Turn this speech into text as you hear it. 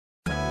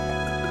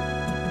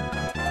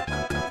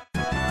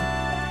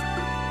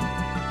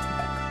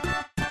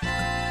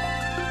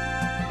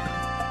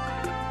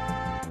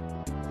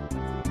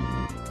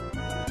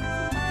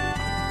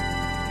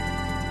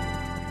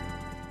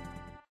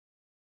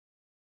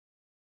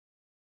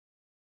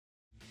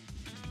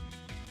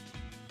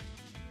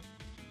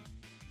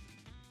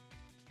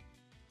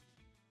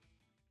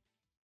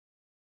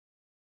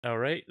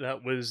Alright,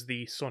 that was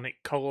the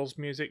Sonic Colors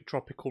music,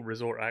 Tropical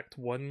Resort Act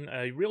 1.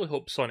 I really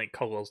hope Sonic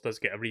Colors does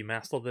get a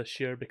remaster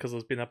this year because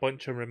there's been a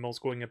bunch of rumours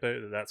going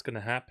about that that's going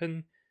to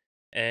happen.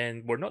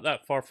 And we're not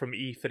that far from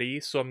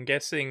E3, so I'm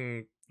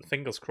guessing,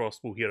 fingers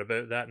crossed, we'll hear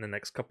about that in the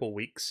next couple of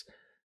weeks.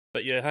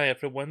 But yeah, hi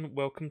everyone,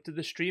 welcome to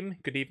the stream.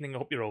 Good evening, I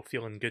hope you're all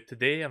feeling good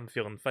today. I'm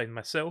feeling fine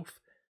myself.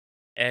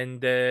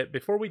 And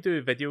before we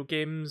do video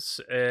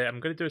games, I'm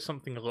going to do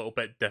something a little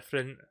bit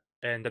different.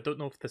 And I don't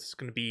know if this is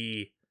going to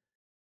be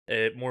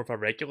more of a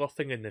regular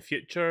thing in the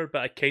future,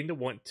 but I kind of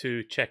want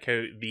to check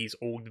out these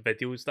old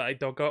videos that I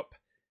dug up.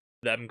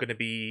 That I'm going to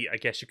be, I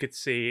guess you could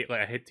say, like,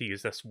 I hate to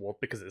use this word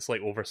because it's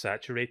like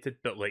oversaturated,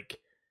 but like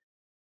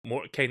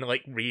more kind of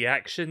like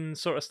reaction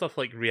sort of stuff,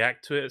 like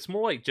react to it. It's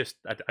more like just,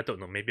 I don't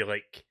know, maybe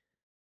like,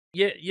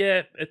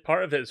 yeah,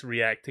 part of it's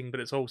reacting, but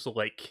it's also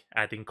like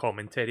adding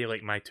commentary,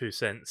 like my 2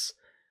 cents.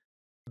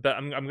 But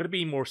I'm going to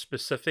be more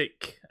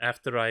specific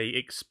after I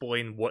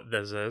explain what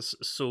this is.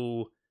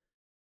 So,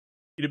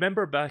 you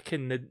remember back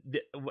in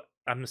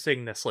I'm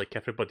saying this like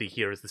everybody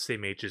here is the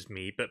same age as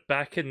me, but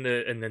back in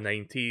the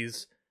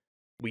 90s,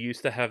 we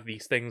used to have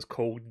these things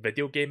called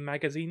video game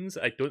magazines.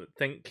 I don't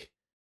think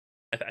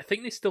I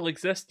think they still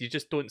exist. You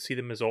just don't see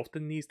them as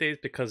often these days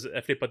because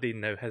everybody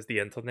now has the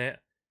internet,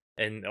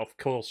 and of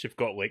course you've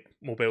got like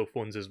mobile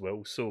phones as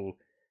well. So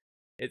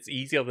it's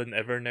easier than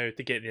ever now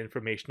to get the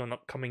information on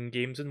upcoming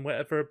games and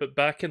whatever. But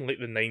back in like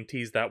the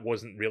 90s, that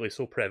wasn't really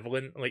so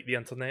prevalent like the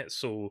internet.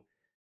 So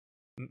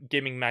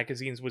gaming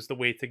magazines was the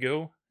way to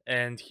go.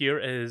 And here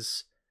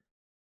is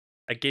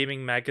a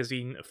gaming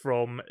magazine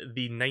from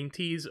the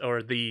 90s,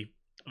 or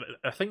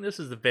I think this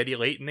is the very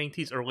late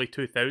 90s, early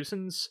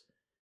 2000s.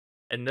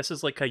 And this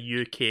is like a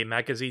UK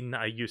magazine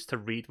that I used to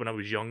read when I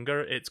was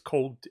younger. It's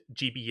called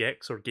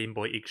GBX, or Game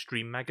Boy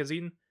Extreme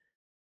Magazine.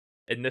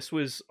 And this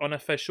was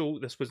unofficial.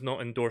 This was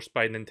not endorsed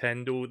by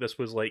Nintendo. This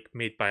was like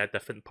made by a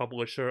different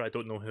publisher. I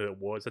don't know who it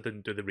was. I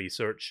didn't do the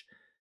research,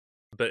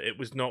 but it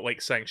was not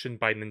like sanctioned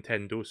by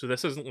Nintendo. So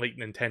this isn't like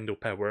Nintendo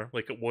Power.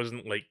 Like it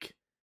wasn't like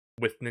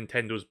with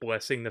Nintendo's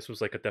blessing. This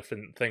was like a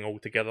different thing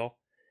altogether.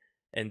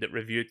 And it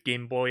reviewed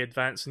Game Boy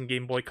Advance and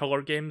Game Boy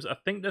Color games. I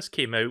think this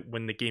came out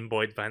when the Game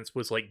Boy Advance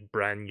was like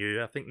brand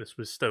new. I think this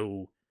was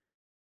still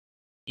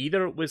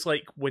either it was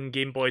like when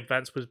Game Boy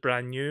Advance was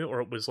brand new,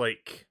 or it was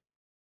like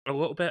a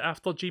little bit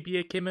after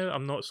GBA came out.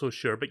 I'm not so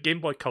sure, but Game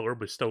Boy Color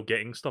was still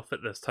getting stuff at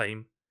this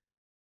time.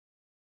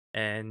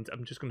 And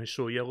I'm just going to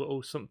show you a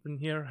little something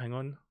here. Hang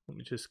on, let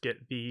me just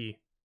get the.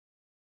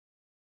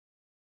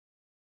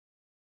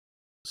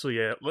 So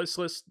yeah, let's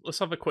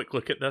have a quick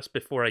look at this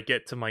before I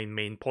get to my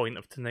main point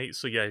of tonight.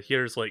 So yeah,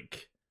 here's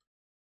like.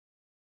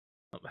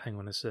 Oh, hang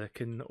on a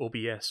second,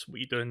 OBS,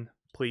 what you doing,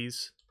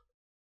 please?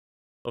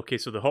 Okay,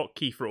 so the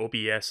hotkey for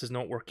OBS is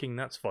not working.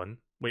 That's fun.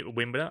 Wait a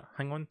minute.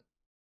 Hang on.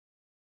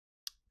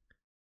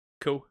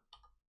 Cool.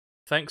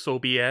 Thanks,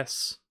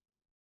 OBS.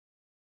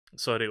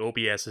 Sorry,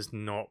 OBS is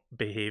not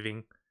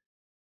behaving.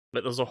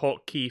 But there's a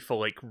hotkey for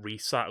like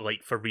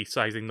for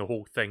resizing the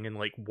whole thing in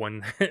like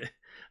one.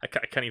 I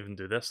can't even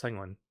do this. Hang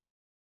on.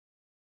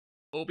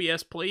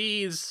 OBS,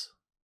 please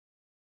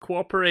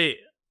cooperate.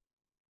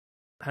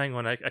 Hang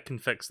on, I can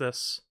fix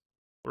this,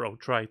 or I'll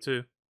try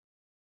to.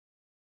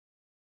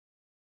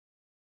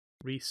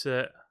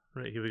 Reset.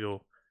 Right, here we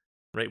go.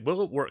 Right,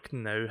 will it work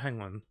now?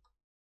 Hang on.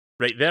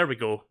 Right, there we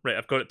go. Right,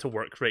 I've got it to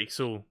work. Right,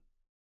 so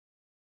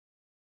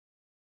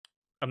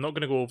I'm not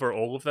going to go over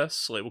all of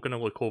this. Like, we're going to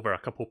look over a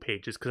couple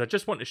pages because I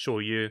just want to show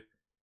you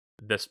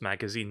this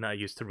magazine that I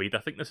used to read. I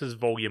think this is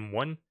volume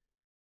 1.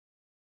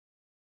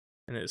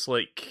 And it's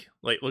like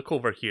look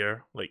over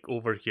here. Like,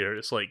 over here,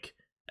 it's like,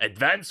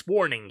 advance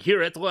warning,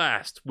 here at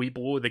last! We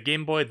blow the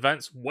Game Boy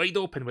Advance wide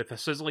open with a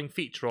sizzling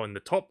feature on the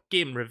top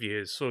game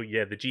reviews. So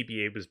yeah, the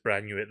GBA was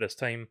brand new at this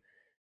time.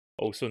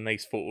 Also,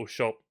 nice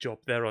Photoshop job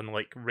there on,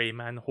 like,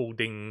 Rayman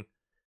holding.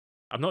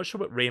 I'm not sure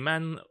what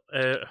Rayman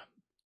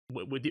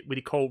would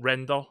he call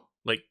render.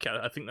 Like,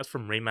 I think that's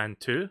from Rayman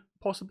 2,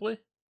 possibly.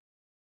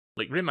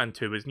 Like, Rayman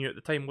 2 was new at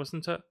the time,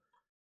 wasn't it?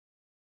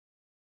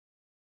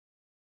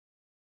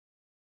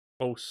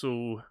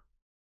 Also,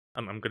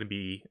 I'm gonna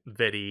be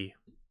very,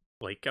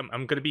 like,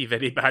 I'm gonna be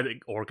very bad at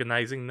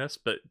organizing this,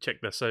 but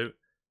check this out.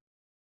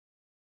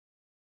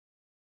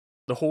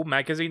 The whole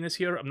magazine is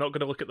here. I'm not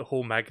gonna look at the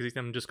whole magazine.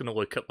 I'm just gonna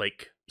look at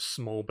like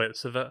small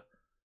bits of it.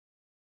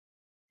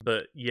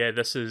 But yeah,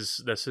 this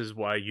is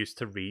what I used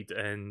to read,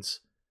 and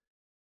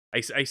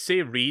I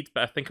say read,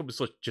 but I think I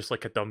was just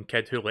like a dumb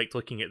kid who liked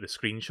looking at the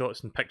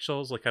screenshots and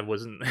pictures. Like, I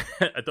wasn't,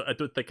 I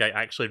don't think I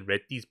actually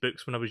read these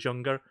books when I was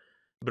younger,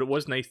 but it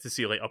was nice to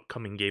see like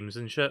upcoming games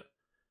and shit.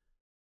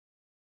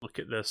 Look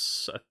at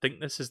this. I think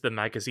this is the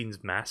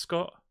magazine's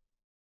mascot,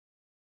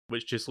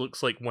 which just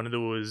looks like one of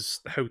those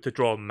how to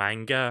draw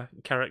manga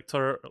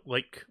character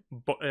like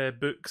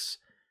books.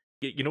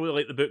 You know,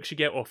 like the books you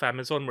get off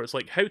Amazon where it's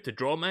like how to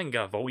draw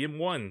manga volume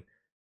 1.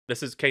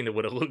 This is kind of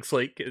what it looks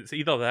like. It's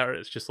either that or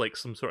it's just like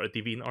some sort of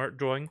DeviantArt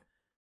drawing.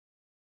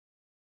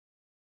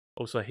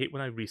 Also, I hate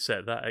when I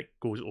reset that, it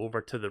goes over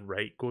to the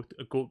right. Go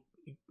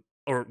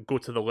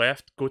to the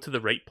left. Go to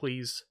the right,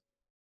 please.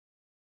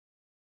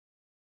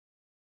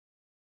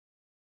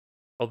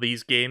 of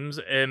these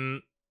games.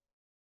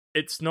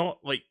 It's not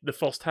like the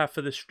first half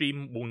of the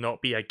stream will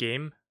not be a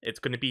game. It's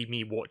going to be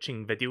me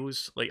watching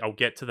videos. Like, I'll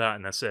get to that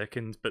in a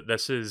second, but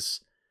this is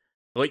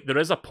like, there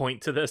is a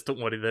point to this. Don't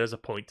worry, there is a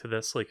point to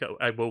this. Like,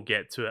 I will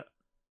get to it.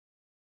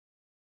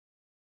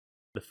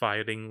 The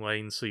firing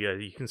line. So yeah,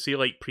 you can see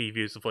like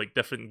previews of like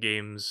different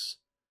games.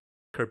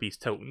 Kirby's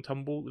Tilt and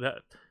Tumble.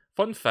 That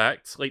fun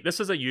fact, like this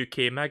is a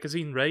UK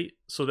magazine, right?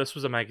 So this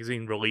was a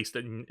magazine released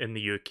in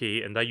the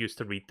UK, and I used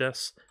to read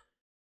this.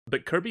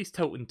 But Kirby's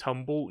Tilt and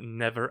Tumble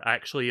never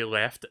actually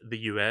left the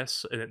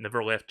US, and it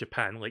never left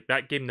Japan. Like,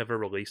 that game never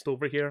released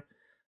over here.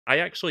 I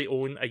actually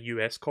own a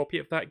US copy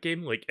of that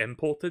game, like,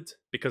 imported,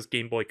 because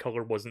Game Boy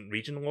Color wasn't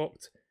region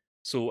locked.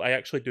 So I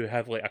actually do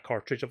have, like, a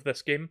cartridge of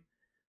this game.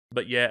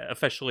 But yeah,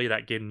 officially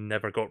that game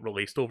never got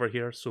released over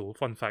here, so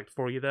fun fact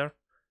for you there.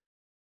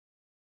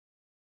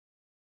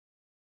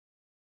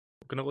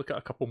 I'm going to look at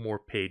a couple more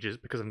pages,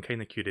 because I'm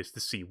kind of curious to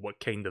see what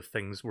kind of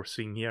things we're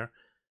seeing here.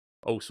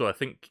 Also, I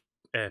think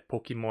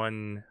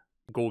Pokemon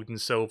Gold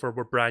and Silver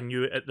were brand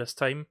new at this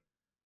time.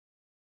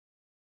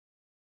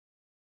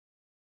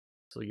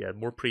 So yeah,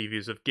 more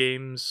previews of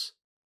games.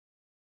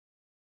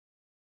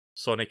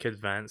 Sonic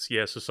Advance,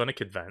 yeah, so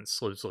Sonic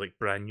Advance was like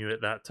brand new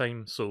at that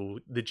time, so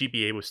the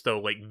GBA was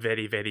still like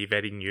very, very,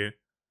 very new.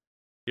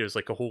 There's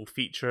like a whole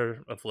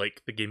feature of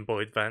like the Game Boy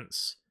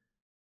Advance.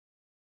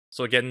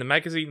 So again, the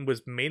magazine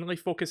was mainly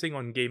focusing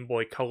on Game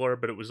Boy Color,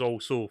 but it was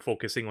also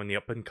focusing on the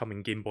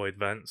up-and-coming Game Boy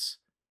Advance.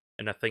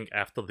 And I think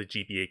after the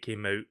GBA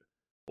came out,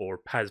 or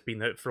has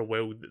been out for a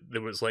while,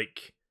 there was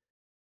like,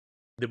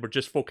 they were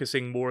just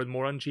focusing more and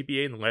more on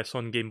GBA and less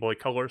on Game Boy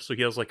Color. So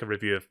here's like a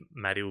review of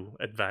Mario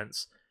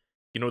Advance.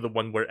 You know, the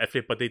one where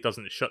everybody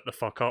doesn't shut the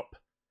fuck up?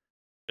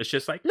 It's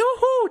just like, no,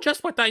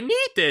 just what I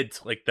needed!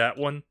 Like that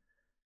one.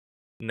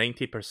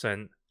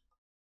 90%.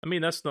 I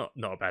mean, that's not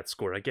a bad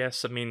score, I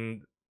guess. I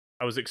mean,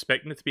 I was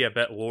expecting it to be a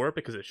bit lower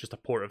because it's just a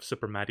port of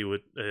Super Mario,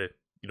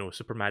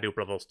 Super Mario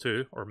Brothers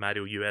 2 or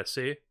Mario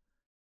USA.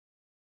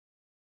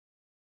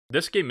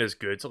 This game is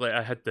good. Like,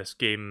 I had this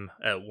game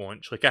at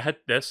launch. Like, I had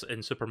this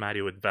in Super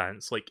Mario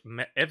Advance. Like,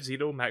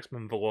 F-Zero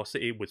Maximum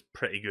Velocity was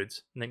pretty good.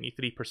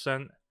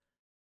 93%.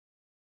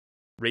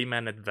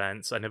 Rayman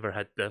Advance, I never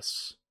had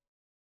this.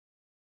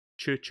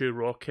 Choo Choo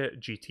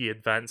Rocket, GT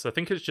Advance. I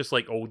think it's just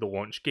like all the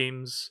launch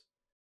games.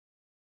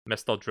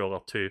 Mr. Driller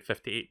 2,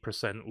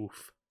 58%.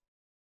 Oof.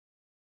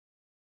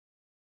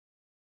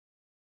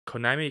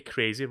 Konami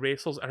Crazy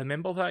Racers. I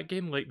remember that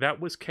game. Like,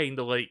 that was kind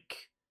of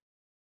like,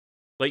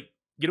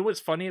 you know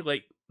what's funny?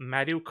 Like,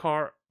 Mario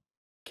Kart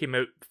came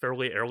out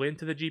fairly early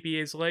into the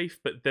GBA's life,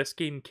 but this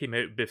game came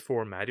out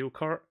before Mario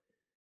Kart.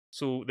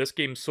 So this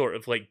game sort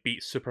of like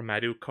beat Super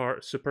Mario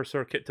Kart Super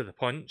Circuit to the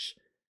punch.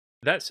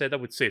 That said, I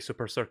would say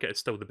Super Circuit is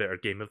still the better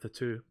game of the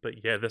two,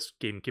 but yeah, this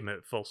game came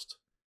out first.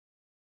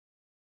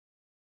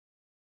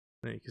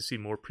 Then you can see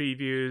more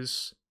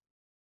previews.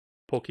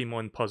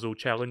 Pokemon Puzzle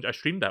Challenge. I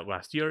streamed that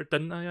last year,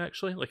 didn't I,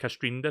 actually? Like, I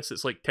streamed this.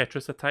 It's like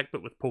Tetris Attack,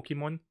 but with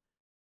Pokemon.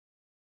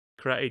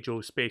 Karate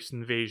Joe Space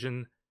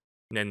Invasion.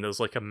 And then there's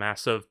like a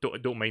massive,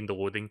 don't mind the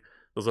loading,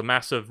 there's a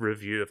massive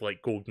review of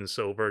like Gold and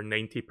Silver,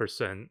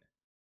 90%.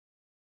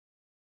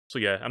 So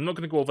yeah, I'm not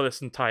going to go over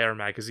this entire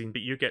magazine,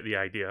 but you get the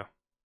idea.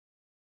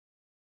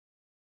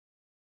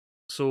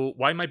 So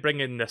why am I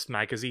bringing this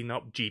magazine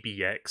up,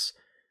 GBX?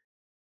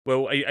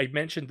 Well, I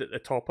mentioned at the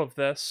top of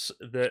this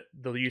that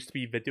there used to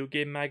be video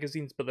game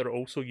magazines, but there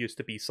also used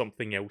to be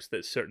something else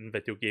that certain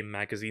video game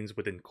magazines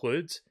would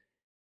include,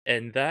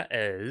 and that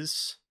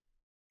is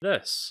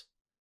this.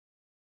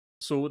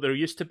 So there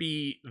used to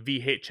be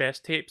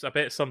VHS tapes. I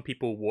bet some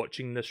people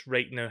watching this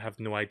right now have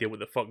no idea what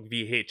the fuck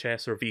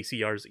VHS or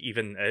VCRs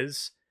even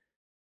is.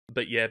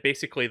 But yeah,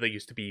 basically there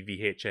used to be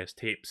VHS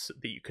tapes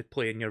that you could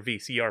play in your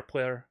VCR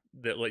player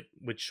that like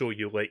would show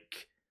you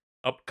like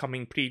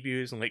upcoming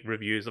previews and like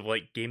reviews of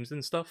like games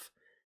and stuff.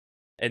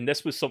 And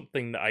this was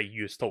something that I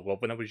used to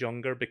love when I was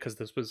younger because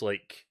this was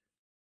like,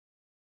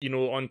 you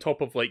know, on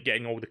top of like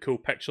getting all the cool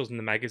pictures in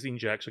the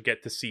magazines, you actually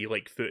get to see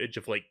like footage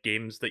of like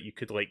games that you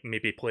could like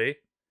maybe play.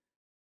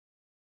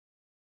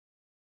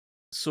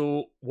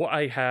 So what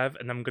I have,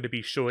 and I'm going to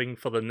be showing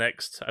for the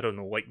next, I don't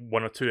know, like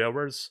 1 or 2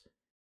 hours,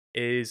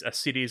 is a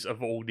series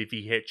of all the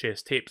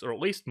VHS tapes, or at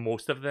least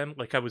most of them.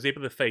 Like, I was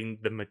able to find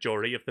the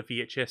majority of the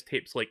VHS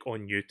tapes, like,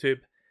 on YouTube.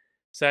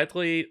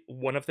 Sadly,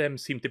 one of them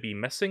seemed to be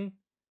missing,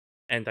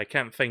 and I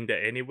can't find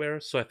it anywhere,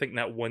 so I think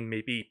that one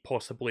may be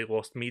possibly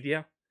lost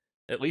media,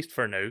 at least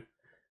for now.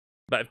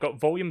 But I've got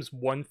volumes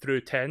 1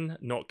 through 10,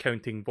 not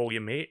counting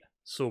volume 8,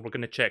 so we're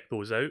going to check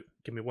those out.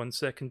 Give me 1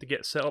 second to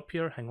get set up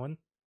here, hang on.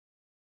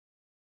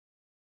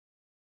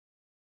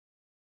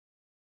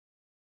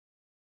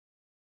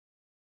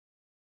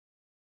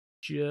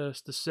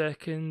 Just a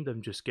second,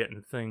 I'm just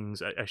getting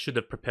things. I should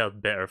have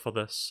prepared better for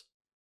this.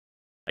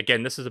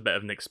 Again, this is a bit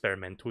of an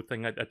experimental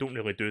thing. I don't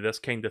really do this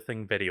kind of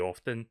thing very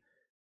often.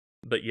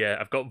 But yeah,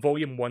 I've got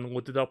volume 1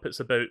 loaded up. It's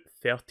about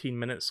 13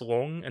 minutes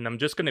long, and I'm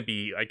just going to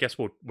be, I guess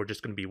we're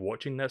just going to be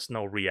watching this, and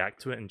I'll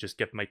react to it and just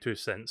give my 2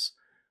 cents.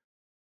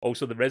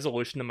 Also, the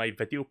resolution of my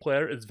video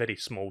player is very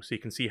small, so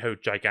you can see how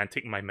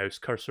gigantic my mouse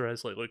cursor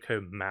is. Like, look how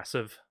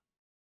massive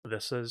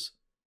this is.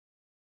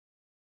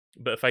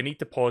 But if I need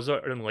to pause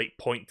it and, like,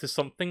 point to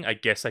something, I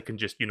guess I can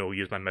just, you know,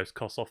 use my mouse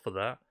cursor for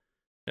that.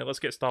 Now, let's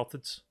get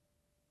started.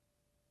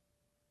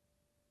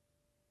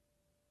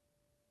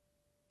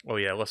 Oh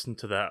yeah, listen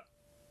to that.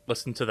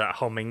 Listen to that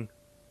humming.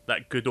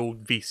 That good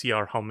old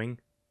VCR humming.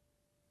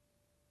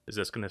 Is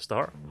this going to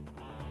start?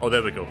 Oh,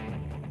 there we go.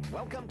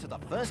 Welcome to the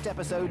first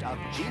episode of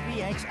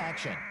GBX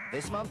Action.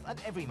 This month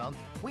and every month,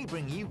 we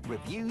bring you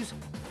reviews,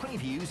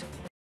 previews...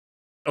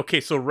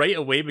 Okay, so right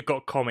away we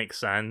got Comic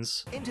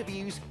Sans.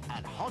 Interviews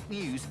and hot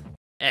news.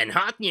 And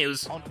hot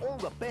news! On all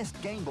the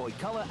best Game Boy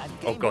Color and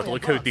Game Oh god, Boy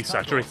look how Advance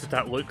desaturated titles.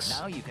 that looks.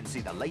 Now you can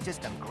see the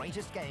latest and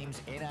greatest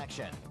games in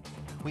action.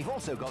 We've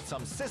also got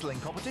some sizzling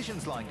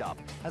competitions lined up,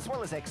 as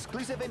well as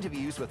exclusive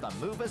interviews with the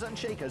movers and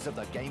shakers of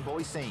the Game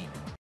Boy scene.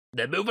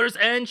 The movers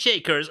and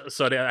shakers!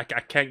 Sorry, I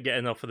can't get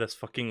enough of this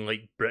fucking,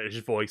 like,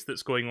 British voice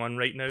that's going on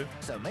right now.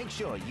 So make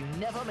sure you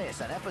never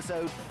miss an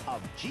episode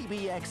of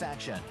GBX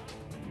Action.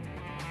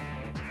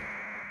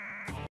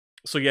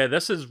 So yeah,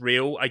 this is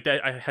real. I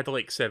had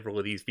like several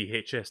of these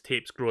VHS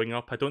tapes growing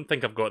up. I don't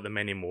think I've got them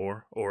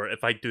anymore, or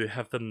if I do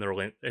have them,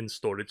 they're in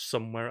storage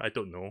somewhere. I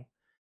don't know.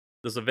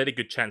 There's a very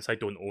good chance I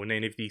don't own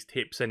any of these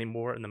tapes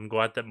anymore, and I'm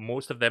glad that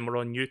most of them are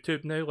on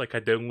YouTube now. Like, I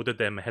downloaded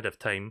them ahead of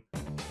time.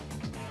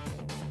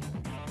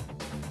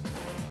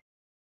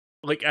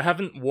 Like, I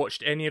haven't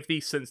watched any of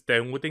these since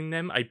downloading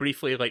them. I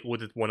briefly, like,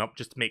 loaded one up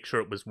just to make sure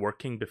it was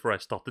working before I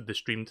started the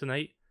stream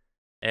tonight.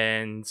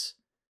 And it's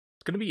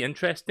going to be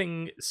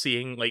interesting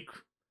seeing, like,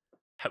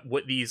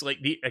 what these, like,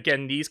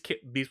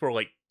 these were,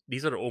 like,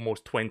 these are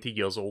almost 20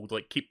 years old.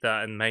 Like, keep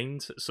that in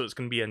mind. So it's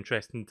going to be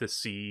interesting to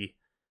see,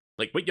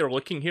 like, what you're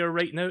looking here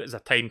right now is a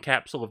time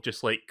capsule of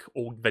just, like,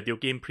 old video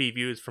game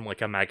previews from,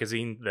 like, a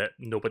magazine that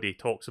nobody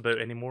talks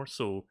about anymore.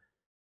 So,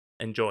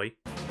 enjoy.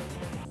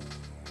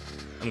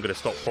 I'm going to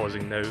stop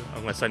pausing now,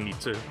 unless I need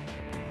to.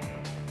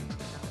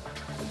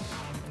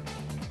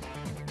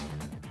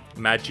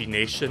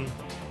 Magination.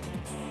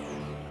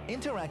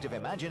 Interactive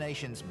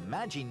Imagination's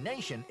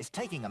Magination is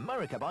taking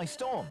America by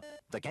storm.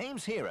 The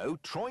game's hero,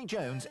 Troy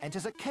Jones,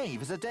 enters a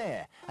cave as a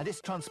dare and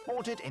is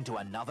transported into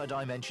another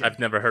dimension. I've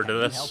never heard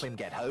of this. Can you help him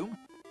get home?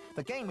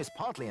 The game is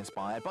partly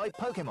inspired by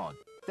Pokemon.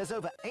 There's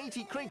over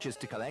 80 creatures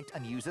to collect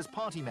and use as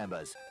party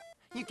members.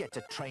 You get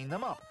to train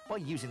them up by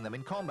using them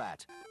in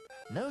combat.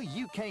 No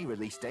UK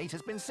release date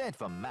has been set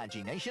for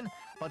Magination,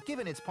 but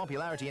given its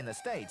popularity in the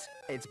States,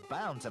 it's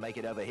bound to make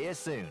it over here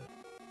soon.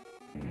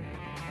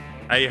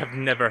 I have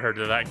never heard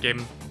of that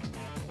game.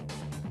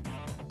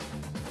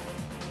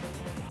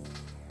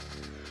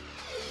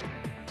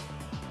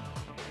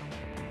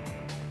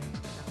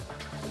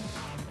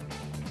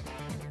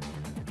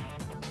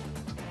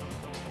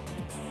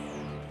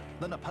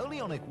 The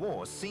Napoleonic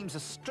Wars seems a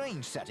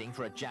strange setting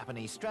for a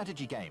Japanese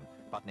strategy game,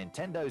 but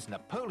Nintendo's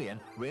Napoleon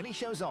really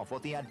shows off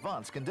what the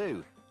Advance can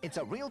do. It's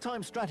a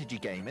real-time strategy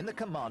game in the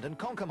Command and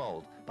Conquer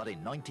mold, but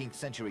in 19th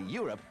century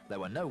Europe, there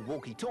were no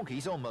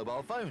walkie-talkies or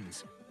mobile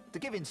phones. To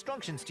give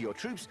instructions to your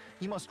troops,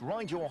 you must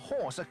ride your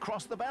horse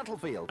across the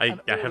battlefield. I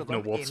have no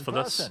words for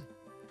this.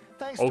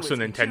 Also,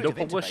 Nintendo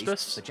published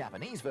this. The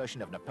Japanese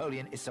version of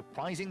Napoleon is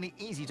surprisingly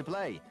easy to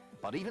play.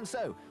 But even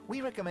so,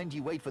 we recommend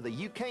you wait for the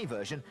UK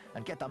version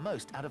and get the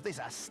most out of this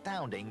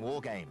astounding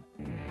wargame.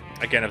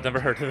 Again, I've never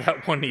heard of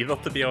that one either,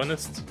 to be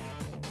honest.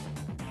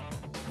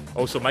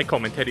 Also, my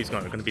commentary's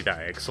not going to be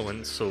that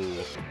excellent, so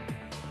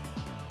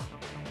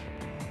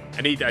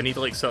I need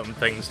like certain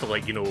things to,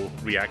 like, you know,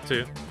 react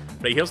to.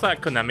 Right, here's that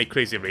Konami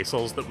Crazy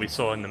Racers that we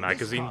saw in the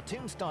magazine. This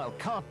cartoon-style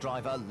kart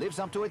driver lives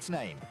up to its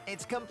name.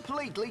 It's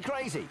completely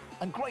crazy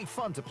and great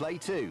fun to play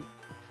too.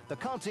 The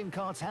cartoon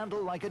karts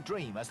handle like a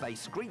dream as they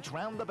screech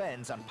round the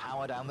bends and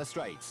power down the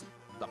straights.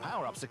 The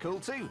power-ups are cool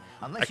too.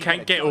 I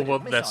can't get over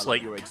this,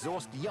 like, you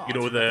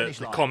know,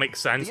 the Comic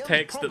Sans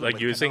text that they're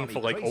using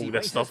for, like, all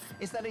this stuff.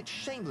 Is that it's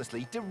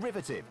shamelessly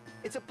derivative.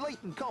 It's a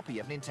blatant copy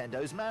of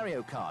Nintendo's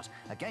Mario Kart,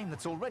 a game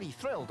that's already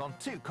thrilled on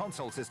 2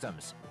 console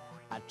systems.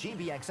 At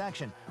GBX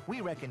Action,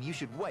 we reckon you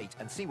should wait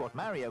and see what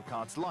Mario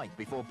Kart's like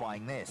before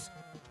buying this.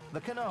 The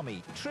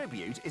Konami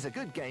Tribute is a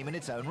good game in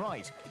its own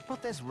right,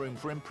 but there's room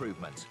for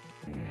improvement.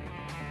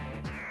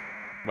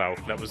 Wow,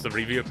 that was the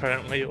review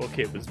apparently.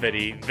 Okay, it was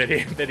very,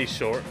 very, very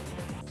short.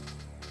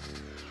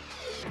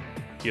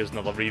 Here's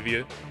another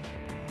review.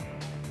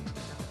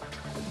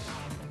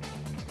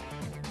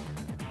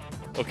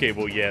 Okay,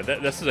 well yeah,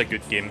 this is a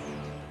good game.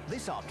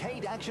 This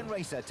arcade action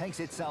racer takes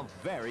itself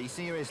very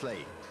seriously.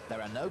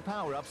 There are no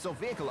power-ups or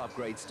vehicle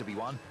upgrades to be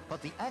won, but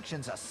the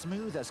actions are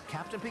smooth as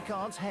Captain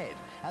Picard's head,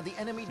 and the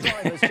enemy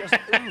drivers just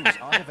ooze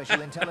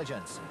artificial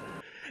intelligence.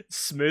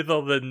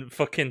 Smoother than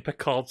fucking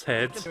Picard's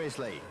head.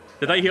 Seriously.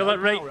 Did I hear that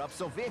right?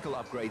 Power-ups or vehicle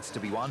upgrades to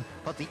be won,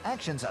 but the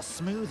actions are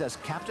smooth as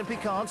Captain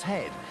Picard's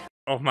head.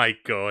 Oh my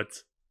god.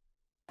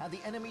 And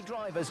the enemy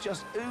drivers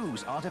just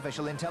ooze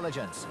artificial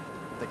intelligence.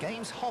 The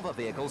game's hover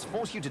vehicles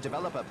force you to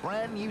develop a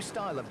brand new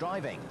style of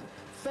driving.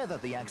 Feather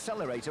the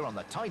accelerator on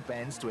the tight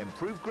bends to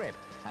improve grip,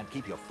 and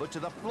keep your foot to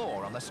the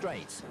floor on the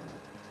straights.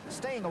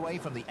 Staying away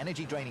from the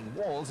energy-draining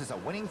walls is a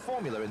winning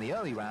formula in the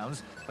early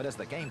rounds, but as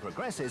the game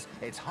progresses,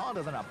 it's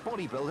harder than a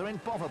bodybuilder in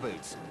bother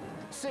boots.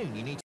 Soon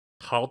you need to...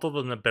 Harder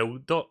than a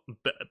builder?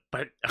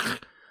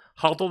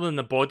 Harder than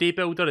a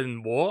bodybuilder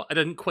in what? I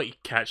didn't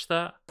quite catch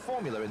that.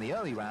 Formula in the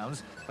early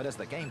rounds, but as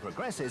the game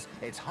progresses,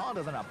 it's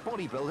harder than a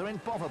bodybuilder in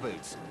bother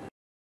boots.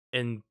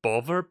 In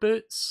bother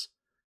boots?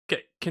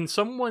 Can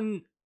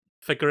someone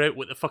figure out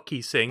what the fuck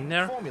he's saying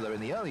there? Formula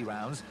in the early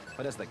rounds,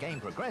 but as the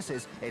game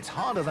progresses, it's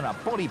harder than a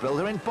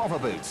bodybuilder in bother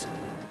boots.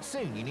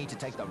 Soon you need to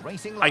take the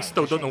racing line. I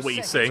still don't know what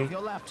he's saying.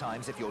 Your lap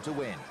times if you're to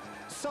win.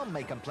 Some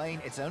may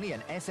complain it's only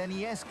an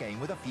SNES game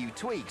with a few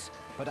tweaks,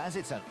 but as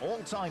it's an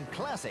all-time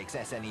classics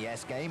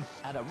SNES game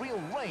and a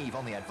real rave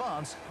on the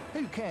Advance,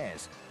 who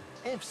cares?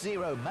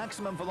 F-Zero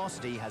Maximum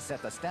Velocity has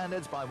set the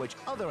standards by which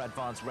other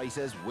Advance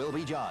racers will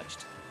be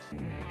judged.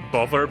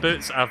 Bother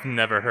boots? I've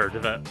never heard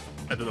of it.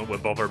 I don't know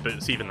what bother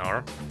boots even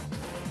are.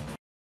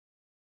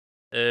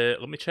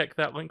 Let me check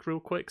that link real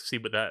quick, see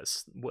what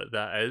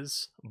that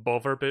is.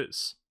 Bother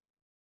boots.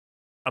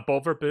 A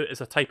bother boot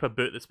is a type of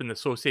boot that's been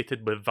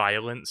associated with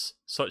violence.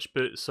 Such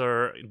boots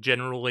are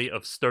generally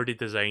of sturdy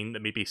design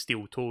that may be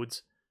steel-toed.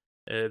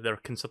 They're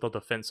considered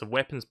offensive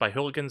weapons by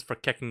hooligans for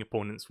kicking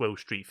opponents while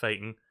street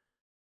fighting.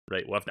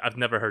 Right, well, I've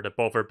never heard of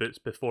bother boots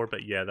before,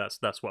 but yeah,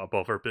 that's what a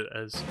bother boot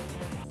is.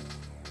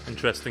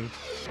 Interesting.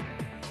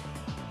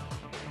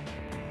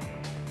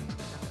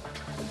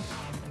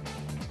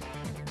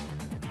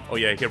 Oh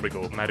yeah, here we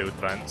go, Mario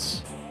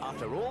Advance.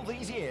 After all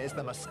these years,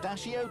 the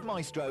mustachioed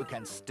maestro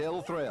can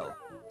still thrill.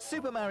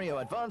 Super Mario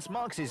Advance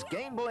marks his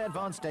Game Boy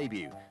Advance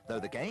debut, though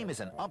the game is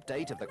an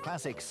update of the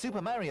classic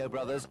Super Mario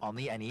Bros. On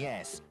the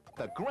NES.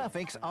 The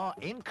graphics are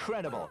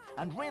incredible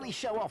and really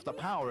show off the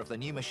power of the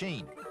new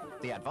machine.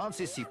 The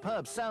Advance's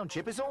superb sound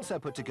chip is also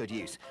put to good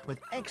use, with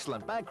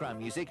excellent background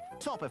music,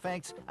 top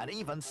effects, and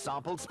even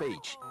sampled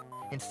speech.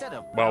 Instead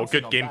of well,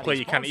 good gameplay,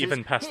 you can't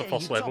even pass the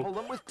first level.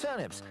 Topple them with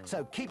turnips,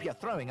 so keep your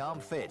throwing arm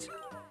fit.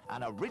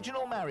 An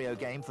original Mario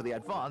game for the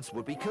Advance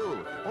would be cool,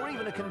 or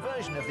even a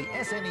conversion of the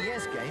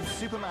SNES game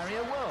Super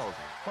Mario World.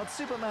 But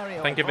Super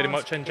Mario Thank you very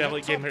Advance much,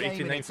 Angelic Gamer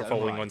 89, for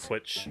following on right.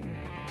 Twitch.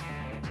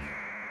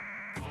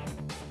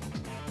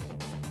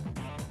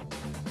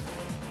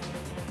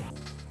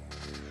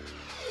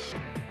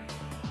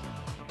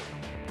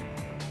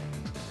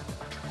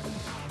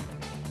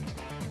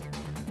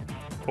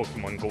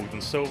 Pokemon Gold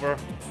and Silver,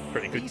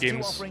 pretty good These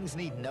games. Two offerings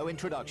need no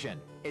introduction.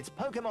 It's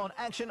Pokemon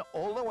action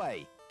all the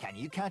way. Can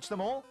you catch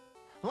them all?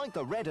 Like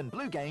the red and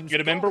blue games, You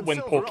remember Gold when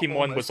and Silver are Pokemon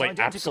was almost like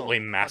identical. absolutely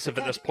massive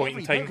But at to this catch point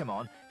in every time?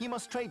 Pokemon, you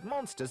must trade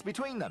monsters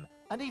between them,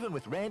 and even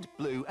with red,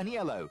 blue, and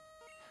yellow.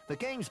 The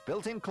game's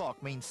built-in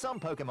clock means some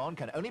Pokemon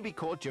can only be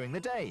caught during the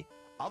day.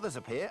 Others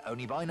appear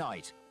only by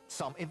night.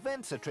 Some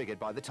events are triggered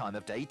by the time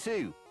of day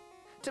too.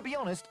 To be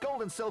honest,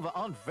 Gold and Silver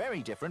aren't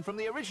very different from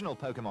the original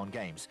Pokemon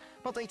games,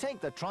 but they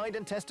take the tried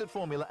and tested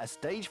formula a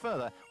stage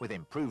further with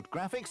improved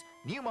graphics,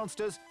 new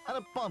monsters, and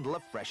a bundle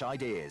of fresh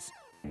ideas.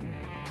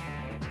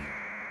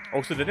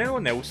 Also, did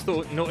anyone else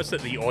though notice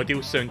that the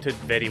audio sounded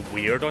very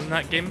weird on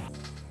that game?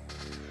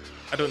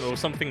 I don't know,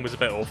 something was a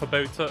bit off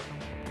about it.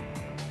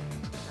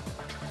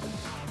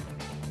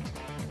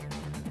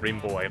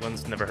 Rainbow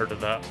Islands, never heard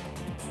of that.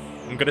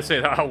 I'm gonna say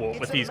that a lot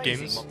with these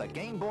games. It's amazing what the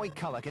Game Boy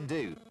Color can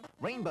do.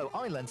 Rainbow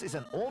Islands is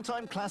an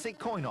all-time classic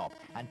coin-op,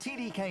 and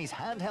TDK's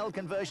handheld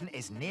conversion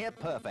is near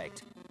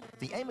perfect.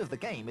 The aim of the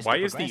game is Why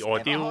to is the progress ever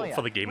audio higher,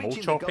 for the game all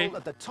reaching choppy? the goal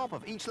at the top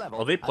of each level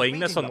Are they and playing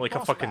this beating on the like a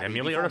boss fucking baddy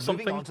emulator or before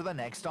moving something? on to the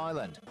next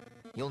island.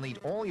 You'll need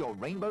all your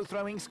rainbow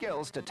throwing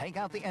skills to take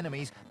out the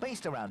enemies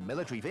based around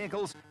military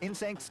vehicles,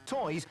 insects,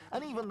 toys,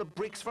 and even the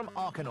bricks from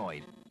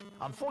Arkanoid.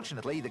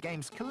 Unfortunately, the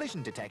game's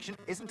collision detection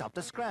isn't up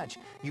to scratch.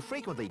 You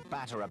frequently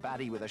batter a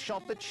baddie with a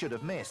shot that should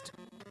have missed.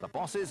 The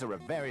bosses are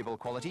of variable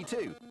quality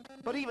too.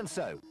 But even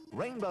so,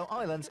 Rainbow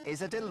Islands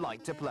is a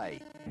delight to play.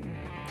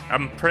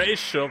 I'm pretty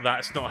sure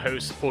that's not how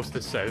it's supposed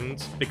to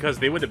sound, because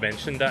they would have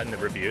mentioned that in the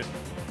review.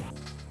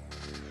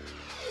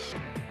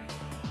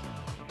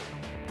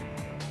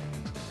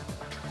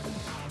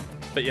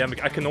 But yeah,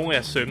 I can only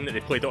assume that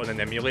they played it on an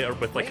emulator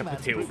with like a Rayman's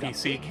potato proved a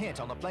PC. big hit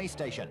on the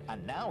PlayStation,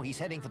 and now he's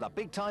heading for the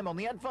big time on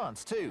the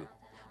Advance too.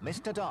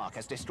 Mr. Dark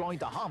has destroyed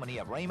the harmony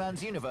of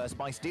Rayman's universe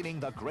by stealing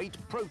the Great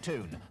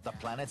Protoon, the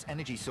planet's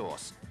energy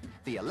source.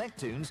 The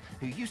Electoons,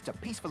 who used to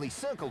peacefully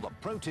circle the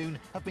Protoon,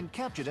 have been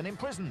captured and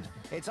imprisoned.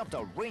 It's up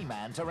to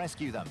Rayman to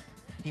rescue them.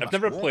 He I've must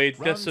never walk, played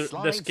run, this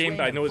slide, game, swing,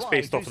 but I know and it's fly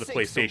based off through of the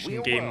 6 PlayStation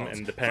surreal game, worlds,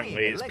 and apparently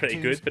freeing it's pretty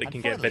Electoons good, but it and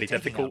can get finally very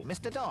taking difficult. out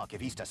Mr. Dark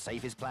if he's to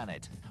save his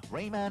planet.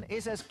 Rayman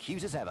is as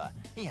cute as ever.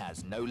 He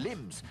has no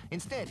limbs.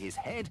 Instead, his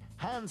head,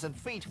 hands, and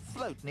feet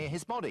float near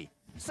his body.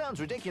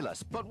 Sounds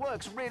ridiculous, but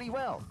works really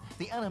well.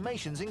 The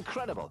animation's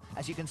incredible,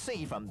 as you can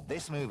see from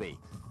this movie.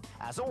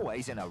 As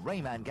always in a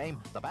Rayman game,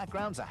 the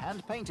backgrounds are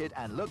hand-painted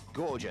and look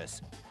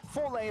gorgeous.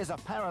 4 layers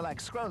of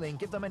parallax scrolling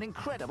give them an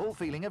incredible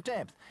feeling of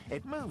depth.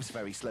 It moves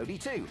very slowly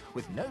too,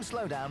 with no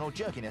slowdown or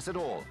jerkiness at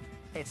all.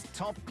 It's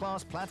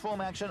top-class platform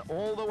action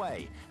all the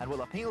way, and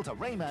will appeal to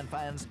Rayman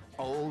fans,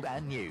 old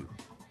and new.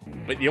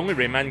 But the only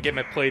Rayman game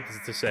I played is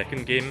the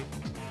second game,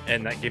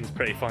 and that game's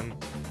pretty fun.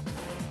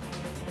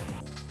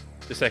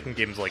 The second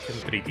game's like in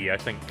 3D, I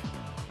think.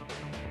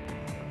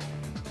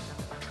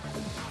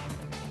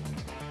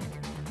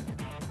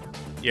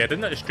 Yeah,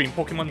 didn't it stream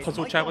Pokemon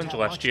Puzzle Challenge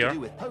last year? It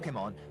might not have much to do with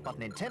Pokemon, but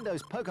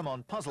Nintendo's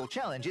Pokemon Puzzle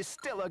Challenge is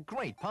still a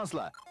great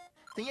puzzler.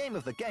 The aim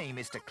of the game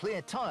is to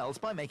clear tiles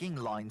by making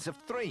lines of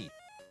 3.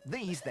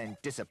 These then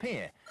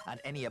disappear,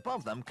 and any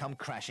above them come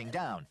crashing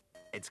down.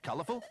 It's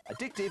colourful,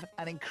 addictive,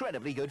 and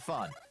incredibly good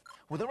fun.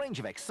 With a range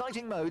of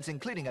exciting modes,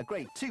 including a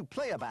great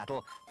 2-player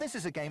battle, this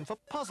is a game for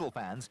puzzle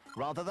fans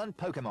rather than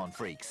Pokemon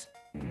freaks.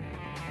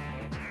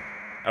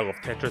 I love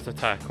Tetris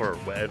Attack, or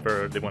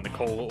whatever they want to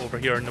call it over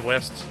here in the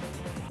West.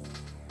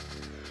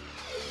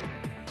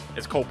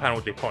 It's called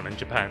Panel de Pon in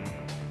Japan.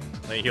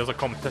 Like, here's a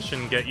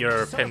competition, get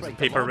your pens and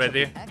paper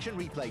ready. Action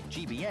Replay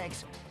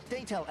GBX,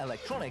 Daytel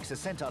Electronics has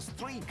sent us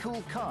 3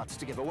 cool cards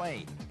to give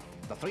away.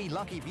 The 3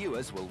 lucky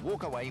viewers will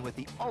walk away with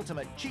the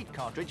ultimate cheat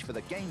cartridge for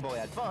the Game Boy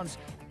Advance,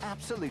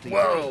 absolutely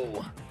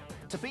free.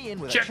 To be in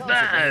with a chance of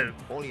winning,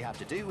 all you have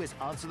to do is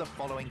answer the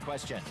following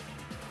question.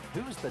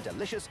 Who's the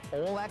delicious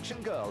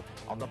all-action girl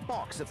on the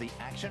box of the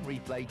Action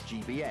Replay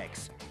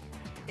GBX?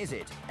 Is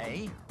it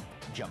A,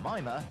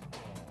 Jemima,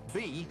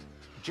 B,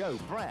 Joe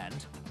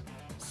Brand,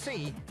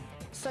 C,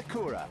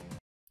 Sakura?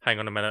 Hang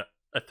on a minute.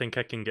 I think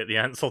I can get the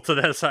answer to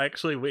this,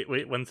 actually.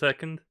 Wait 1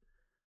 second.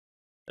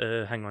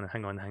 Hang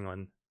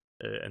on.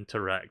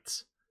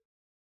 Interacts.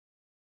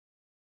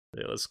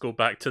 Wait, let's go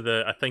back to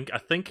the... I think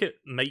it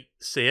might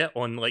say it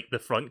on, like, the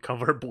front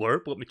cover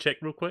blurb. Let me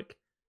check real quick.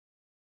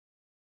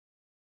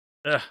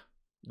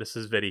 This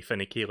is very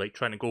finicky, like,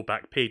 trying to go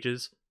back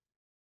pages.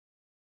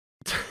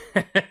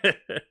 I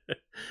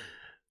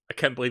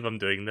can't believe I'm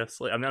doing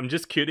this. Like, I'm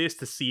just curious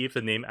to see if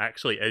the name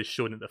actually is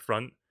shown at the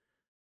front.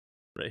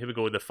 Right, here we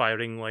go, the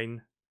firing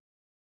line.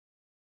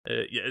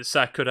 Yeah, it's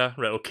Sakura.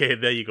 Right, okay,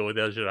 there you go,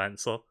 there's your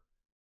answer.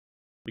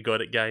 We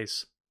got it,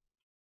 guys.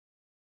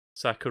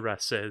 Sakura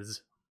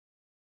says,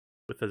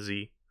 with a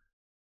Z.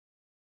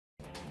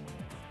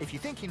 If you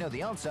think you know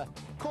the answer,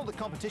 call the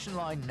competition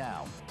line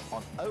now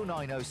on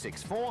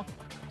 09064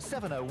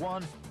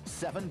 701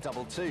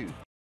 722.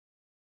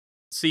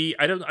 See,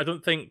 I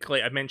don't think,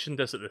 like, I mentioned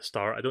this at the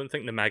start, I don't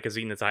think the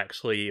magazine is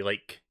actually,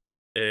 like,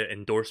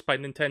 endorsed by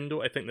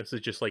Nintendo. I think this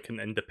is just, like, an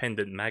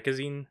independent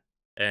magazine,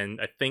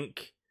 and I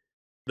think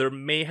there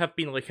may have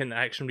been, like, an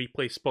Action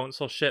Replay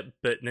sponsorship,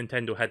 but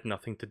Nintendo had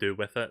nothing to do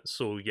with it,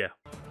 so yeah.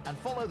 And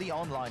follow the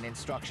online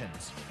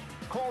instructions.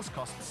 Calls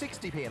cost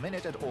 60p a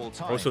minute at all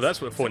times. Oh, so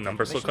that's what phone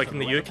numbers look like in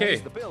the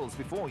UK. The bills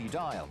before you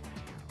dial.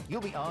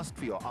 You'll be asked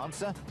for your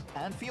answer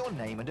and for your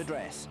name and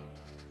address.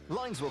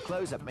 Lines will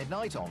close at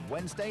midnight on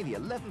Wednesday, the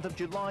 11th of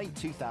July,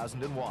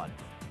 2001.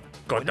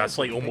 God, that's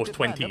like almost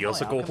 20 years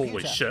ago,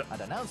 holy shit.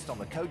 And announced on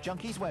the Code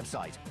Junkies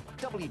website,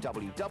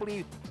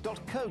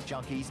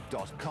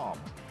 www.codejunkies.com.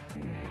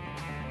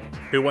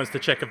 Who wants to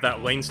check if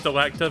that line's still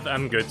active?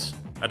 I'm good.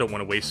 I don't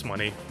want to waste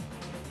money.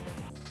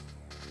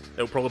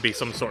 It'll probably be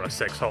some sort of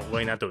sex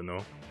hotline, I don't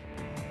know.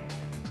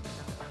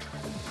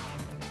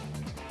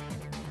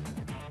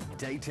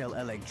 Daytel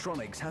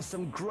Electronics has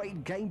some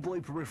great Game Boy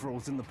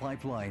peripherals in the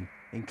pipeline,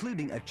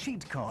 including a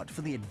cheat card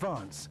for the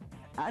Advance,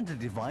 and a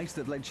device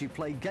that lets you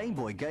play Game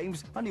Boy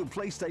games on your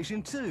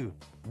PlayStation 2.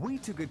 We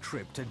took a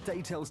trip to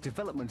Daytel's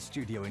development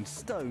studio in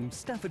Stone,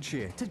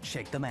 Staffordshire to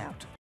check them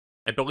out.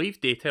 I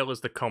believe Daytel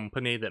is the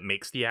company that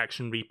makes the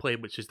Action Replay,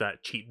 which is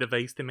that cheat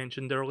device they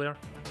mentioned earlier.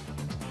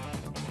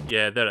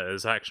 Yeah, there it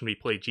is, Action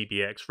Replay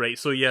GBX, right?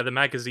 So yeah, the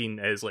magazine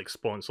is like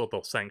sponsored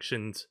or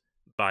sanctioned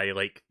by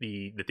like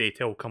the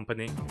Daytel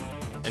company.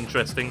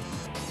 Interesting.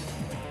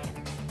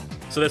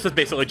 So this is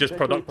basically just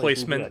product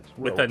placement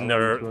within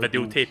their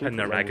videotape in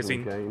their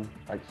magazine. Game,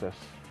 access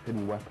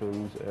hidden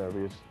weapons,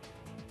 areas,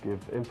 give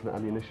infinite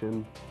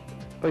ammunition.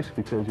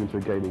 Basically turns you into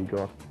a gaming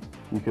god.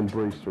 You can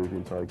breeze through the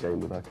entire game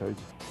with our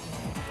codes.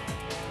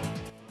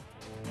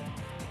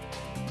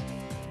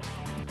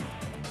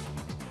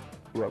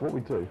 Right, what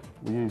we do,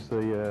 we use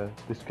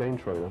this game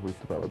trailer we've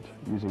developed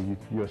using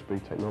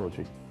USB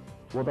technology.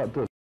 What that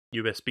does...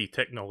 USB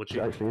technology.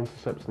 It actually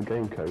intercepts the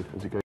game code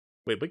as it goes...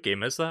 Wait, what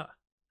game is that?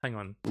 Hang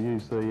on. We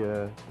use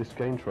this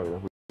game trailer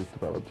we've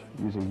developed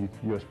using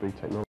USB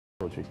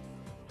technology.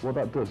 What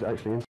that does, it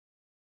actually...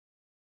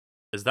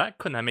 Is that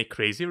Konami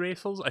Crazy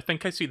Racers? I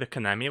think I see the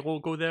Konami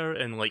logo there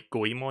and like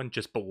Goemon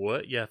just below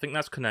it. Yeah, I think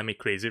that's Konami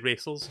Crazy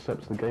Racers.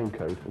 Intercepts the game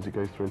code as it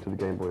goes through into the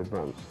Game Boy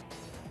Advance.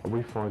 And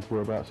we find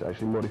whereabouts it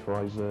actually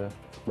modifies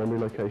memory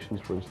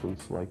locations, for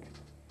instance, like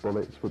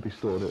bullets would be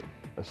stored at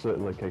a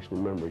certain location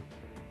in memory.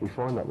 We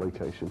find that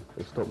location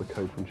and stop the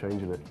code from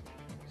changing it.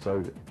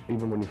 So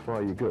even when you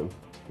fire your gun,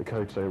 the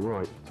code say,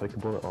 right, take a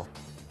bullet off.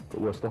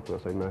 But we're stopping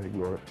it, saying, no,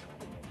 ignore it.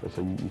 They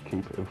say you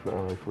keep infinite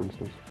ammo, for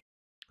instance.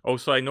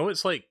 Also, I know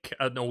it's like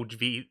an old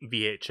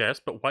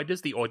VHS, but why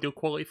does the audio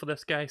quality for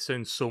this guy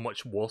sound so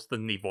much worse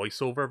than the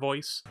voiceover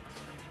voice?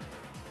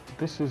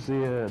 This is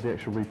the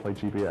actual Replay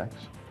GBX.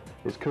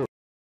 It's currently...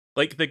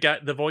 Like, the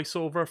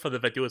voiceover for the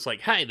video is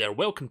like, hi there,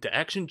 welcome to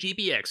Action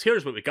GBX,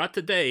 here's what we got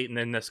today, and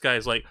then this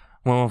guy's like,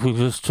 Well,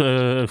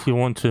 if you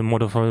want to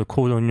modify the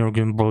code on your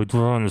Game Boy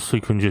Advance,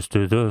 you can just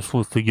do this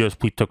with the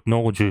USB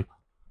technology.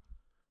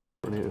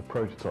 Really a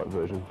prototype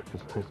version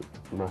because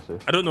it's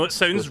massive. I don't know, it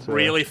sounds But,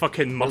 really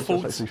fucking once that's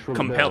muffled actually shrunk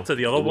compared down, to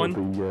the other one.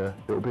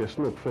 It will be a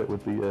snug fit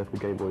with the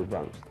Game Boy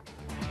Advance.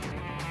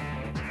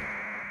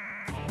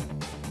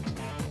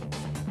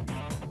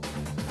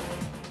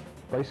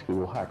 Basically,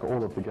 we'll hack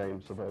all of the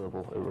games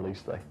available at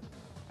release day.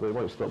 But it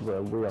won't stop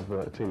there. We have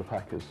a team of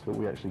hackers that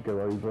we actually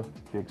go over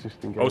the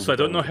existing games. Also, I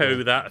don't know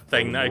how that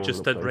thing that I more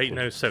just and did right update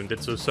now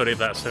sounded, so sorry if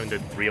that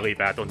sounded really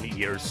bad on the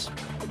ears.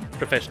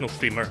 Professional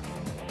streamer.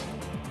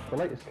 The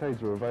latest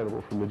codes are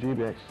available from the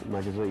GBX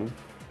magazine,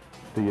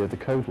 the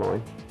code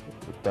line,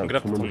 I'm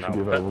gonna have the to number turn should be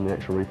that up a available in the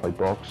extra replay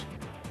box,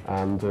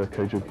 and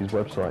Code Junkie's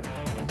website.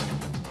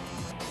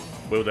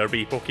 Will there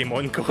be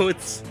Pokemon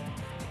codes?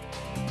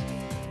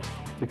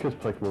 Because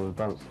Pokemon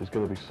Advanced is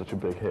going to be such a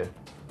big hit,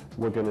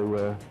 we're going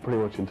to pretty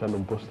much intend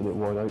on busting it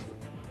wide open.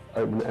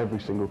 Open every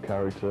single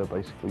character,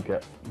 basically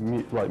get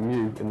like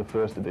Mew in the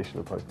first edition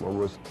of Pokemon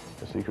was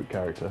a secret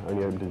character,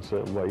 only opened in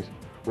certain ways.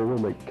 Well, we'll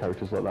make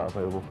characters like that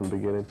available from the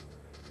beginning.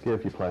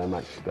 Give your player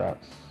max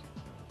stats,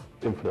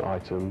 infinite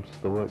items,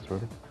 the works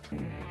really.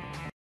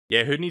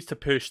 Yeah, who needs to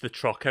push the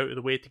truck out of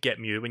the way to get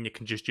Mew when you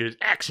can just use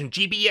Action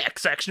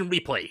GBX, Action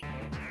Replay?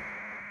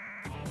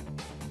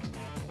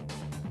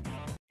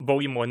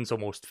 Volume 1's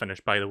almost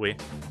finished, by the way.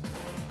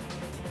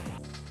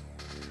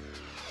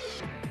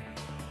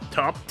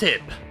 Top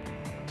tip.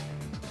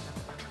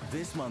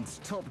 This month's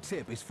top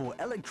tip is for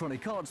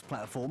Electronic Arts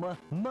platformer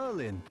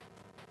Merlin.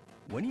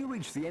 When you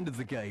reach the end of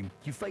the game,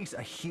 you face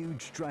a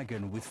huge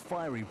dragon with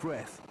fiery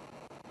breath.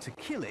 To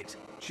kill it,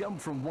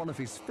 jump from one of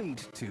his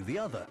feet to the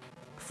other,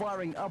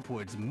 firing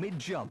upwards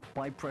mid-jump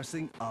by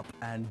pressing up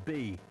and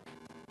B.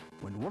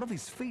 When one of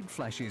his feet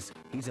flashes,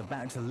 he's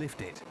about to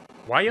lift it.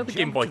 Why are the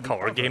Game Jump Boy to the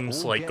Color other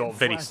games or like get got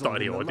very frazzled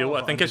stuttery in the audio? I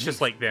lava think it's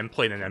just underneath. like them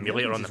playing an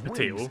emulator on the When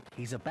he his potato. wings,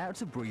 he's about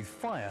to breathe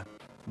fire.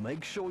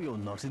 Make sure you're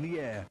not in the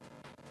air.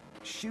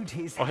 Shoot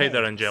his Oh, hey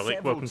there, head Angelic.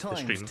 several Welcome to the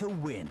times stream. to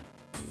win.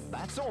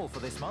 That's all for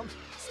this month.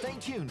 Stay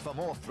tuned for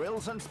more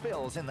thrills and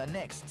spills in the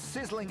next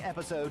sizzling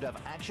episode of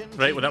Action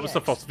Right, well, that was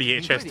the GBX, first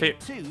VHS tape.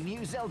 including 2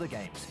 new Zelda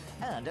games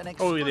and an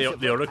Oh, exclusive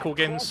the look Oracle at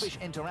games. Crawfish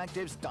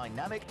Interactive's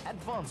dynamic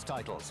advanced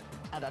titles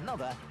and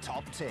another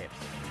top tip.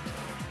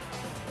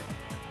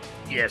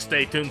 Yeah,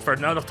 stay tuned for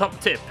another top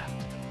tip.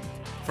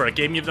 For a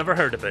game you've never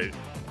heard about.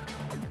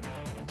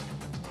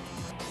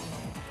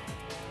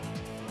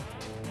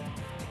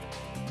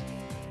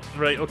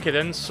 Right, okay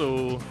then,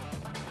 so...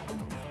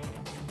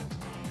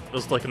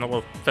 There's like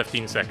another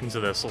 15 seconds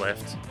of this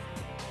left.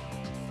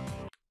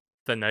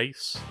 The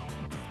nice.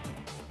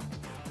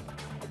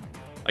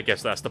 I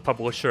guess that's the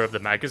publisher of the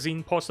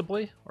magazine,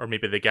 possibly? Or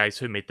maybe the guys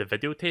who made the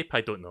videotape,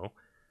 I don't know.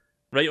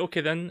 Right,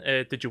 okay then,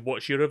 did you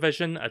watch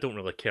Eurovision? I don't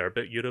really care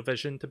about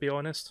Eurovision, to be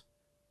honest.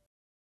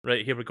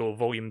 Right, here we go,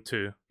 Volume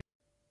 2.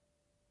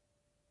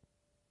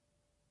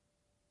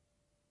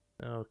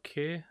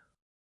 Okay.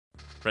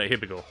 Right, here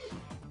we go.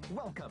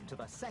 Welcome to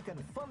the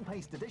second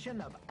fun-paced edition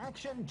of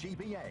Action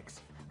GBX.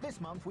 This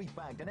month we've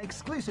bagged an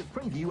exclusive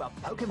preview of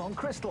Pokemon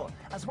Crystal,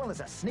 as well as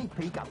a sneak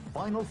peek of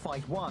Final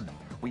Fight 1.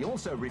 We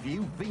also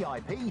review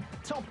VIP,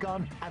 Top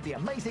Gun, and the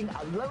amazing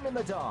Alone in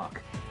the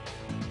Dark.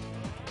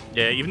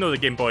 Yeah, even though the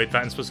Game Boy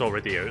Advance was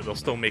already out, they're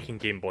still making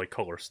Game Boy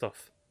Color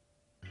stuff.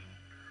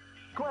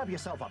 Grab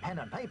yourself a pen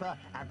and paper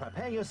and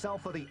prepare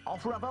yourself for the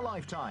offer of a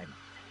lifetime.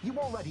 You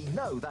already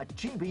know that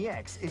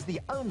GBX is the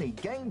only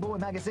Game Boy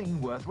magazine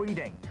worth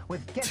reading,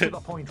 with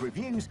get-to-the-point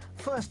reviews,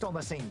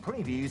 first-on-the-scene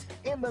previews,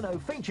 in-the-know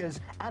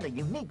features, and a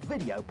unique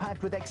video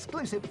packed with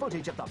exclusive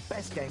footage of the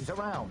best games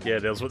around. Yeah,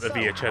 there's what the So,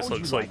 VHS how would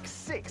looks you like.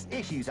 6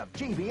 issues of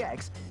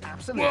GBX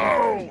absolutely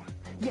Whoa! free.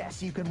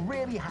 Yes, you can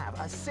really have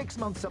a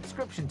 6-month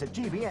subscription to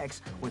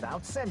GBX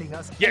without sending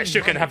us Yes, any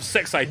you can money. have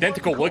 6 One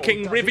identical call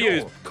looking does it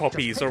review all.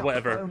 copies Just or pick up the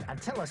whatever. phone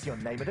and tell us your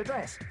name and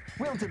address.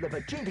 We'll deliver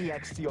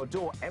GBX to your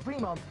door every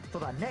month for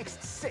the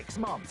next 6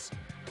 months.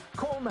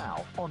 Call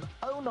now on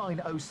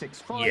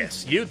 09065.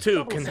 Yes, you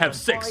too can have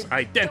 6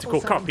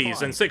 identical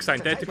copies and 6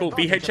 identical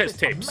VHS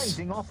tapes.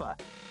 Amazing offer.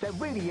 There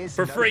really is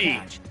For no free.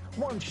 catch.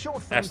 One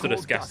short phone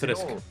Asterisk, call does it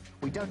asterisk. all.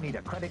 We don't need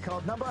a credit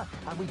card number,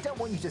 and we don't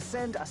want you to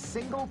send a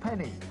single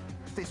penny.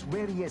 This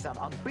really is an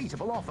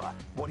unbeatable offer.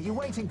 What are you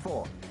waiting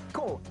for?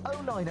 Call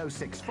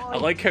 09065. I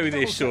like how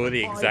they show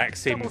the 775 exact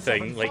same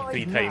thing like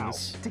 3 775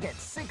 times. now to get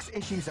 6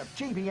 issues of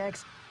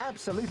GBX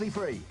absolutely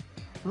free.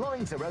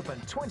 Lines are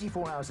open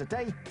 24 hours a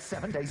day,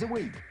 7 days a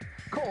week.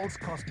 Calls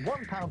cost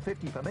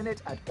 £1.50 per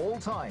minute at all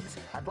times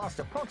and last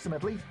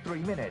approximately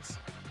 3 minutes.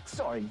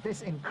 Sorry,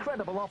 this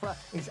incredible offer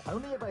is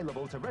only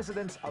available to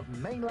residents of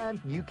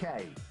mainland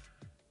UK.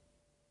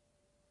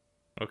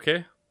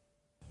 Okay.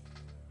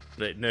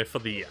 Right, now for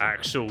the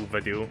actual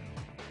video.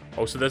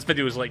 Also, this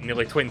video is like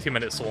nearly 20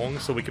 minutes long,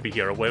 so we could be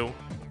here a while.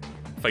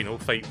 Final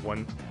Fight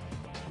 1.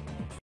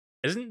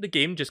 Isn't the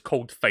game just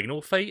called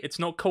Final Fight? It's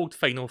not called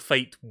Final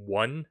Fight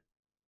 1?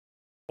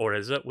 Or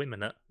is it? Wait a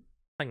minute.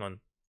 Hang on.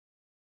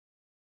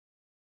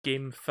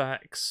 Game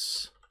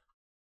Facts.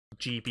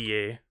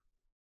 GBA.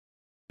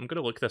 I'm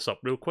gonna look this up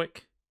real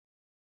quick.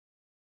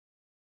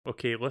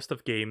 Okay, list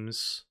of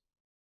games.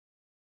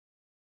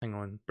 Hang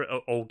on,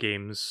 all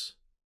games.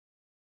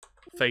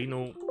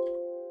 Final.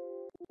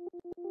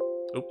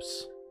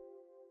 Oops.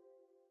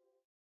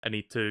 I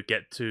need to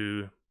get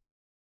to...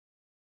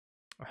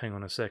 Hang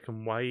on a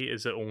second, why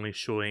is it only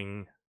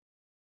showing...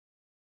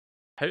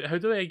 How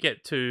do I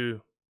get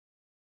to...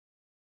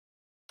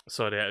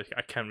 Sorry,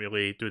 I can't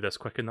really do this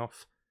quick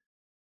enough.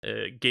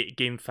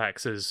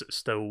 GameFAQs is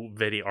still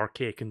very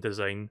archaic in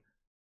design.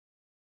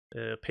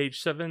 Page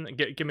 7,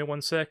 give me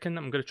 1 second,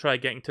 I'm going to try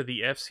getting to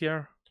the Fs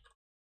here.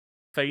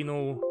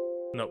 Final...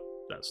 Nope,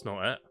 that's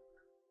not it.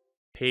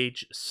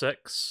 Page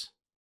 6.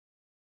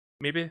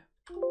 Maybe?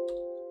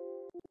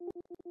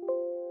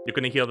 You're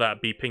going to hear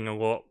that beeping a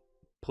lot.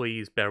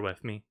 Please bear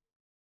with me.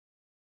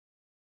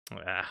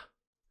 Let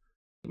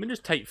me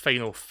just type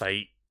Final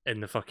Fight in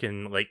the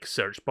fucking, like,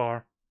 search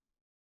bar.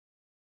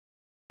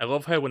 I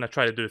love how when I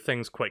try to do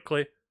things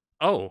quickly...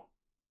 Oh!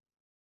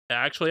 It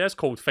actually is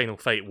called Final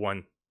Fight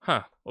 1.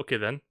 Huh, okay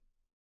then.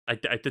 I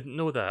didn't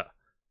know that.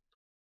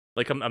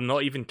 Like, I'm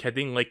not even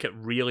kidding, like, it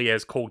really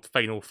is called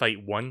Final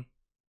Fight 1.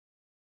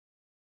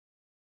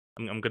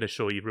 I'm gonna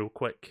show you real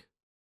quick.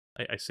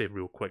 I say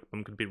real quick, but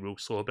I'm gonna be real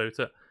slow about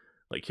it.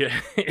 Like, here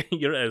it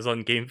is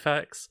on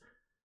GameFAQs.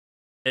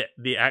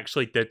 They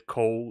actually did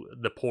call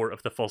the port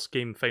of the first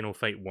game Final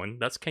Fight 1.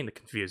 That's kind of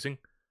confusing.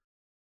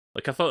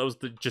 Like, I thought it was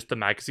just the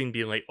magazine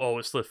being like, oh,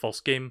 it's the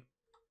first game.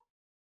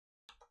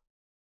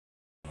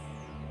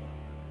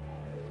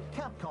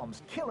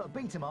 Capcom's killer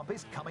beat-em-up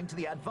is coming to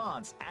the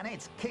Advance, and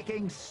it's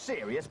kicking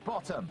serious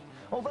bottom.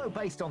 Although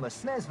based on the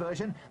SNES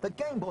version, the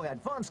Game Boy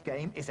Advance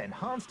game is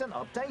enhanced and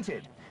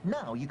updated.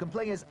 Now you can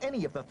play as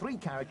any of the 3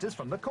 characters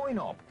from the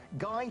coin-op: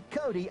 Guy,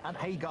 Cody, and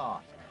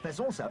Hagar.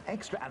 There's also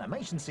extra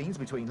animation scenes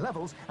between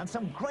levels and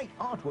some great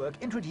artwork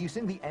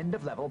introducing the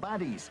end-of-level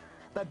baddies.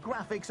 The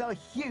graphics are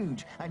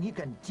huge, and you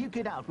can duke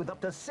it out with up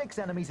to 6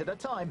 enemies at a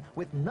time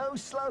with no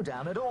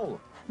slowdown at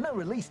all. No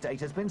release date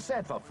has been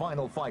set for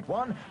Final Fight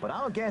 1, but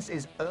our guess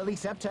is early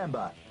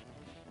September.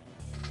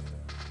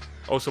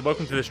 Also,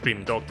 welcome to the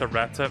stream, Dr.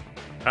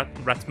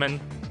 Ratman.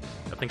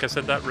 I think I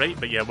said that right,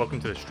 but yeah, welcome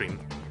to the stream.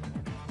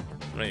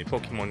 Right,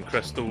 Pokemon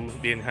Crystal,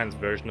 the enhanced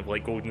version of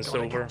like Gold and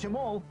Silver. Catch 'em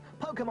all.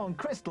 Pokemon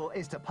Crystal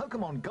is to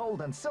Pokemon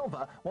Gold and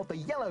Silver what the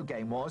yellow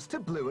game was to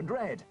Blue and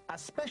Red. A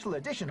special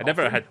edition. I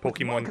never had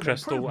Pokemon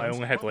Crystal, I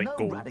only had like no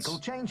Golds. Radical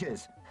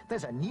changes.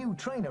 There's a new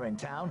trainer in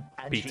town,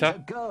 and Peter? she's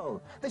a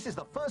girl. This is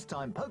the first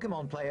time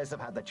Pokemon players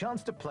have had the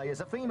chance to play as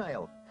a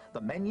female.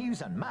 The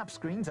menus and map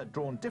screens are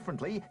drawn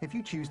differently if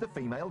you choose the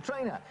female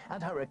trainer,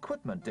 and her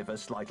equipment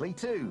differs slightly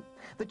too.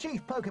 The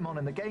chief Pokemon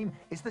in the game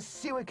is the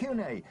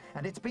Suicune,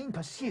 and it's being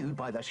pursued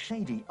by the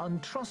shady,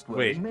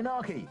 untrustworthy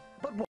Minaki.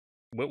 But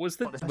what was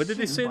the... What did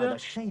they say there? The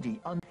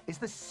shady is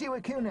the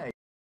Suicune.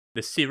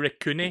 The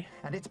Sirikune?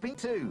 And it's been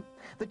too.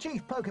 The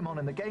chief Pokemon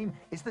in the game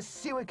is the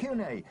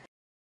Suicune.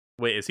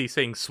 Wait, is he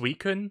saying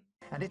Suicune?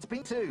 And it's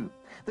been too.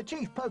 The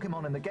chief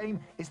Pokemon in the game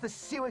is the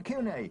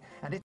Suicune,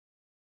 and it's...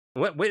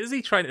 What is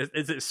he trying to...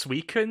 Is it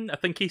Suicune? I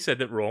think he said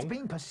it wrong. It's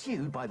being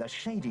pursued by the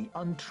shady,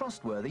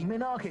 untrustworthy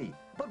Minaki.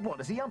 But what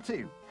is he up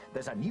to?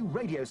 There's a new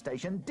radio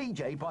station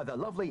DJ'd by the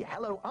lovely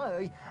Hello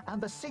Ai,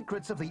 and the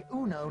secrets of the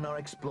Unknown are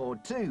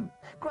explored too.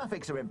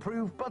 Graphics are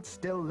improved, but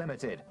still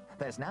limited.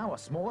 There's now a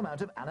small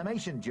amount of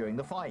animation during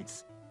the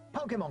fights.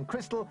 Pokemon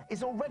Crystal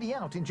is already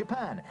out in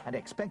Japan, and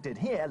expected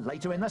here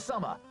later in the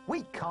summer.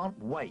 We can't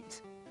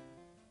wait.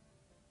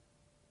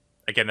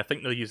 Again, I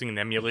think they're using an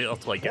emulator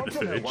to like get the Want to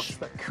know footage. what's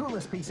the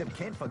coolest piece of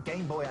kit for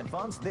Game Boy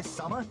Advance this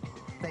summer?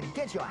 Then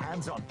get your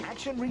hands on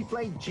Action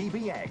Replay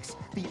GBX,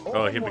 the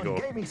all-in-one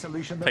gaming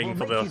solution that will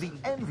make you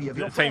the envy of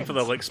your friends. Time for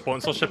the like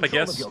sponsorship, I Take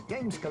control guess. of your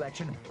games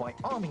collection by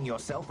arming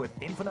yourself with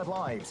infinite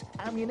lives,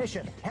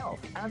 ammunition,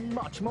 health, and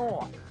much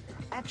more.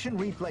 Action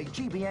Replay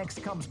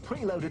GBX comes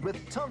preloaded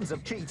with tons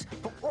of cheats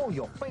for all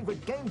your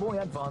favorite Game Boy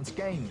Advance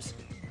games.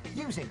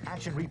 Using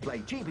Action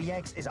Replay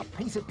GBX is a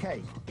piece of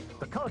cake.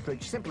 The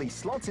cartridge simply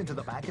slots into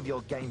the back of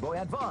your Game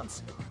Boy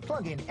Advance.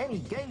 Plug in any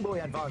Game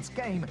Boy Advance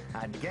game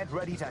and get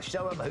ready to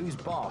show them who's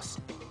boss.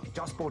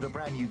 Just bought a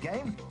brand new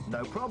game?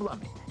 No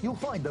problem. You'll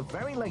find the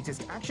very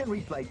latest Action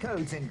Replay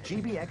codes in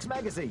GBX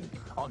magazine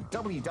on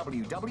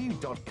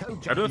www.codejunkies.com.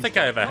 I don't think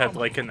I ever had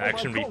like an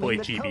Action Replay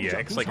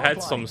GBX. Like I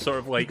had some sort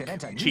of like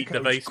cheat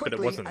device, but it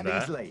wasn't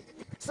that.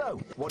 So,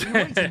 what are you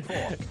waiting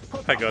for?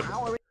 Put Thank the God.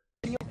 power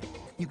in your...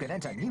 You can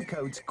enter new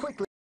codes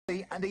quickly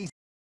and easily.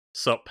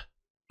 Sup.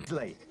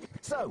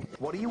 So,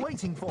 what are you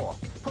waiting for?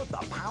 Put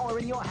the power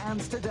in your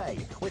hands today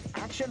with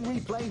Action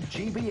Replay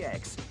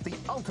GBX, the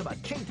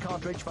ultimate cheat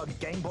cartridge for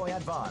Game Boy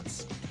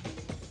Advance.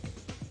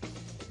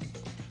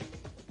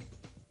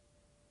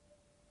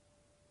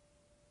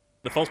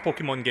 The first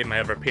Pokemon game I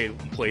ever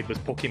played was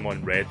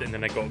Pokemon Red, and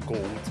then I got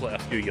Gold like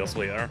a few years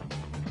later.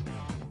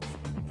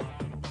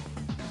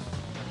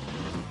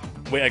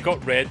 Wait, I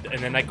got red,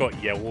 and then I got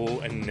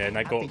yellow, and then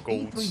I got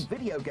gold. At the E3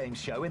 video game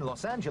show in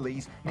Los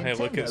Angeles, Hey,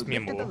 look, it's Nintendo me,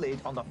 lifted the Mo.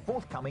 lid on the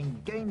forthcoming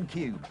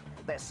GameCube.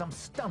 There's some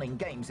stunning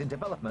games in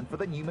development for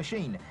the new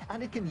machine,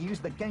 and it can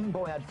use the Game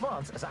Boy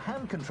Advance as a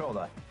hand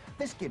controller.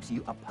 This gives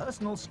you a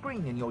personal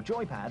screen in your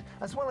joypad,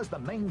 as well as the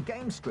main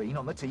game screen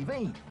on the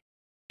TV.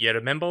 Yeah,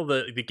 remember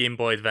the Game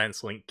Boy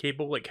Advance link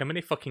cable? Like, how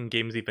many fucking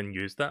games even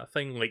use that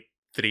thing? Like,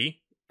 3?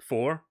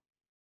 4?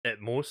 At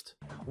most?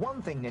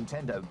 One thing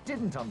Nintendo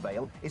didn't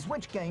unveil is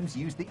which games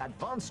use the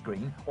advanced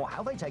screen or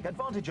how they take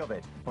advantage of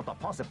it, but the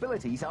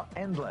possibilities are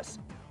endless.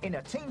 In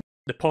a team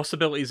The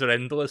possibilities are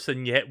endless,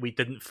 and yet we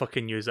didn't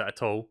fucking use it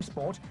at all.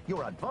 sport,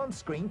 your advanced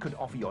screen could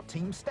offer your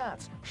team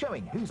stats,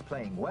 showing who's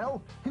playing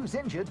well, who's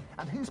injured,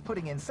 and who's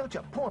putting in such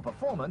a poor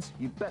performance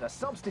you better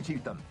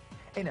substitute them.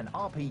 In an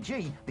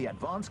RPG, the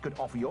advanced could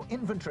offer your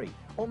inventory,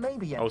 or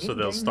maybe an Also,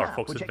 there's in-game Star map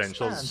Fox which Adventures.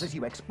 expands as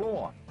you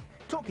explore.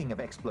 Talking of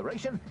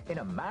exploration, in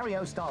a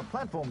Mario-style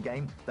platform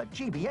game, the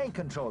GBA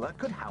controller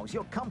could house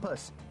your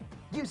compass.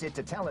 Use it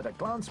to tell at a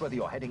glance whether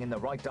you're heading in the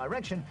right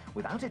direction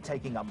without it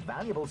taking up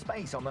valuable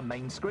space on the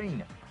main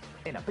screen.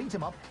 In a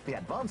beat-em-up, the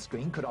advanced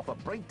screen could offer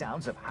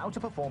breakdowns of how to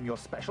perform your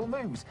special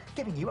moves,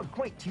 giving you a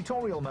great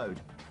tutorial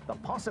mode. The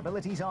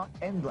possibilities are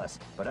endless,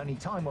 but only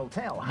time will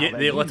tell how Yeah, they're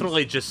they used.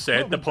 literally just said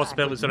We'll the be back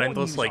possibilities with are more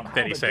endless news like on how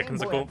 30 the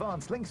seconds Game Boy ago.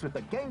 Advance links with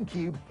the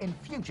GameCube in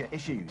future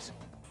issues.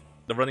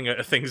 They're running out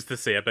of things to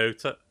say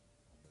about it.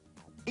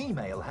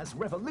 Email has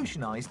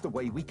revolutionized the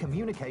way we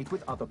communicate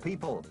with other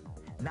people.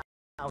 Now,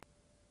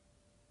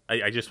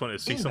 I just want to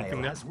see something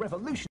email there. has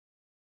revolutionized.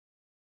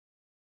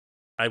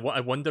 I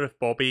wonder if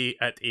Bobby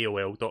at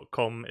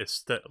AOL.com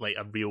is like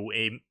a real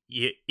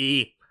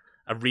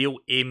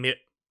email.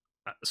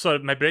 So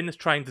my brain is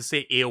trying to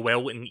say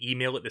AOL and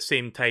email at the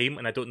same time,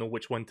 and I don't know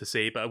which one to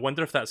say. But I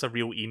wonder if that's a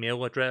real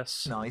email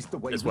address. The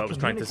way Is we what I was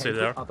trying to say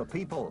communicate there. with other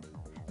people.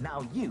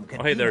 Now you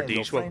can Oh, hey there, email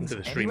your Deesh. Welcome friends to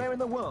the stream. anywhere in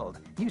the world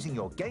using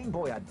your Game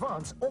Boy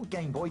Advance or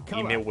Game Boy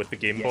Color. Email with the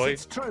Game Yes, Boy.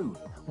 it's true.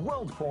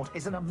 WorldPort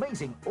is an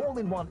amazing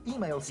all-in-one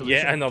email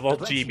solution. Yeah, another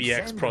that lets you GBX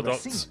send and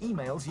product. receive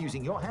emails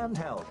using your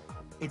handheld.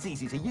 It's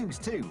easy to use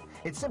too.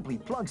 It simply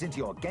plugs into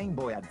your Game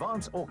Boy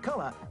Advance or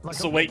Color like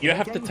So a wait, you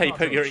regular have to game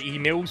type out your cartridge.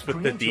 emails with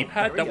the Create your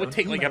D-pad? That very would own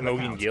take like a email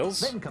million account. years.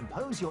 Then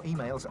compose your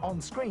emails on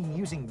screen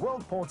using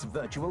WorldPort's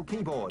virtual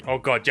keyboard. Oh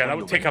god, yeah, that When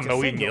would you're take ready a to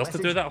million send your years to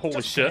do message, that. Holy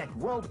just shit. connect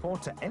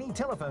WorldPort to any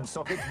telephone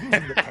socket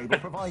using the cable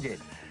provided.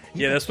 You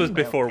Yeah, can this was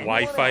email before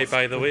anyone Wi-Fi, else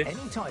by the with way.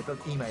 any type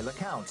of email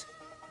account.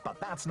 But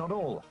that's not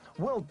all.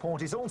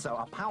 WorldPort is also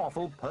a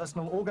powerful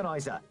personal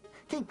organizer.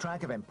 Keep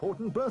track of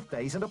important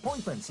birthdays and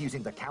appointments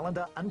using the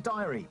calendar and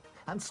diary.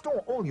 And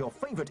store all your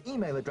favorite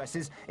email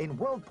addresses in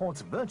WorldPort's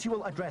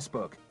virtual address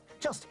book.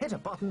 Just hit a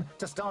button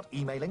to start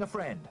emailing a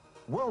friend.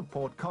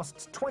 WorldPort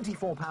costs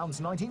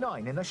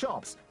 £24.99 in the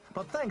shops.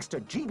 But thanks to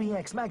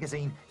GBX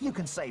magazine, you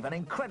can save an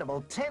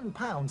incredible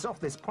 £10 off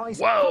this price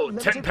Whoa, for a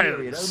limited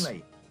period £10.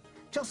 only.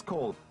 Just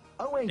call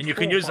 08456 And you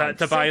can use that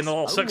to buy in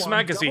all 6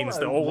 magazines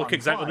that all look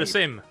exactly the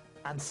same.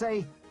 And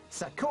say,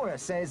 Sakura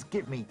says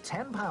give me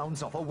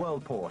 £10 off a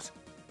WorldPort.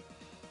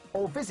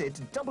 Or visit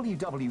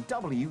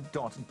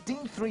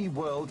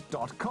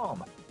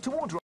www.d3world.com to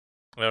order.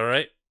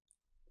 Alright.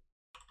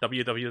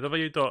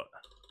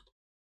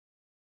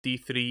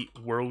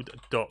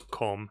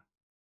 www.d3world.com.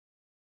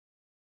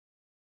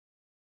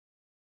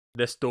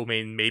 This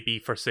domain may be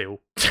for sale.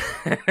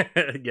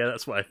 Yeah,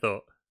 that's what I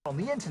thought. On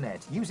the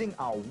internet using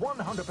our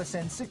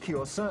 100%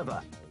 secure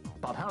server.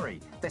 But hurry,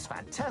 this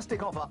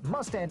fantastic offer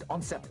must end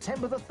on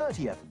September the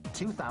 30th,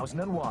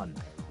 2001.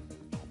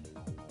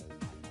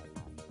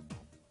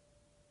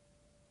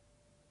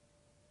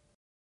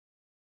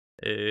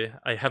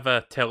 I have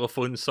a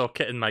telephone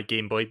socket in my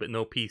Game Boy, but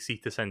no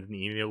PC to send an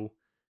email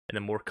in a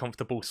more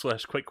comfortable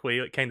 / quick way.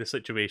 What kind of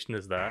situation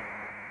is that?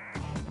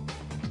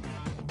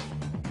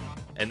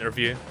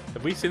 Interview.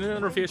 Have we seen an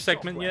interview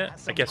segment yet?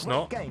 I guess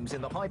not. Games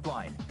in the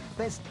pipeline.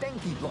 There's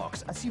Denki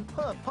Blocks, a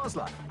superb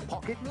puzzler,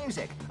 Pocket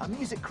Music, a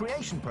music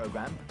creation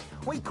program.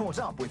 We caught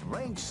up with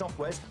Rage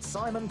Software's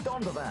Simon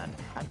Dondovan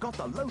and got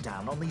the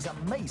lowdown on these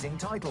amazing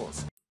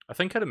titles. I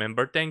think I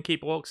remember Denki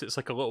Blocks. It's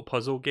like a little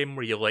puzzle game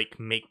where you like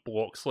make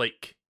blocks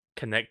like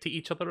connect to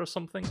each other or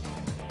something.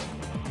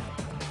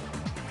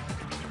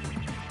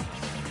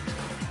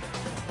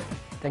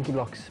 Denki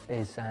Blocks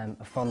is a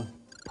fun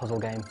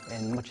puzzle game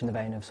much in the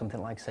vein of something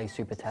like, say,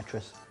 Super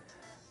Tetris.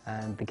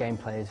 And the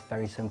gameplay is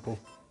very simple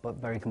but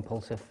very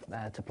compulsive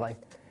to play.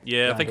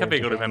 Yeah, I think I idea of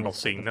vaguely the game remember is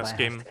that seeing the this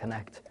player has game. to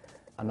connect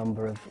a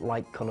number of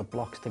light-coloured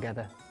blocks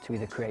together to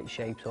either create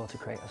shapes or to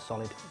create a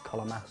solid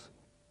colour mass.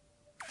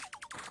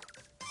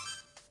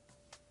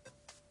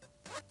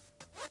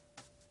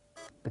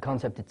 The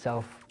concept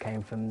itself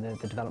came from the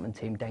development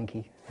team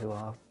Denki, who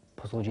are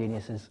puzzle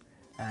geniuses,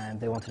 and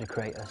they wanted to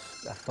create a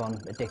fun,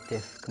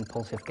 addictive,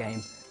 compulsive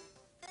game.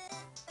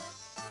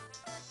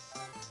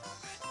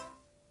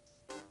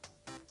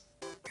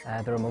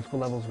 There are multiple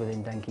levels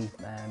within Denki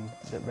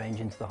that range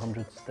into the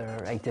hundreds. There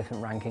are 8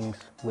 different rankings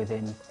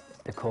within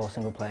the core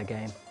single-player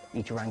game.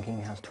 Each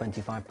ranking has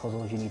 25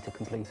 puzzles you need to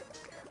complete.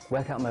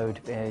 Workout mode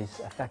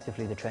is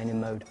effectively the training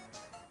mode.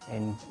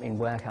 In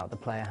Workout, the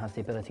player has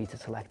the ability to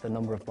select the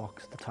number of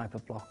blocks, the type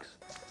of blocks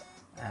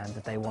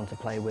that they want to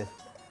play with,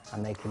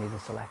 and they can either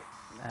select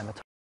a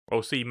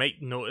Also, you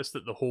might notice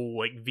that the whole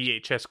like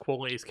VHS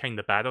quality is kind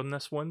of bad on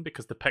this one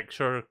because the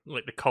picture,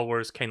 like the color,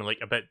 is kind of like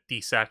a bit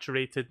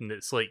desaturated, and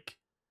it's like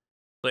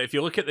if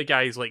you look at the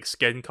guy's like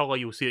skin color,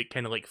 you'll see it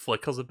kind of like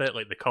flickers a bit,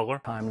 like the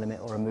color. time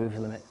limit or a move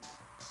limit.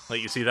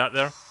 Like you see that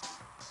there?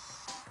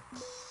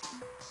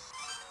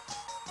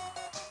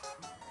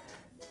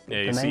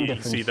 Yeah, The main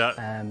difference see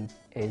that?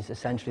 is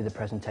essentially the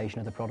presentation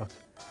of the product.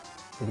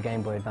 With the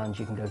Game Boy Advance,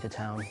 you can go to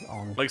town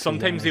on... Like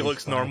sometimes he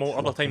looks normal,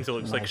 other times he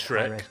looks like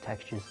Shrek.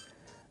 Textures.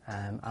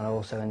 And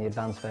also in the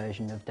advanced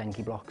version of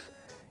Denki Blocks,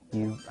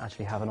 you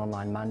actually have an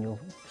online manual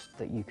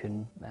that you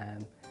can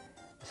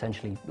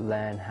essentially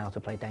learn how to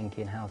play Denki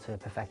and how to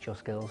perfect your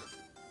skills.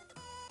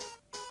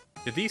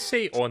 Did he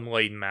say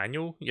online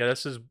manual? Yeah,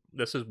 this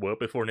is well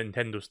before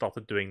Nintendo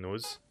started doing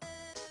those.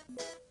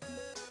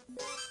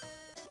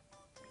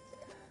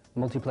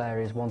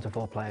 Multiplayer is 1 to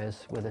 4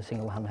 players with a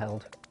single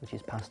handheld, which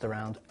is passed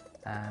around.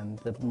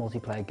 The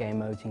multiplayer game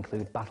modes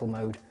include Battle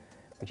Mode,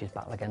 which is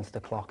battle against the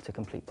clock to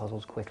complete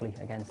puzzles quickly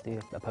against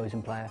the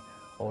opposing player,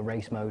 or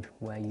Race Mode,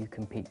 where you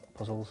complete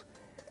puzzles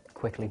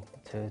quickly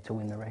to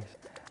win the race.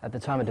 At the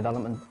time of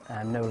development,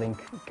 no link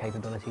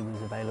capability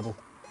was available,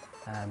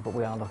 but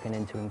we are looking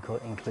into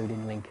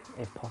including link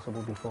if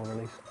possible before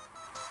release.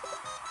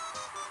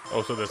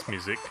 Also, this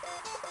music.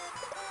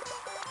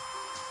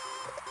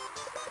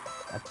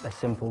 A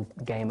simple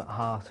game at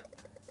heart,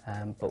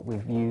 but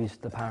we've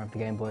used the power of the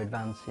Game Boy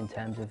Advance in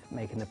terms of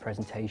making the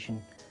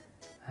presentation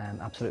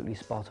absolutely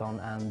spot on,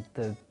 and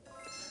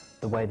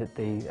the way that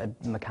the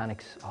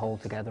mechanics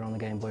hold together on the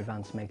Game Boy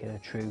Advance make it a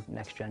true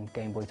next-gen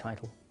Game Boy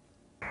title.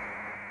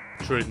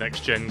 True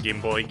next-gen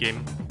Game Boy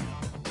game.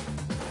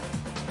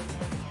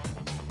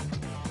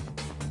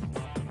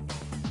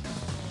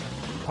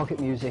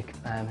 Pocket Music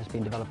has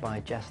been developed by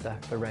Jester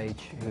for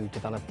Rage, who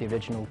developed the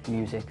original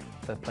music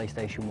for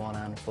PlayStation 1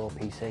 and for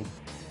PC.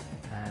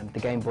 The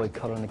Game Boy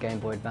Color and the Game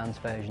Boy Advance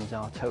versions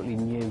are totally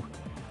new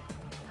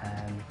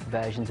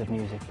versions of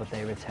music, but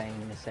they retain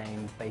the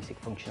same basic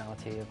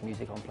functionality of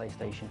music on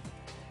PlayStation.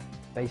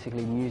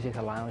 Basically, music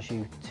allows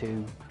you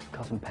to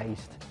cut and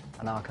paste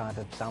an archive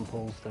of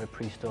samples that are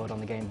pre-stored on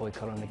the Game Boy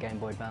Color and the Game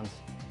Boy Advance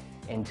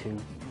into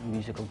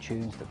musical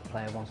tunes that the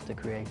player wants to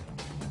create.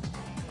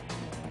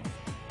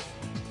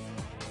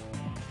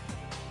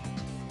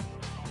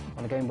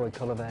 On the Game Boy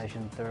Color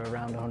version, there are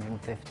around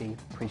 150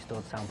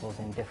 pre-stored samples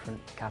in different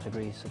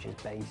categories such as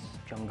bass,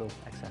 jungle,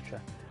 etc.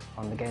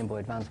 On the Game Boy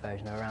Advance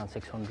version, there are around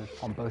 600.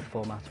 On both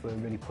formats, we're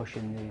really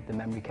pushing the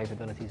memory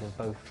capabilities of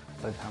both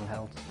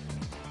handhelds.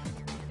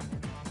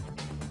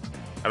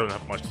 I don't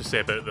have much to say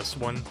about this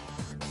one.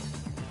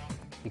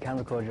 You can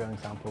record your own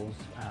samples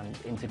and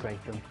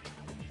integrate them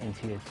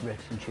into your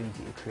riffs and tunes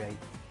that you create.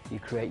 You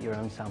create your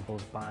own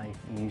samples by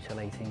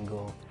mutilating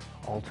or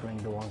altering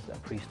the ones that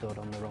are pre-stored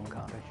on the ROM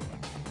cartridge.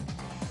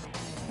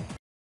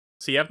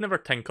 See, I've never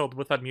tinkered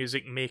with a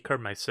music maker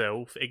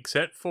myself,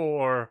 except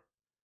for...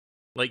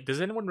 Like,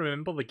 does anyone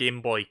remember the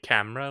Game Boy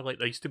camera? Like,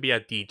 there used to be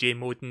a DJ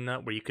mode in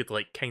that where you could,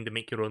 like, kind of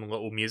make your own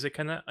little music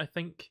in it, I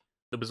think.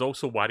 There was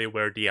also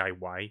WarioWare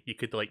DIY. You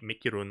could, like,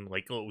 make your own,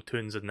 like, little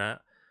tunes in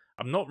that.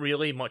 I'm not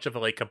really much of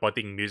a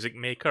budding music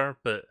maker,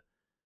 but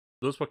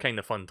those were kind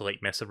of fun to,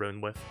 like, mess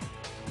around with.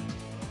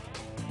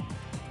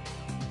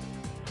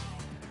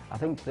 I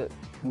think that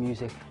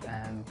music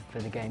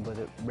for the Game Boy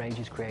that Rage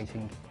is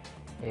creating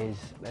is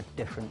a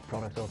different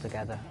product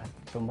altogether.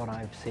 From what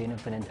I've seen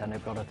of the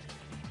Nintendo product,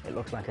 it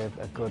looks like a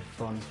good,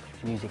 fun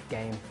music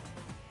game,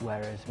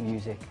 whereas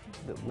music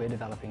that we're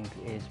developing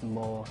is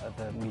more of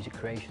a music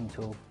creation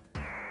tool.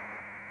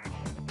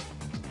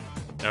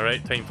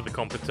 Alright, time for the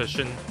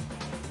competition.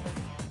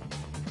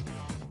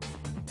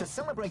 To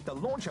celebrate the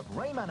launch of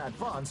Rayman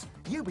Advance,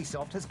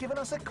 Ubisoft has given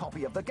us a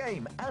copy of the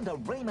game and a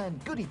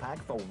Rayman goodie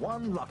pack for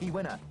one lucky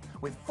winner,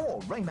 with 4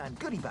 Rayman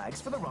goodie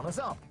bags for the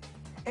runners-up.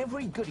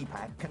 Every goodie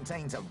pack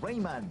contains a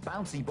Rayman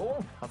bouncy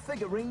ball, a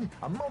figurine,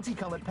 a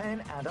multicolored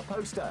pen and a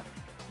poster.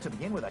 To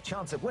begin with a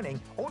chance of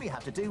winning, all you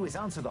have to do is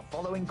answer the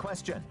following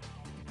question.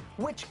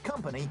 Which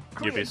company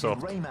created Ubisoft.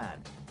 Rayman?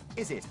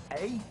 Is it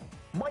A,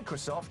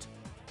 Microsoft,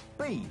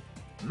 B,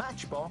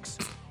 Matchbox,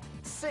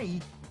 C,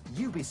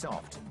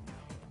 Ubisoft?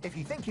 If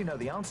you think you know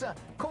the answer,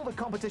 call the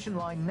competition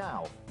line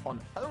now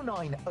on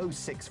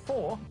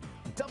 09064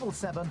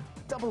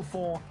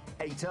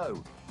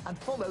 774480 and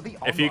follow the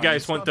If you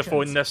guys want to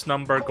phone instructions. this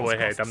number, go Calls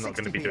ahead. cost I'm not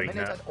going to be 60p a doing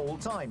minute that. at all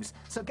times,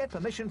 so get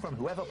permission from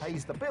whoever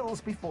pays the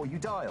bills before you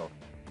dial.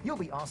 You'll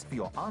be asked for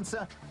your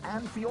answer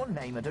and for your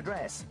name and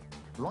address.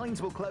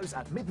 Lines will close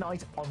at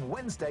midnight on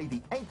Wednesday,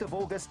 the 8th of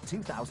August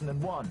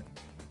 2001.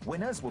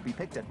 Winners will be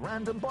picked at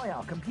random by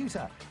our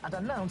computer and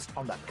announced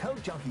on the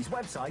Code Junkies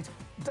website,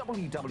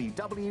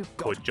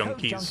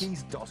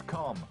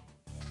 www.codejunkies.com.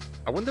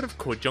 I wonder if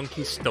Code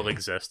Junkies still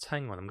exists.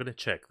 Hang on, I'm going to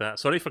check that.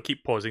 Sorry for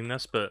keep pausing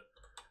this, but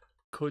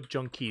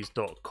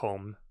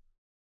codejunkies.com.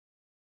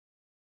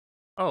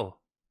 Oh,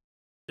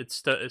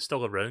 it's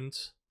still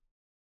around.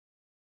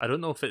 I don't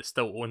know if it's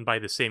still owned by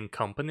the same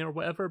company or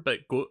whatever, but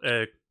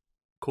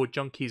Code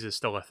Junkies is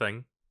still a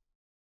thing.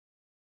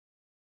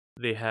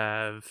 They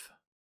have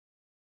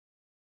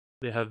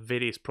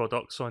various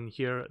products on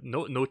here.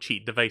 No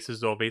cheat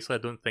devices, obviously. I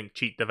don't think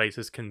cheat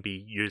devices can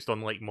be used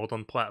on like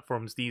modern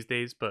platforms these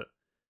days, but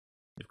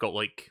they've got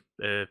like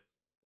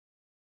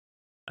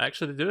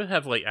actually they do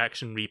have like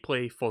action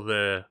replay for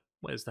the,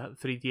 what is that,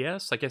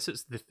 3DS? I guess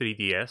it's the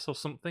 3DS or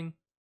something.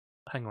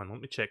 Hang on,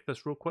 let me check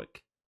this real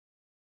quick.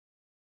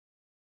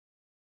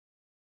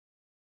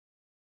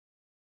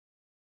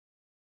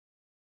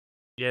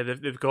 Yeah,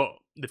 they've got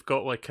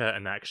like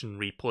an action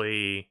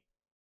replay.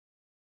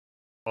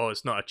 Oh,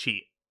 it's not a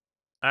cheat.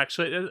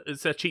 Actually,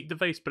 it's a cheat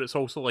device, but it's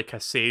also like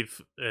a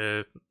save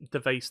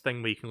device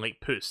thing where you can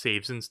like put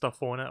saves and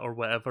stuff on it or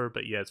whatever.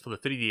 But yeah, it's for the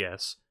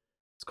 3DS.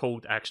 It's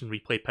called Action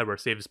Replay Power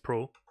Saves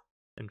Pro.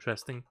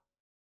 Interesting.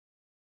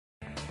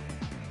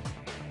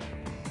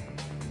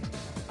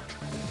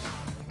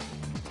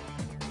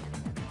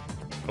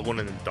 Alone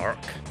in the Dark.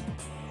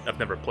 I've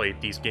never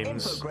played these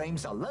games.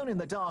 Infogrames Alone in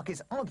the Dark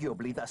is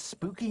arguably the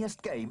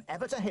spookiest game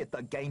ever to hit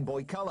the Game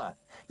Boy Color.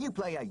 You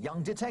play a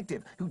young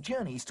detective who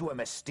journeys to a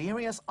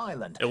mysterious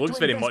island. It looks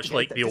very much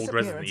like the old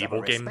Resident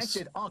Evil games.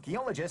 Respected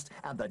archaeologist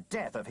and the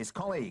death of his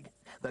colleague.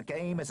 The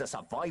game is a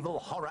survival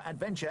horror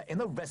adventure in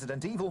the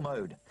Resident Evil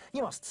mode.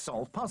 You must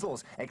solve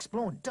puzzles,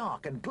 explore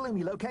dark and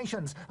gloomy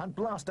locations, and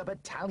blast a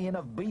battalion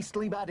of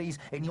beastly baddies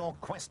in your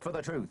quest for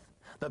the truth.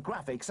 The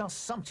graphics are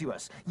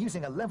sumptuous,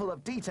 using a level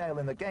of detail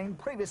in the game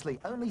previously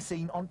only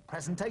seen on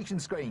presentation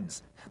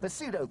screens. The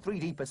pseudo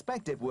 3D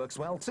perspective works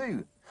well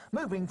too.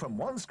 Moving from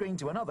one screen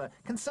to another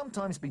can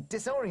sometimes be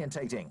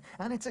disorientating,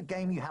 and it's a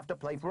game you have to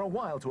play for a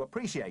while to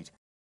appreciate.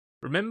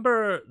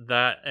 Remember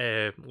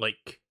that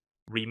like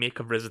remake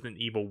of Resident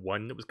Evil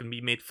 1 that was going to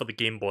be made for the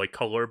Game Boy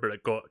Color, but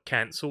it got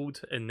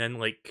cancelled, and then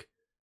like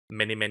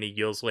many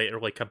years later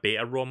like a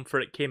beta ROM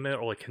for it came out,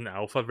 or like an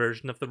alpha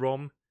version of the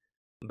ROM?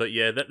 But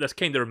yeah, this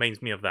kind of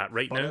reminds me of that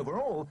right now. But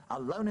overall,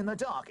 Alone in the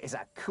Dark is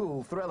a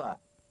cool thriller.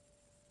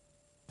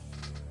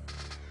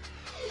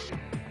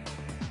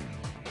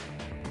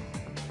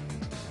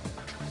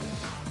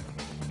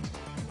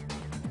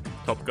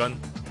 Top Gun.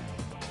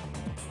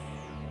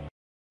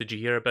 Did you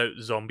hear about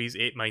Zombies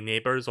Ate My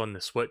Neighbors on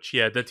the Switch?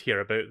 Yeah, I did hear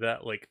about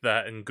that. Like,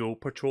 that and Ghoul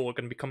Patrol are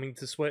going to be coming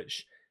to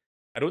Switch.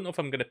 I don't know if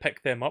I'm going to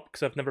pick them up,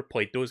 because I've never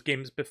played those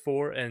games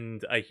before,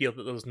 and I hear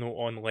that there's no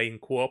online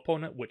co-op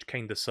on it, which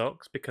kind of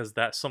sucks, because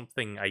that's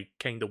something I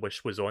kind of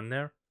wish was on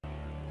there.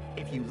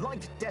 If you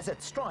liked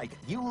Desert Strike,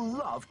 you'll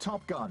love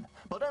Top Gun,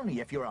 but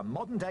only if you're a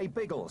modern-day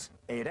Biggles.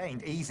 It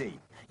ain't easy.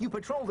 You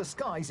patrol the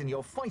skies in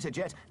your fighter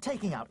jet,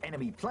 taking out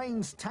enemy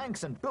planes,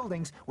 tanks and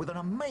buildings with an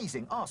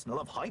amazing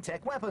arsenal of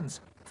high-tech weapons.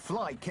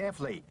 Fly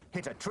carefully,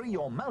 hit a tree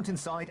or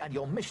mountainside and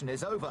your mission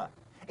is over.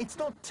 It's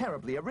not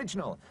terribly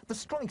original. The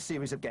Strike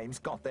series of games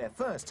got there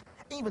first.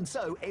 Even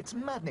so, it's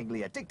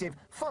maddeningly addictive,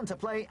 fun to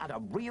play, and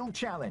a real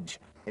challenge.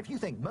 If you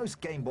think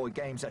most Game Boy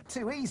games are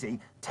too easy,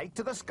 take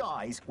to the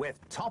skies with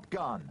Top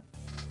Gun.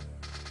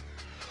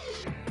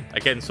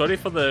 Again, sorry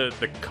for the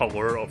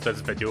colour of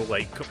this video,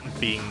 like,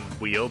 being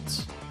weird.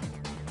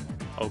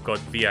 Oh god,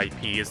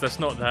 VIP. Is this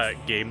not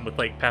that game with,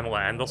 like,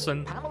 Pamela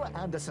Anderson? Pamela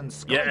Anderson's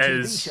Sky yeah, it TV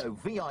is. show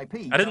VIP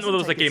I didn't know there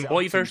was a doesn't take Game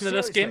Boy itself too version of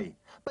this game. seriously.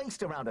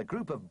 Based around a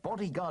group of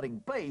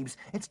bodyguarding babes,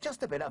 it's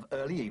just a bit of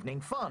early evening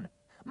fun.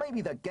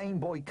 Maybe the Game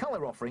Boy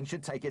Color offering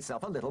should take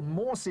itself a little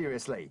more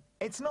seriously.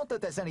 It's not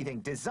that there's anything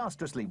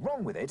disastrously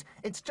wrong with it,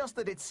 it's just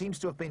that it seems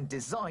to have been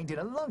designed in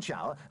a lunch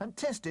hour and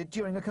tested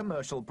during a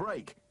commercial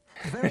break.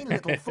 Very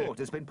little thought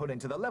has been put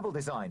into the level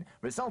design,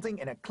 resulting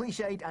in a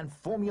cliched and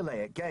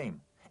formulaic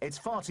game. It's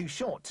far too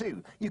short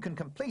too. You can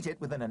complete it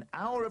within an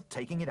hour of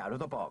taking it out of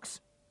the box.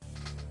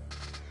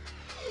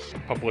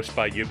 Published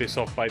by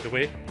Ubisoft, by the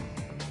way.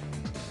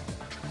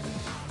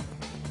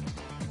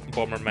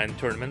 Bomberman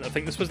Tournament. I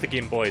think this was the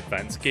Game Boy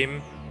Advance game.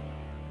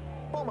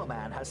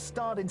 Bomberman has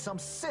starred in some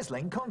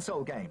sizzling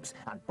console games,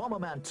 and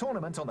Bomberman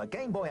Tournament on the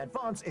Game Boy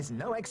Advance is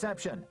no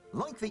exception.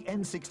 Like the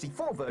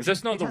N64 version, is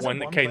this not it the has one a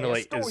that kind of one-player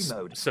like story is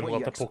mode, similar where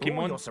you to explore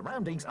Pokemon? your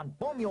surroundings and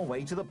bomb your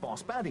way to the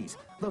boss baddies,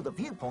 though the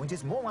viewpoint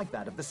is more like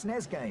that of the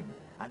SNES game,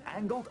 an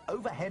angled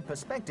overhead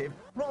perspective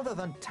rather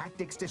than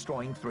tactics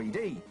destroying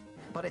 3D.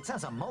 But it's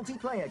as a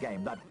multiplayer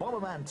game that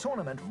Bomberman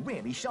Tournament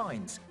really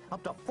shines.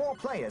 Up to 4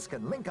 players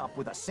can link up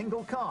with a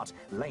single cart,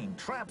 laying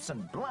traps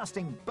and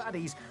blasting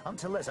baddies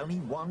until there's only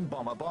one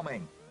bomber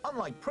bombing.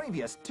 Unlike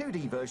previous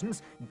 2D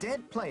versions,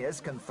 dead players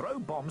can throw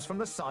bombs from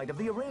the side of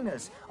the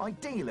arenas,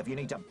 ideal if you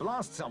need to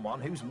blast someone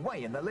who's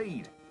way in the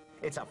lead.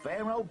 It's a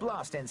fair old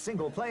blast in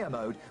single-player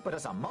mode, but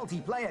as a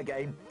multiplayer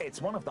game,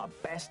 it's one of the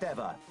best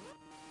ever.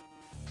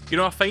 You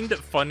know, I find it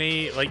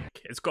funny, like,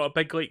 it's got a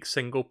big, like,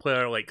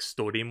 single-player, like,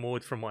 story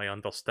mode from what I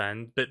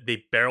understand, but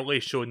they barely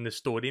shown the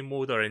story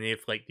mode or any of,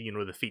 like, you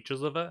know, the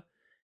features of it.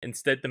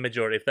 Instead, the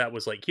majority of that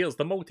was like, here's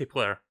the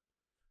multiplayer.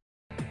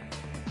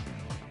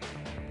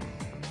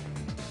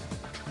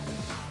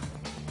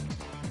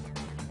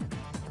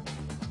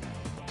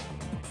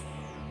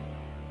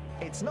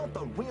 It's It's not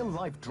the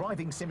real-life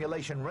driving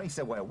simulation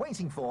racer we're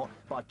waiting for,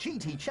 but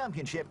GT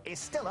Championship is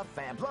still a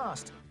fair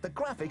blast. The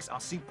graphics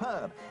are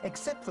superb,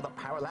 except for the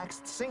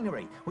parallaxed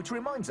scenery, which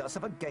reminds us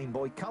of a Game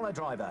Boy Color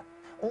driver.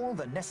 All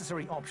the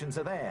necessary options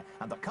are there,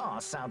 and the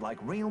cars sound like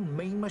real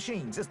mean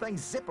machines as they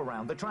zip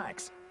around the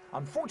tracks.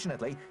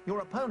 Unfortunately, your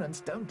opponents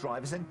don't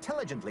drive as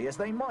intelligently as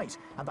they might,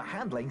 and the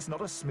handling's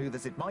not as smooth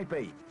as it might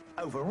be.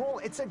 Overall,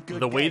 it's a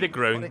good The way game, the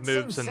ground but it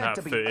moves seems in set that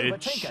to be footage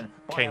overtaken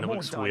by kind a of more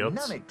looks weird.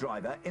 dynamic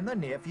driver in the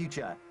near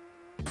future.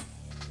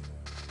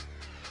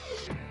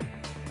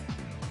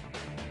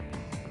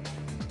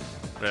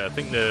 Right, I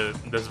think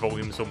this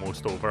volume's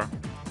almost over.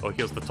 Oh,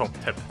 here's the top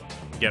tip.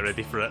 Get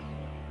ready for it.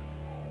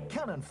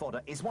 Cannon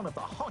Fodder is one of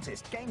the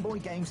hottest Game Boy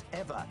games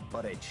ever,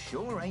 but it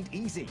sure ain't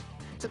easy.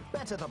 To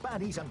better the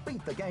baddies and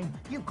beat the game,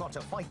 you've got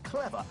to fight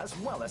clever as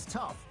well as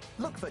tough.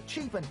 Look for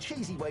cheap and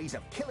cheesy ways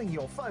of killing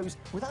your foes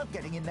without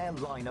getting in their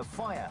line of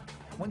fire.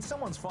 When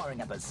someone's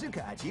firing a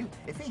bazooka at you,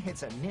 if he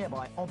hits a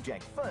nearby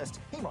object first,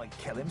 he might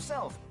kill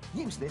himself.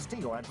 Use this to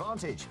your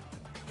advantage.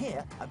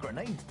 Here, a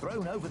grenade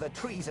thrown over the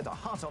trees at a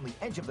hut on the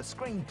edge of the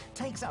screen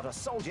takes out a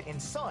soldier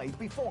inside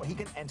before he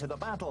can enter the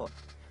battle.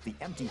 The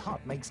empty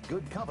hut makes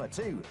good cover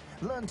too.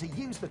 Learn to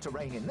use the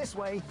terrain in this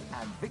way,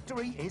 and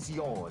victory is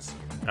yours.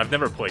 I've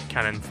never played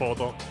Cannon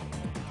Fodder.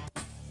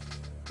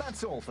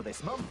 That's all for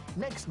this month.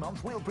 Next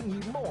month we'll bring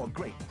you more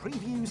great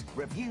previews,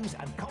 reviews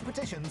and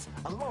competitions,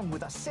 along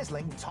with a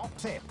sizzling top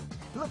tip.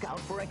 Look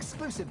out for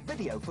exclusive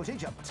video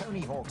footage of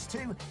Tony Hawk's 2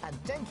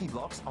 and Denki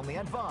Blocks on the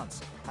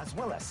Advance, as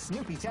well as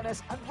Snoopy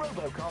Tennis and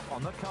Robocop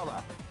on the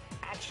Color.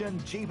 Action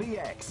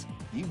GBX.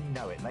 You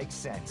know it makes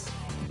sense.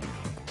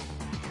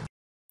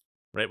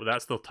 Right, well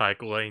that's their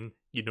tagline.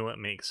 You know it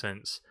makes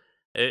sense.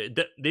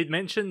 They'd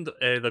mentioned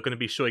they're going to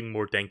be showing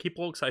more Denki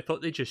Blocks. I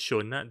thought they'd just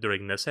shown that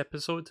during this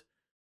episode.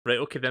 Right,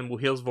 okay then, well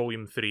here's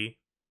Volume 3.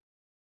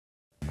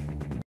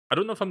 I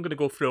don't know if I'm going to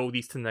go through all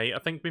these tonight. I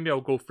think maybe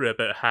I'll go through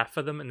about half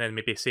of them and then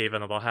maybe save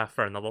another half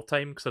for another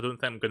time, because I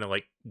don't think I'm going to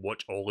like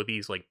watch all of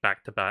these like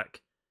back to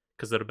back,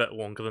 because they're a bit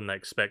longer than I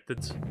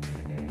expected.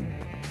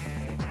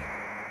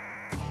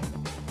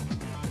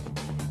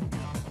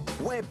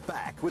 We're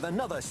back with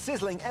another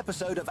sizzling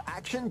episode of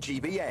Action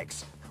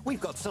GBX.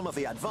 We've got some of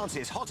the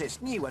Advance's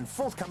hottest new and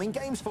forthcoming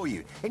games for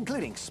you,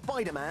 including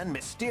Spider-Man,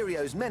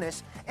 Mysterio's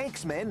Menace,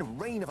 X-Men,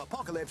 Reign of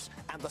Apocalypse,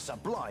 and the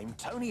sublime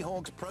Tony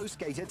Hawk's Pro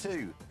Skater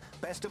 2.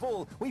 Best of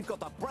all, we've got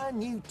the brand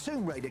new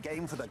Tomb Raider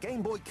game for the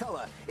Game Boy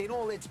Color in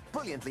all its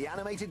brilliantly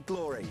animated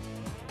glory.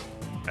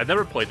 I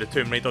never played the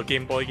Tomb Raider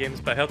Game Boy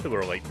games, but I heard they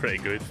were like pretty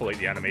good for like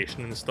the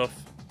animation and stuff.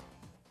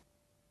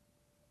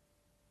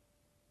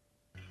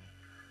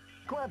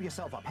 Grab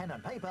yourself a pen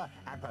and paper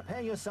and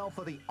prepare yourself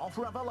for the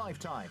offer of a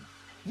lifetime.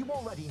 You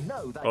already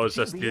know that Oh, is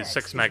this the GBX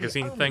 6 is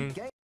magazine the thing? only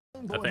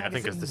Game Boy I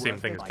think it's the same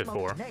thing as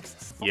before.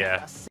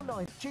 Yeah.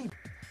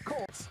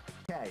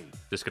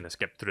 Just gonna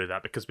skip through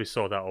that because we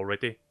saw that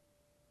already.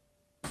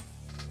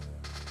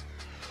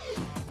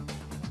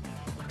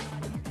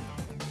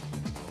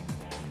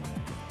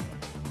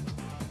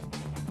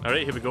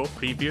 Alright, here we go.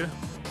 Preview.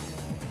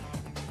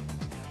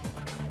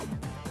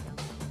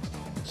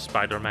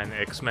 Spider-Man,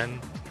 X-Men.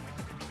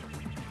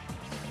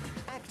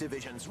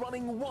 Activision's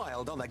running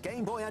wild on the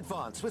Game Boy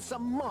Advance with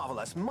some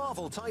marvelous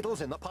Marvel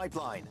titles in the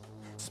pipeline.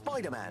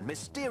 Spider-Man,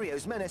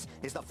 Mysterio's Menace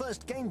is the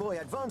first Game Boy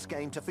Advance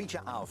game to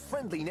feature our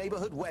friendly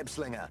neighborhood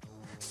web-slinger.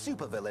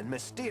 Supervillain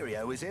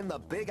Mysterio is in the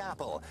Big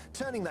Apple,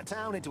 turning the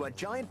town into a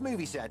giant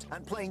movie set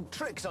and playing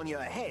tricks on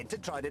your head to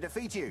try to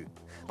defeat you.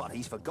 But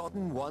he's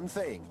forgotten one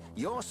thing.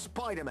 You're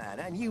Spider-Man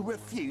and you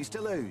refuse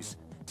to lose.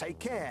 Take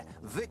care,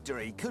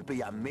 victory could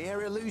be a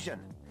mere illusion.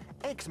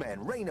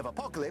 X-Men Reign of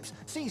Apocalypse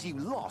sees you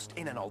lost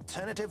in an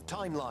alternative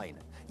timeline.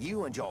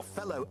 You and your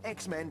fellow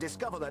X-Men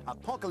discover that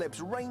Apocalypse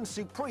reigns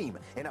supreme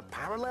in a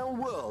parallel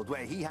world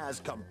where he has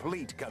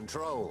complete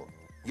control.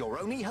 Your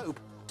only hope?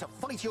 To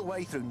fight your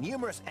way through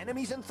numerous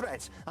enemies and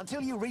threats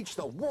until you reach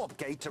the warp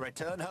gate to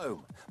return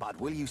home.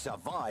 But will you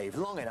survive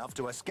long enough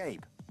to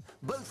escape?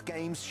 Both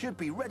games should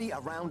be ready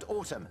around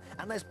autumn,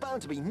 and there's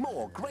bound to be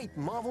more great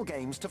Marvel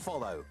games to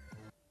follow.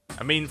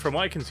 I mean, from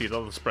what I can see,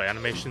 all the sprite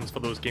animations for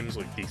those games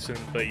look decent,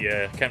 but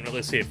yeah, can't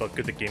really say if they're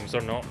good at games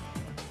or not.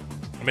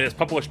 I mean, it's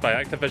published by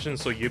Activision,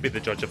 so you be the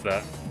judge of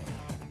that.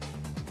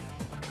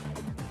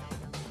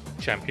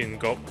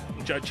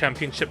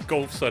 Championship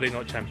Golf, sorry,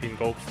 not Champion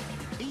Golf.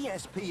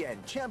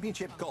 ESPN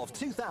Championship Golf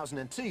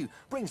 2002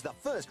 brings the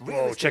first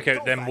Whoa, check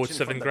out them Mode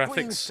 7 from the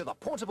greens graphics. to the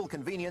portable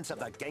convenience of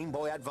the Game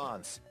Boy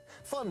Advance.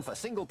 Fun for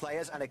single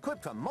players and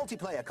equipped for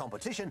multiplayer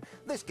competition,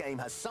 this game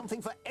has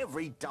something for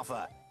every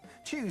duffer.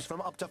 Choose from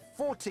up to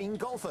 14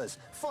 golfers,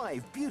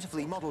 5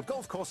 beautifully modelled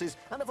golf courses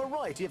and a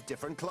variety of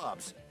different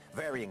clubs.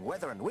 Varying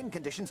weather and wind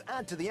conditions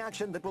add to the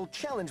action that will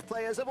challenge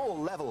players of all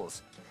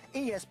levels.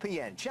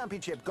 ESPN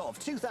Championship Golf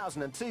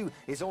 2002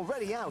 is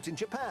already out in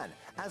Japan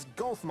as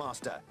Golf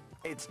Master.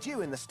 It's due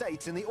in the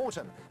States in the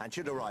autumn and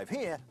should arrive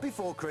here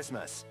before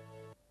Christmas.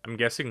 I'm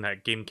guessing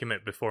that game came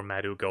out before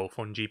Mario Golf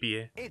on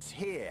GBA. It's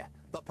here.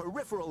 The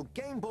peripheral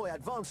Game Boy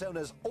Advance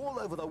owners all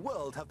over the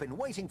world have been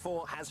waiting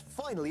for has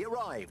finally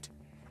arrived.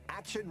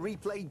 Action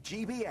Replay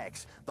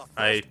GBX.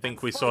 I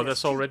think we saw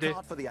this already.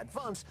 For the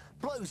Advance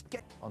blows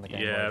on the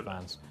Game Boy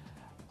Advance.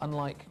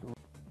 Unlike...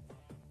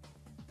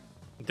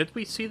 Did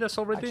we see this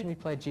already? Action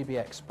Replay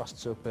GBX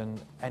busts open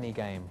any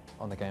game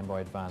on the Game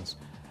Boy Advance.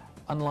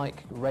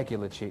 Unlike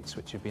regular cheats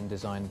which have been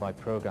designed by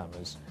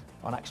programmers,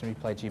 on Action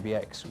Replay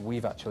GBX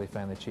we've actually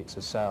found the cheats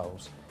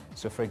ourselves.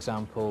 So for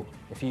example,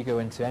 if you go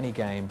into any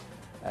game,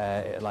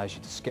 it allows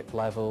you to skip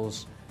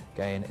levels,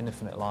 gain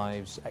infinite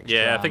lives, extra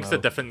I ammo, think it's a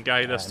different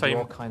guy this time. Do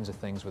all kinds of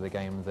things with a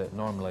game that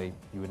normally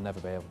you would never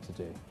be able to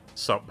do.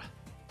 Sup.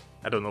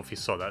 I don't know if you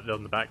saw that there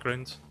in the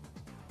background.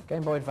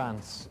 Game Boy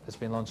Advance has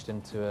been launched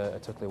into a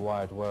totally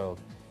wired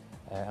world,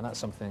 and that's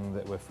something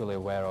that we're fully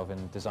aware of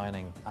in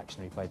designing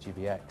Action Replay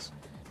GBX.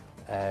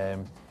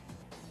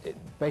 It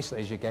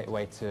basically is your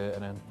gateway to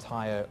an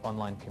entire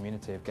online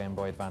community of Game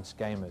Boy Advance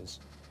gamers.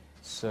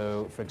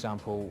 So, for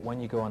example, when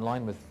you go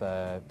online with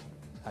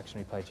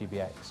Action Replay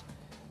GBX,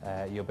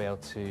 you'll be able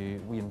to,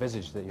 we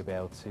envisage that you'll be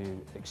able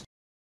to...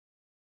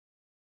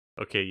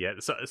 Okay, yeah,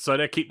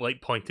 sorry I keep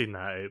like pointing that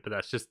out, but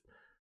that's just...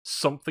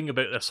 Something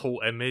about this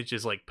whole image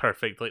is like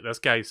perfect, like this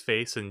guy's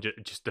face and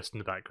just this in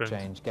the background.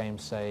 Change game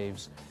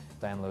saves,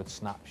 download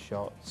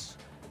snapshots,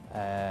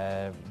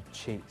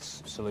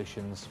 cheats,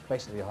 solutions.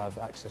 Basically you'll have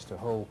access to a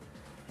whole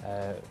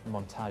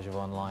montage of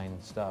online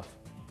stuff.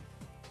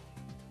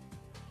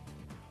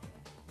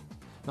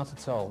 Not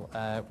at all.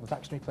 With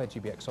Action Replay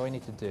GBX, all you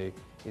need to do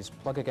is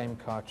plug a game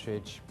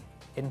cartridge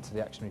into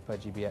the Action Replay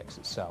GBX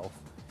itself,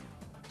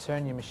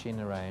 turn your machine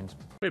around.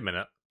 Wait a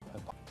minute.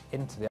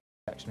 Into the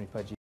Action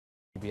Replay GBX.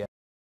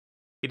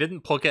 He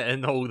didn't plug it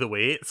in all the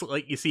way. It's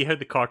like, you see how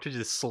the cartridge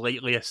is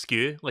slightly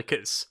askew? Like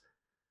it's...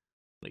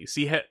 Like,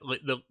 see how...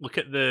 Like, look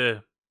at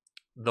the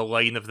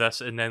line of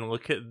this, and then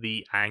look at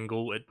the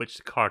angle at which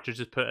the cartridge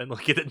is put in.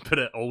 Like, he didn't put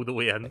it all the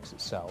way in.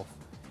 Itself.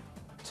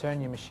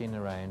 Turn your machine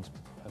around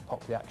and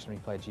pop the Action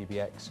Replay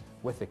GBX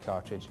with the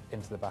cartridge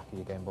into the back of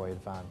your Game Boy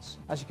Advance.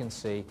 As you can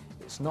see,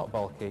 it's not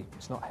bulky,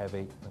 it's not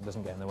heavy, and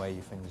doesn't get in the way of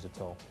your fingers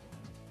at all.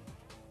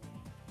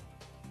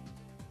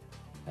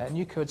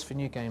 New codes for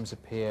new games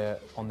appear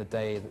on the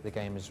day that the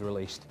game is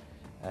released,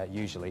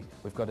 usually.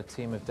 We've got a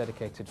team of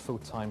dedicated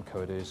full-time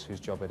coders whose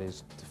job it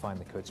is to find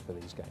the codes for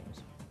these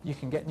games. You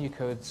can get new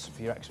codes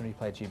for your Action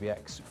Replay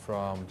GBX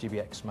from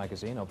GBX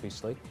magazine,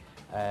 obviously,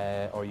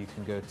 or you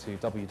can go to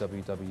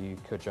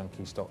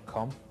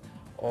www.codejunkies.com,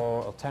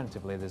 or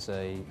alternatively there's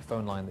a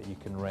phone line that you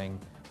can ring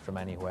from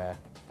anywhere,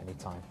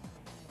 anytime.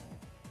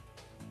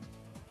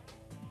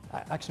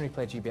 Action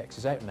Replay GBX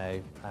is out now,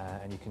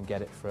 and you can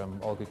get it from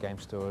all good game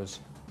stores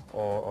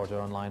or order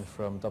online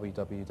from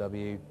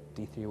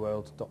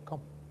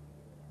www.d3world.com.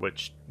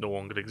 Which no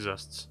longer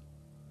exists.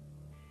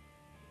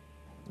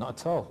 Not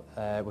at all.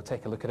 We'll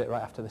take a look at it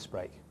right after this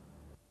break.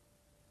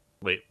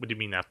 Wait, what do you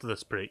mean after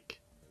this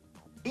break?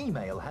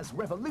 Email has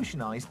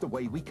revolutionized the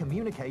way we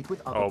communicate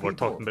with other people. Oh, we're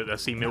talking about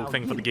this email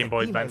thing for the Game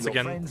Boy Advance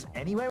again? Friends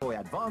anywhere or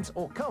Advance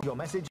or come your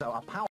message to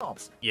our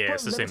power-ups. Yeah,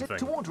 it's the same thing.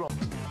 To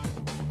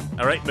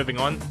Alright, moving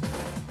on.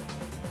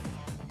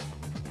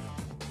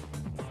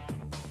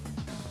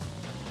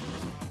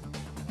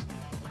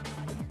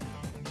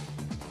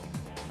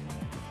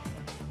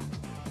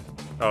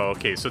 Oh,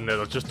 okay, so now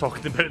they're just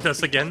talking about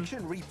this again.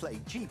 Action Replay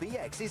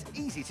GBX is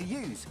easy to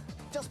use.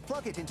 Just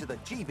plug it into the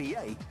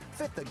GBA,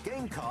 fit the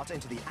game cart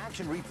into the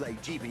Action Replay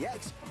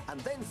GBX, and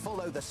then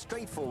follow the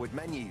straightforward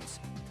menus.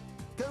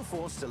 Go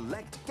for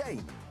Select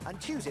Game and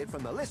choose it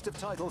from the list of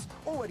titles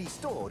already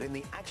stored in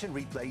the Action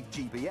Replay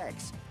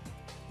GBX.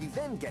 You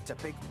then get to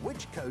pick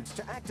which codes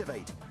to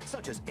activate,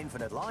 such as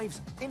infinite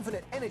lives,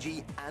 infinite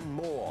energy, and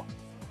more.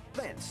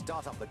 Then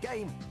start up the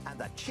game, and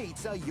the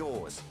cheats are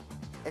yours.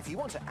 If you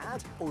want to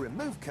add or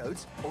remove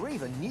codes, or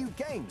even new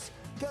games,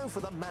 go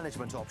for the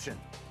management option.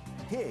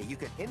 Here you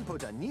can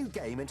input a new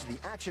game into the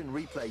Action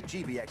Replay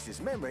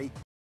GBX's memory,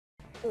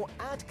 or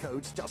add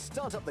codes to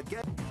start up the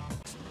game.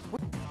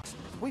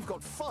 We've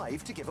got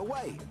 5 to give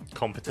away.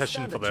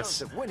 Competition for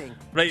this.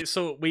 Right,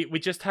 so we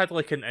just had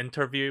like an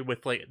interview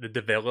with like the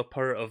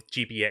developer of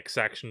GBX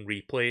Action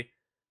Replay.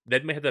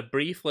 Then we had a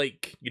brief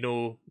like, you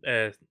know,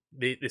 they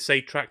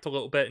sidetracked a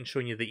little bit and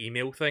showing you the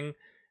email thing.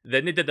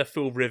 Then they did a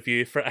full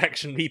review for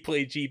Action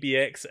Replay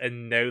GBX,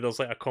 and now there's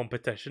like a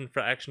competition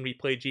for Action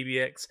Replay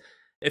GBX.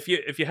 If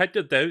you had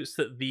your doubts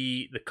that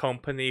the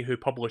company who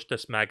published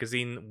this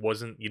magazine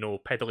wasn't, you know,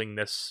 peddling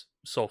this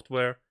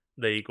software,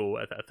 there you go.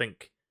 I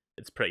think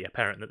it's pretty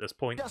apparent at this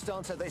point. Just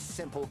answer this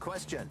simple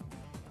question.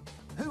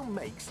 Who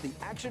makes the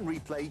Action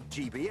Replay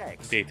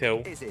GBX?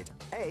 Detail. Is it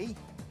A,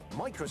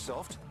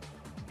 Microsoft,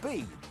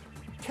 B,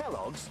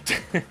 Kellogg's,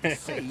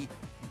 C,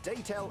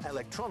 Daytel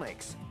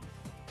Electronics?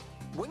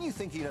 When you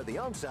think you know the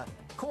answer,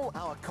 call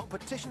our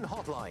competition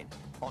hotline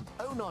on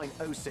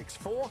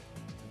 09064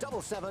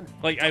 77.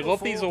 Like, I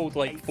love these old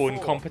like phone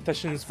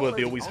competitions where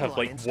they always have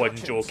like one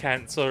joke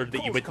answer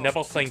that you would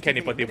never think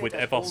anybody would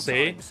ever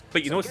say.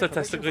 But you know,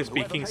 statistically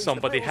speaking,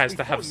 somebody has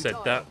to have said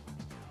that.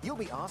 You'll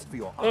be asked for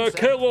your answer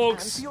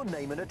Kellogg's. and for your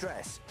name and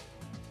address.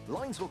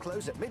 Lines will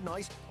close at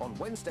midnight on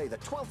Wednesday the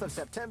 12th of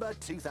September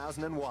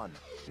 2001.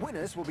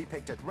 Winners will be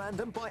picked at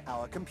random by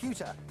our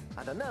computer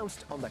and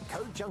announced on the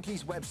Code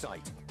Junkies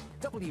website,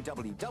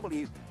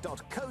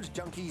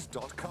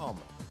 www.codejunkies.com.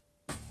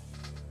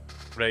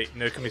 Right,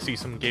 now can we see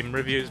some game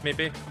reviews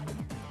maybe?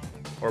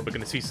 Or we're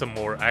going to see some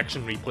more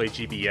action replay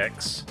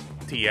GBX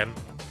TM.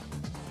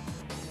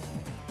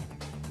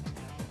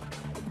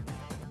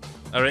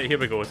 Alright, here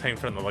we go, time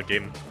for another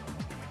game.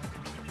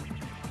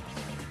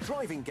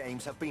 Driving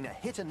games have been a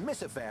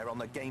hit-and-miss affair on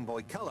the Game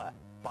Boy Color,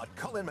 but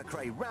Colin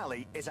McRae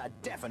Rally is a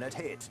definite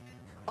hit.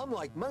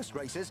 Unlike most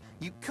races,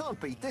 you can't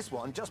beat this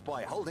one just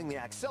by holding the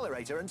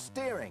accelerator and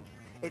steering.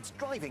 Its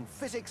driving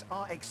physics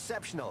are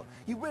exceptional.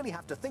 You really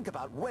have to think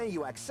about where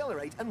you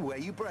accelerate and where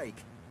you brake.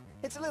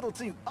 It's a little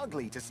too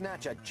ugly to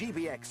snatch a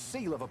GBX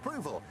seal of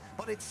approval,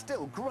 but it's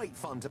still great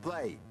fun to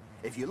play.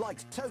 If you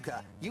liked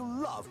Toka, you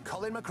love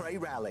Colin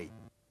McRae Rally.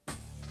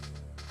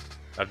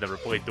 I've never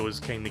played those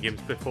kind of games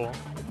before.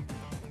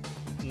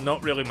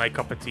 Not really my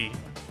cup of tea.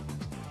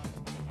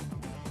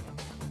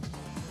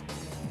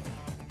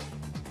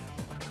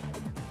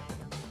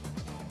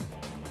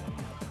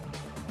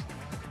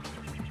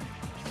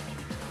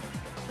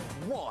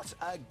 What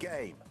a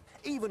game!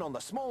 Even on the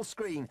small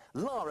screen,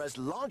 Lara's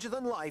larger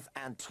than life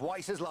and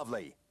twice as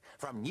lovely.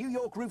 From New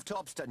York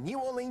rooftops to New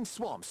Orleans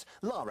swamps,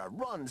 Lara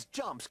runs,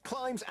 jumps,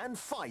 climbs and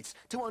fights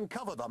to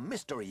uncover the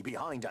mystery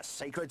behind a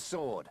sacred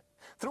sword.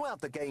 Throughout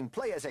the game,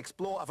 players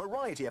explore a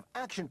variety of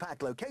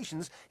action-packed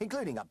locations,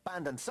 including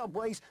abandoned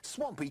subways,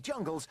 swampy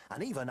jungles,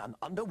 and even an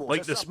underwater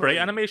Like the spray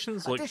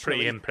animations look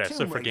pretty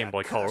impressive for Game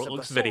Boy Color. It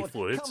looks very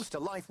fluid. Comes to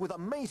life with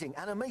amazing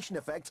animation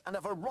effects and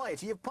a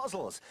variety of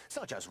puzzles,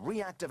 such as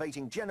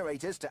reactivating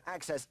generators to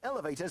access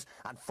elevators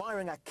and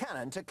firing a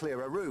cannon to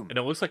clear a room. And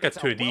it looks like a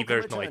 2D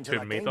version, like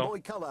Tomb Raider. Game Boy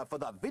Color for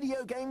the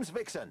video game's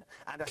vixen,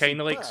 and a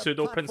kinda like superb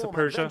pseudo Prince of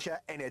platform Persia adventure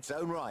in its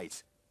own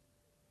right.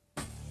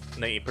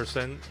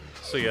 90%.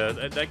 So yeah,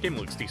 that game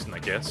looks decent, I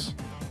guess.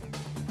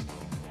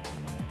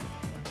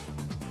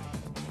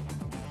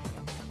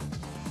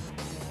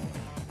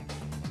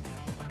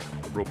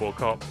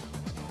 RoboCop.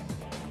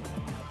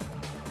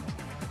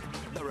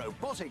 The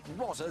robotic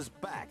Rotter's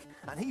back,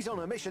 and he's on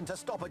a mission to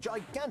stop a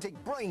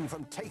gigantic brain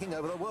from taking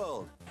over the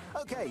world.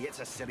 Okay, it's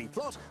a silly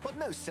plot, but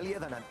no sillier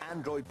than an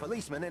android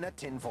policeman in a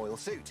tinfoil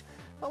suit.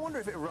 I wonder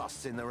if it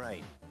rusts in the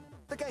rain.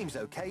 The game's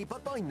okay,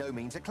 but by no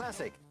means a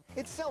classic.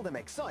 It seldom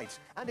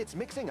excites, and its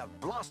mixing of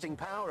blasting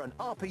power and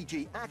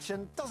RPG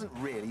action doesn't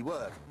really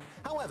work.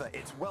 However,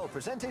 it's well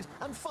presented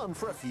and fun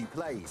for a few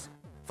plays.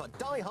 For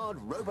die-hard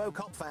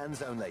RoboCop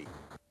fans only.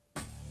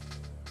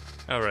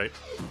 Alright.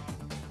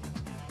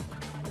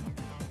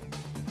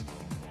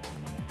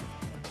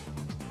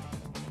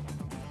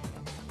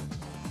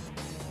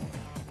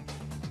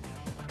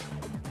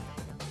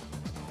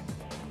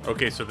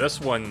 Okay, so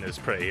this one is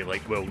pretty,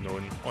 like,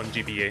 well-known on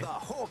GBA. The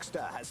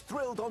Hawkster has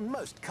thrilled on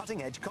most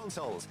cutting-edge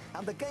consoles,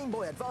 and the Game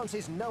Boy Advance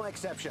is no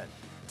exception.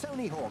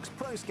 Tony Hawk's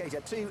Pro Skater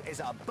 2 is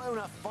a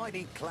bona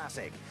fide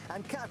classic,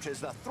 and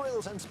captures the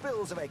thrills and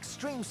spills of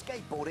extreme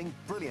skateboarding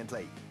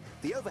brilliantly.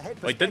 The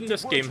overhead Like, didn't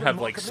this game have,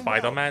 like,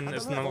 Spider-Man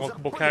as an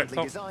unlockable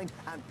character? Designed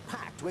and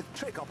packed with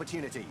trick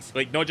opportunities.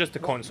 Like, not just the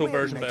console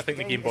version, but I think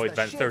the Game Boy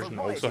Advance version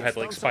also had,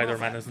 like,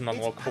 Spider-Man as an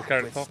unlockable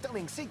character.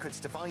 Stunning secrets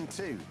to find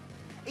too.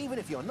 Even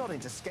if you're not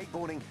into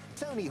skateboarding,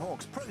 Tony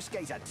Hawk's Pro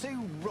Skater 2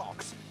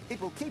 rocks.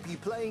 It will keep you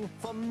playing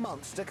for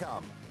months to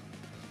come.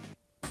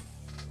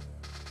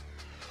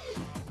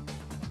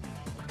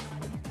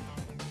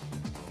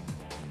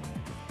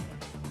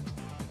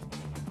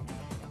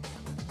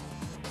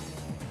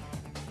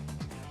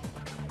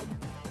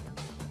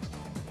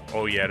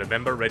 Oh yeah,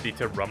 remember Ready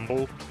to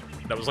Rumble?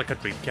 That was like a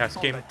Dreamcast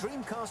game. On the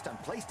Dreamcast and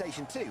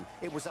PlayStation 2,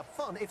 it was a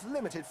fun if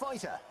limited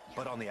fighter.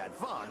 But on the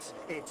Advance,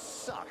 it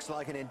sucks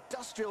like an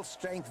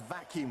industrial-strength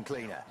vacuum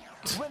cleaner.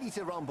 Ready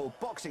to Rumble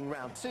Boxing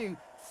Round 2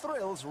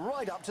 thrills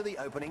right up to the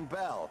opening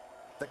bell.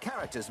 The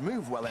characters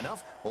move well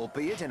enough,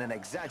 albeit in an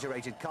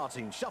exaggerated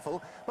cartoon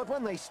shuffle, but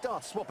when they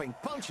start swapping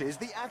punches,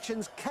 the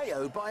action's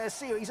KO'd by a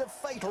series of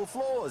fatal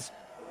flaws.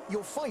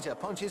 Your fighter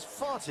punches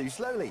far too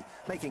slowly,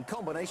 making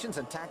combinations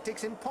and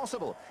tactics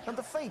impossible, and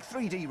the fake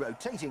 3D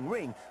rotating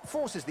ring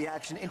forces the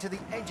action into the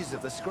edges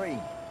of the screen.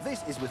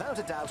 This is without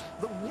a doubt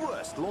the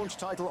worst launch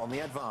title on the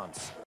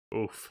Advance.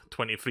 Oof,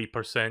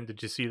 23%,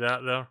 did you see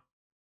that there?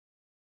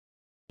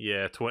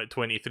 Yeah,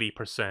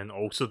 23%.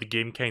 Also, the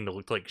game kind of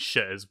looked like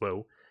shit as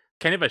well.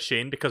 Kind of a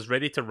shame, because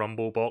Ready to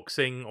Rumble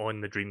Boxing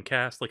on the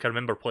Dreamcast, like I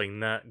remember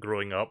playing that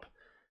growing up,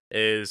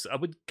 is, I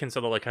would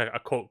consider like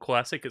a cult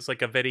classic. It's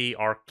like a very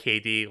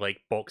arcadey, like,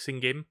 boxing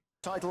game.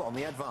 Title on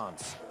the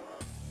Advance.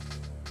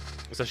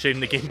 It's a shame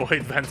the Game Boy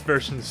Advance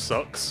version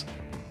sucks.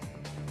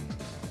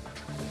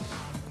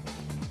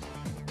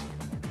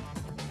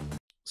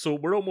 So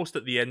we're almost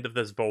at the end of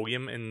this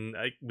volume, and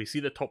we see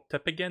the top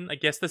tip again. I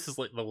guess this is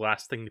like the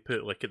last thing to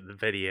put like at the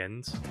very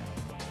end.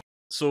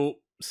 So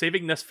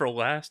saving this for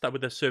last, I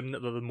would assume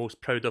that they're the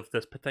most proud of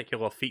this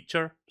particular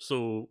feature.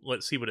 So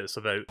let's see what it's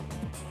about.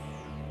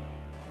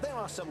 There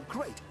are some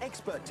great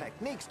expert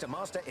techniques to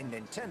master in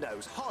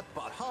Nintendo's hot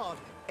but hard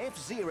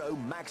F-Zero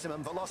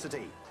maximum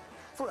velocity.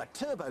 For a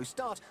turbo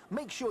start,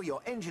 make sure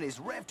your engine is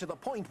revved to the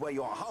point where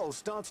your hull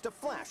starts to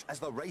flash as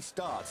the race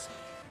starts.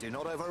 Do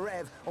not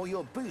over-rev or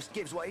your boost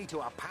gives way to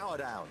a power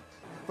down.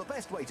 The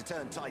best way to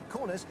turn tight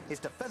corners is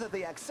to feather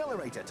the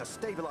accelerator to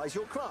stabilize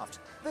your craft.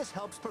 This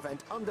helps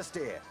prevent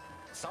understeer.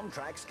 Some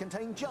tracks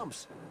contain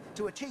jumps.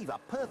 To achieve a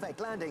perfect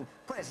landing,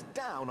 press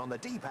down on the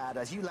D-pad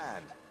as you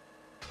land.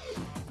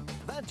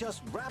 That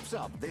just wraps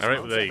up this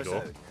month's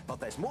episode, but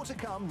there's more to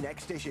come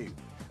next issue.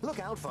 Look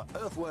out for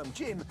Earthworm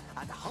Jim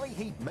and High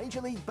Heat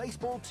Major League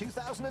Baseball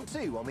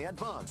 2002 on the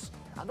Advance,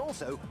 and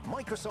also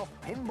Microsoft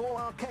Pinball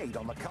Arcade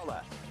on the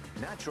Color.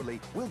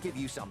 Naturally, we'll give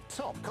you some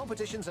top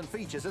competitions and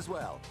features as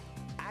well.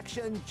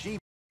 Action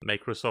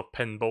Microsoft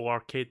Pinball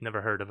Arcade,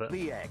 never heard of it.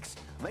 GBX.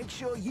 Make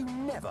sure you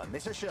never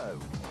miss a show.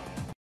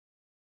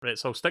 Right,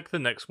 so I'll stick the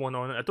next one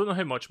on. I don't know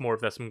how much more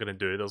of this I'm going to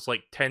do. There's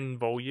like 10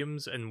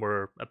 volumes, and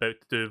we're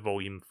about to do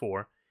volume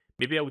 4.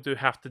 Maybe I'll do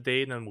half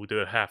today, and then we'll do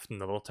a half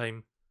another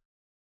time.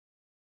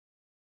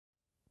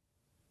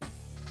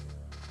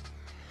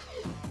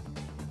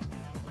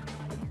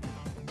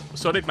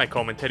 Sorry if my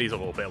commentary's a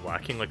little bit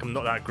lacking, like I'm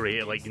not that great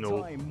at, like, you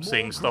know,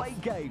 saying stuff.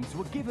 Games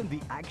were given the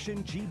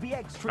Action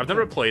GBX I've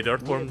never played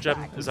Earthworm Jim.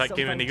 Is that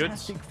game any good?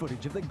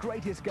 Footage of the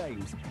greatest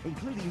games,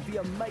 including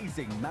the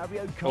amazing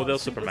Mario Kart. Oh,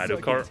 there's Super Mario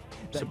Kart,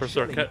 Super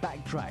Circuit.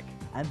 Backtrack,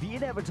 and the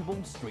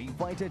inevitable Street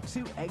Fighter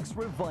 2X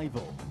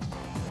revival.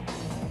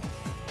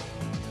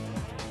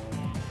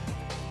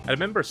 I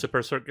remember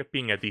Super Circuit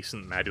being a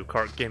decent Mario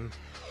Kart game.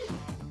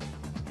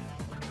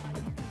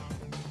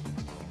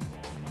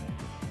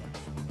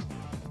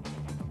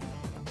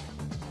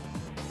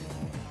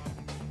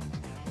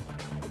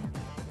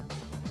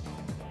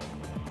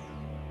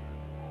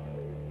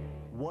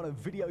 One of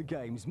video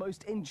games'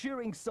 most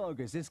enduring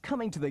sagas is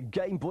coming to the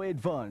Game Boy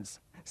Advance.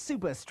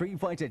 Super Street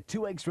Fighter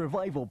 2X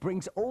Revival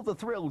brings all the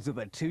thrills of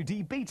a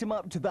 2D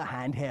beat-em-up to the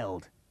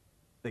handheld.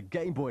 The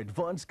Game Boy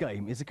Advance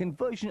game is a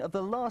conversion of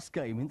the last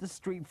game in the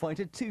Street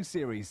Fighter 2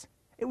 series.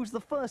 It was the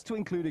first to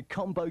include a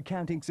combo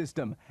counting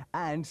system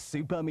and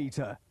super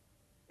meter.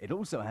 It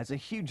also has a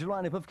huge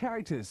lineup of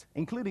characters,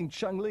 including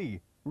Chun-Li,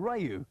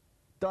 Ryu,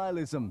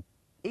 Dialism,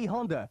 E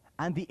Honda,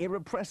 and the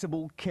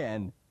irrepressible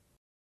Ken.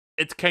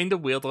 It's kind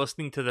of weird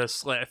listening to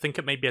this. Like, I think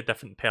it might be a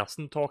different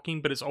person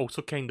talking, but it's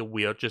also kind of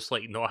weird just,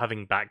 like, not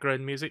having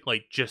background music,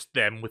 like, just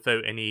them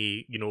without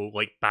any, you know,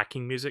 like,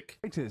 backing music.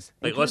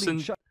 Like,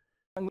 listen,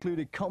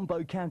 included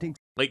combo counting.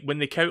 Like, when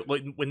they count,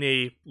 like, when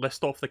they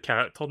list off the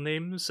character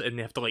names and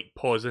they have to, like,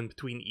 pause in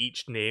between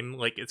each name,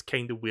 like, it's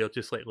kind of weird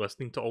just, like,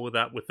 listening to all of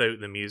that without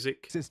the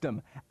music.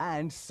 System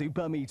and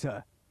super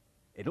meter.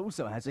 It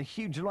also has a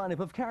huge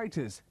lineup of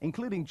characters,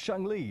 including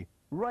Chun-Li,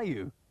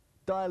 Ryu,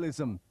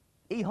 Dialism,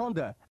 E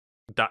Honda.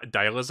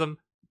 Dialism?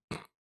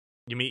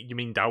 You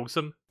mean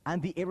Dowsum?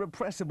 And the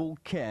irrepressible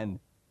Ken.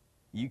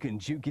 You can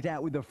duke it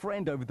out with a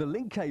friend over the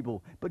link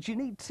cable, but you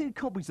need 2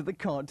 copies of the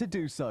card to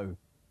do so.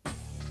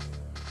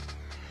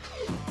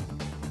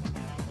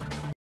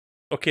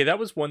 Okay, that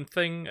was one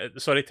thing,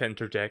 sorry to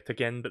interject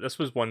again, but this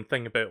was one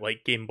thing about,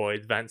 like, Game Boy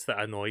Advance that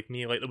annoyed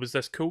me. Like, there was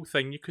this cool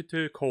thing you could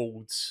do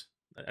called,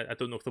 I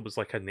don't know if there was,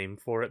 like, a name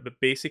for it, but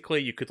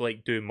basically you could,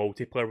 like, do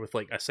multiplayer with,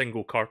 like, a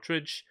single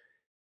cartridge.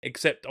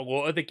 Except a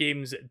lot of the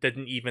games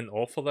didn't even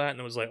offer that,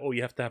 and it was like, oh,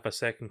 you have to have a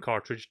second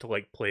cartridge to,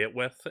 like, play it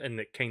with, and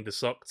it kind of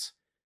sucked.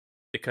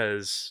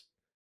 Because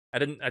I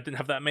didn't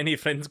have that many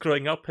friends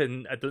growing up,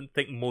 and I don't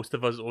think most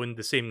of us owned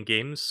the same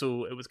games,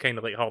 so it was kind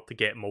of, like, hard to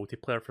get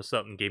multiplayer for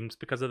certain games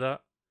because of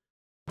that.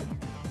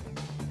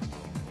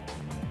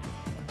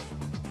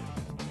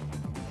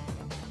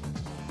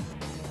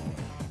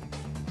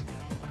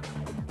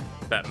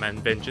 Batman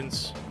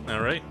Vengeance,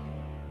 alright.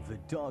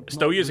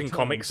 Still using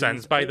Comic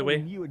Sans, by the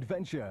way. New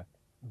adventure.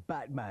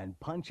 Batman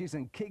punches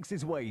and kicks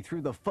his way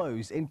through the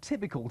foes in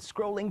typical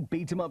scrolling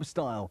beat-em-up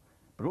style,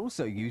 but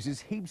also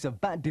uses heaps of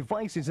bat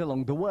devices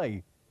along the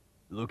way.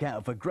 Look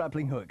out for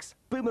grappling hooks,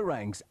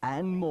 boomerangs,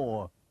 and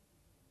more.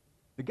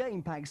 The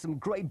game packs some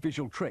great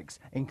visual tricks,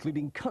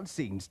 including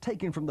cutscenes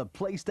taken from the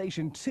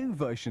PlayStation 2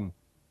 version.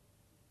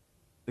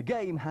 The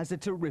game has a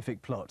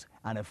terrific plot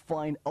and a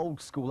fine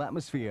old-school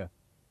atmosphere.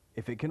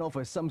 If it can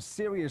offer some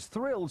serious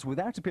thrills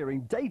without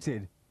appearing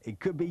dated, it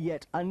could be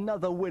yet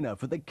another winner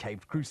for the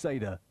Caped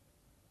Crusader.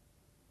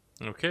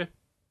 Okay.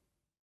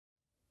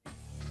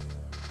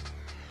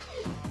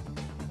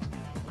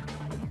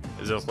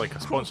 Is there like a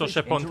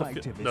sponsorship on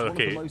the... No,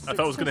 okay, I thought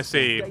I was going to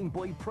say...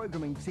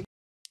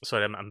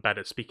 Sorry, I'm bad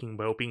at speaking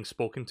while being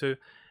spoken to.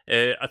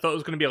 I thought it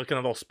was going to be like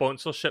another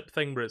sponsorship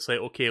thing where it's like,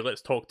 okay,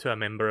 let's talk to a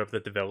member of the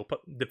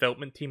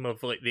development team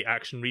of like the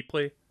Action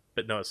Replay.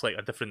 But no, it's like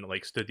a different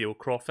like studio,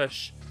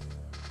 Crawfish.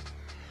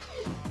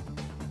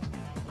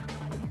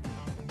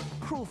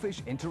 Crawfish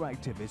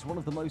Interactive is one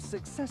of the most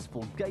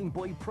successful Game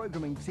Boy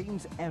programming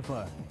teams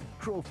ever.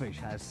 Crawfish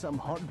has some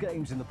hot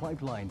games in the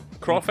pipeline.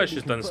 Crawfish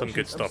has done some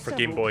good stuff for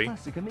Game Boy.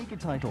 Classic Amiga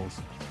titles.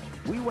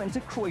 We went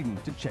to Croydon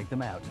to check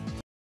them out.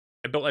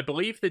 I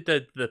believe they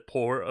did the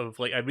port of,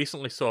 like, I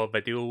recently saw a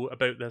video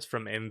about this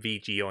from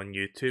MVG on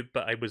YouTube,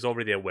 but I was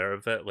already aware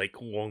of it, like,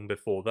 long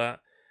before that.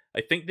 I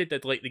think they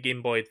did, like, the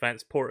Game Boy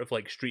Advance port of,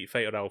 like, Street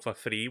Fighter Alpha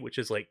 3, which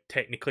is, like,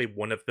 technically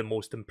one of the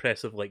most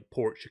impressive, like,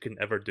 ports you can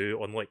ever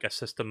do on, like, a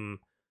system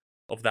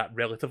of that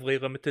relatively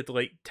limited,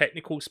 like,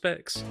 technical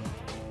specs.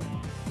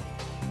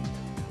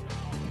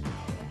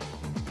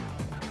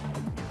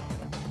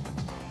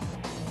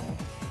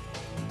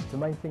 The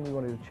main thing we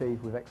wanted to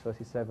achieve with X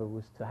vs. Sever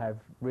was to have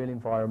real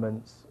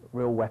environments,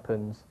 real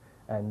weapons,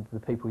 and the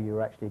people you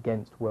were actually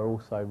against were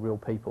also real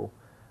people,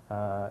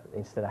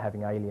 instead of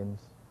having aliens.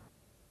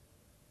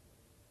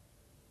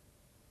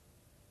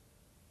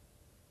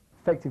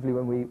 Effectively,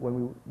 when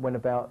we went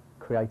about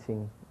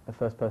creating a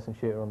first-person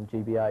shooter on the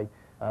GBA,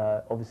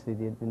 obviously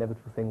the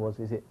inevitable thing was,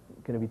 is it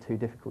going to be too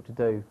difficult to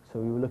do? So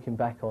we were looking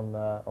back on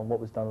what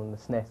was done on the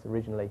SNES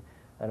originally,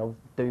 and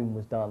Doom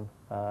was done,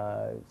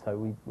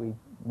 so we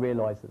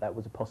realised that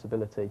was a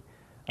possibility.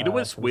 You know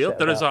what's so we weird? set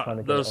There's about a trying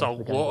to get it lot onto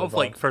the Game Boy of,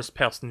 like, Advance.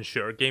 first-person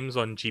shooter games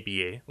on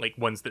GBA, like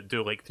ones that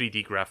do, like,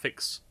 3D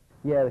graphics.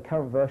 Yeah, the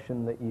current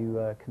version that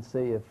you can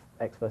see of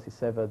X vs.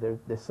 Sever,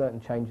 there's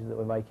certain changes that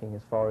we're making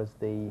as far as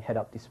the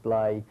head-up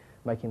display,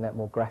 making that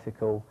more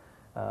graphical,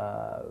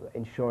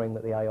 ensuring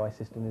that the AI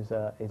system is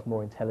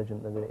more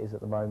intelligent than it is at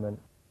the moment.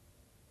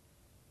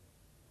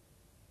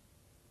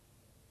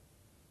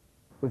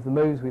 With the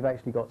moves, we've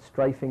actually got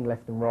strafing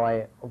left and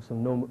right, also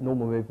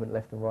normal movement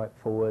left and right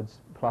forwards,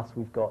 plus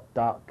we've got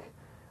duck,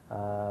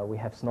 we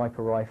have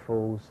sniper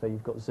rifles, so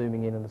you've got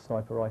zooming in on the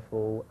sniper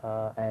rifle,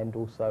 and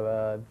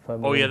also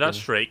thermal Oh yeah, imaging.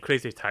 that's right,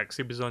 Crazy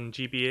Taxi was on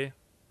GBA.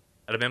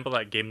 I remember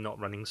that game not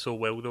running so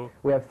well, though.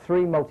 We have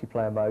 3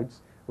 multiplayer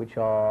modes, which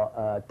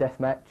are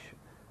deathmatch,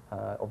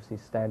 obviously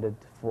standard,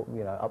 for,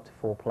 up to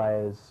 4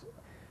 players.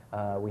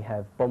 We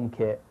have bomb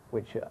kit,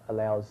 which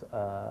allows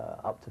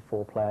up to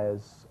 4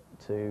 players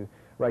to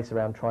race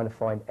around trying to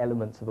find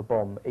elements of a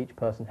bomb. Each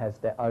person has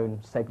their own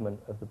segment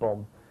of the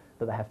bomb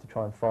that they have to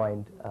try and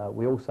find.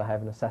 We also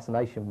have an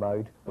assassination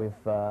mode with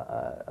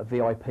a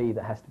VIP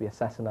that has to be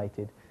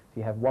assassinated. So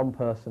you have one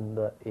person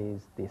that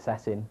is the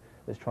assassin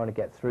that's trying to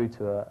get through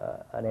to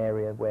an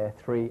area where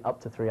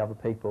up to 3 other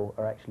people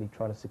are actually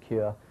trying to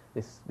secure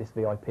this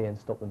VIP and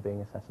stop them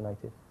being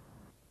assassinated.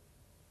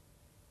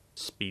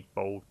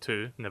 Speedball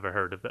 2, never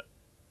heard of it.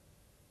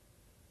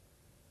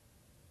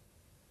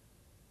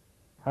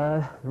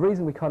 The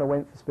reason we kind of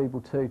went for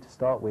Speedball 2 to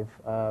start with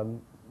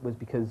was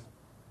because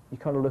you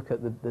kind of look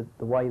at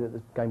the way that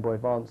the Game Boy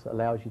Advance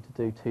allows you to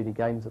do 2D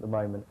games at the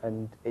moment,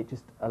 and it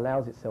just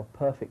allows itself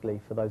perfectly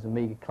for those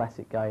Amiga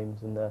classic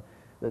games and the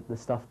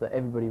stuff that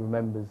everybody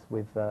remembers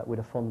with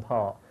a fond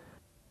heart.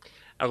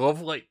 I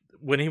love, like,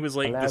 when he was,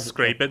 like,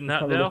 describing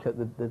that there, look at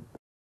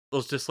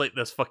there's just, like,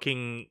 this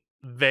fucking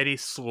very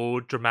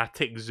slow,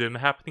 dramatic zoom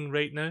happening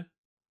right now.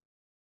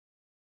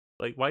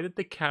 Like, why did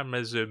the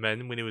camera zoom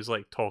in when he was,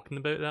 like, talking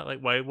about that?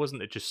 Like, why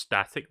wasn't it just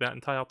static that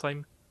entire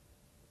time?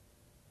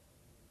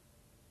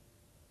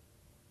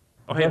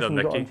 Oh, hey there, version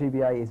we got on Nicky.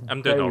 GBA is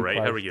I'm doing very alright,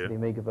 how close are you? to the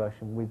Amiga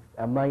version.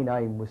 Our main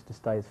aim was to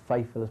stay as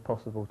faithful as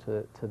possible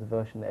to the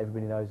version that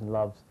everybody knows and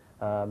loves.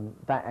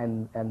 That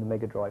and the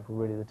Mega Drive were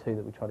really the two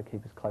that we try to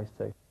keep as close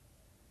to.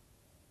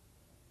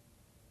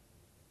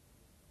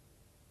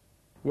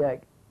 Yeah,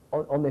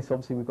 on this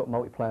obviously we've got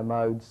multiplayer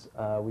modes,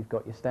 we've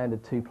got your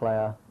standard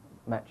 2-player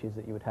matches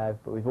that you would have,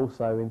 but we've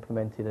also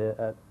implemented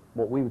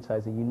what we would say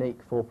is a unique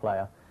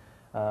 4-player,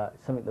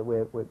 something that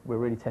we're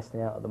really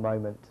testing out at the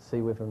moment to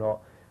see whether or not,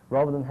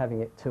 rather than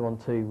having it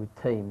 2-on-2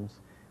 with teams,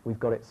 we've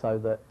got it so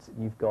that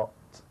you've got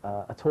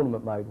a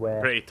tournament mode where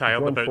Pretty tired,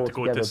 you join about 4 to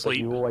go together, to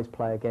sleep. but you always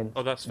play against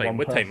Oh, that's fine. one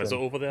What time is it person,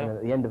 over there? and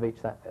at the end of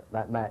each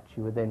that match,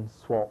 you would then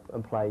swap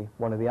and play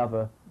one of the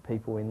other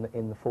people in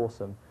the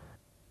foursome.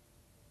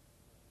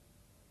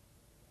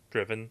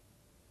 Driven.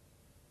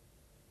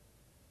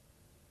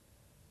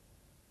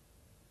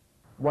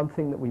 One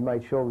thing that we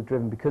made sure we've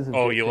driven because of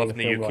Oh, it you being live a in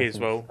the film UK as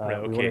well? license,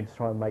 Right, we okay. wanted to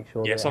try and make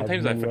sure Yeah, that it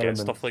sometimes had I many forget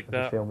elements stuff like of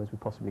that. the film as we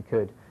possibly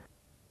could.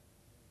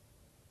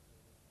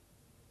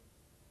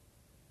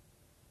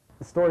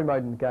 The story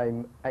mode in the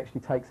game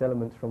actually takes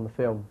elements from the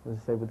film, as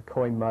I said, with the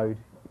coin mode,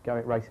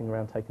 going racing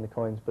around taking the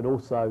coins, but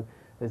also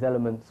there's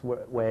elements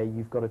where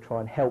you've got to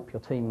try and help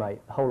your teammate.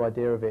 The whole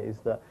idea of it is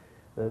that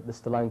the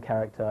Stallone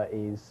character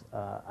is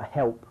a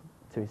help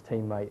to his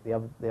teammate. The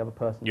other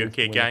person needs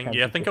to UK win the gang.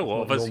 Yeah, I think a championship.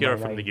 lot It's of not us your here are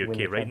main from aim the to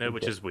win UK right now,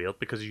 which championship. is weird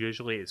because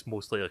usually it's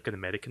mostly like an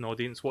American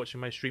audience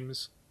watching my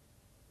streams.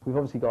 We've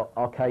obviously got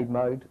arcade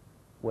mode,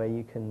 where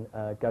you can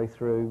go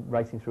through,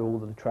 racing through all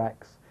of the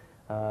tracks.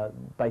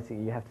 Basically,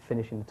 you have to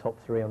finish in the top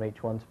 3 on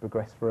each one to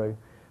progress through.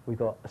 We've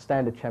got a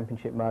standard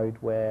championship mode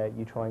where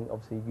you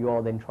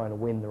are then trying to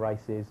win the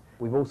races.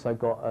 We've also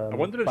got I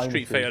wonder if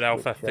Street bonuses Fighter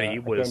Alpha which, 3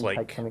 was again, take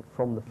like something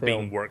from the film,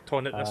 being worked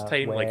on at this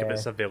time, like if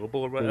it's where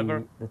available or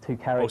whatever. The 2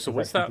 characters Also,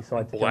 what's actually that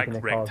decide to black jump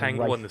in their cars and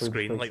rectangle race on the through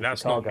screen? streets Like, of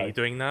that's not Chicago. me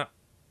doing that.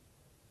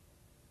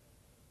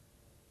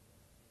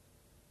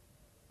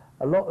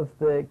 A lot of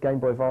the Game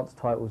Boy Advance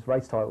titles,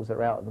 race titles that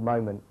are out at the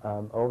moment,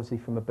 are obviously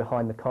from a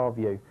behind-the-car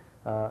view.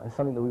 and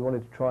something that we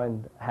wanted to try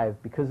and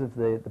have, because of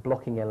the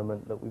blocking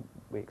element that we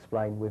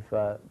explained with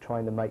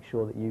trying to make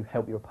sure that you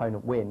help your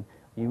opponent win.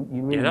 You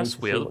really yeah, need that's to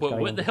see weird. what's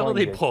going What on the hell are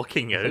they behind you.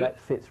 blocking out? So that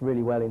fits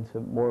really well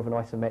into more of an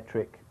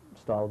isometric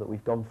style that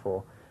we've gone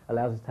for.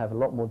 Allows us to have a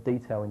lot more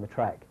detail in the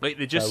track. Like,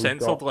 they just So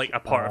censored like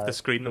a part of the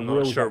screen. I'm not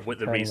wheels sure actually what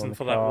the turning reason on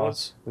for that car.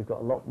 was. We've got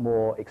a lot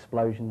more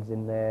explosions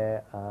in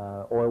there,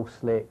 oil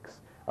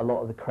slicks, a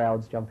lot of the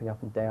crowds jumping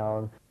up and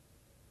down.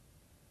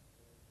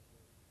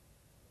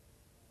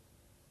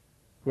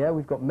 Yeah,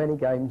 we've got many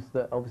games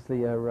that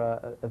obviously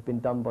have been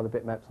done by the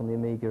bitmaps on the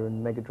Amiga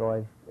and Mega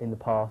Drive in the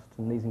past,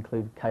 and these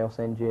include Chaos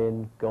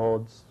Engine,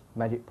 Gods,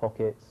 Magic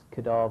Pockets,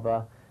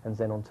 Cadaver, and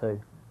Xenon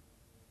 2.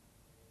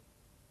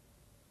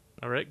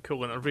 Alright,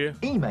 cool interview.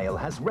 Email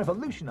has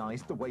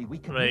revolutionized the way we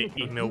communicate.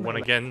 Right, email one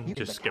again.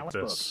 Just skip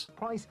this.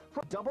 Price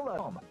for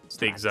 $00. It's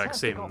the exact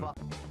same,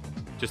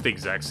 just the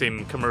exact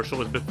same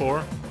commercial as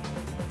before.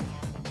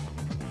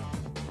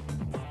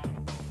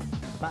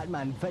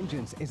 Batman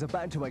Vengeance is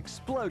about to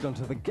explode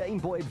onto the Game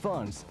Boy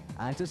Advance,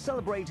 and to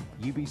celebrate,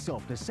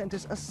 Ubisoft has sent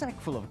us a sack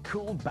full of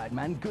cool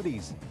Batman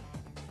goodies.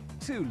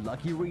 2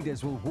 lucky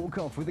readers will walk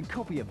off with a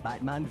copy of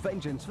Batman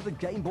Vengeance for the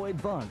Game Boy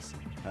Advance.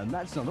 And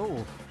that's not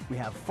all. We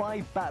have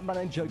 5 Batman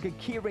and Joker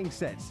keyring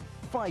sets,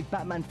 5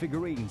 Batman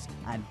figurines,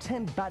 and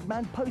 10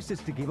 Batman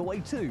posters to give away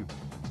too.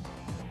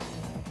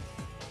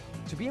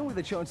 To be in with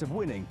a chance of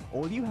winning,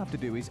 all you have to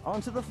do is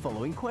answer the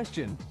following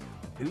question.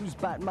 Who's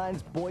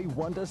Batman's boy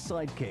wonder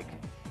sidekick?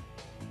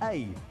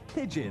 A.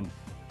 Pigeon.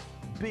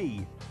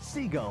 B.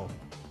 Seagull.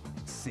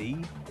 C.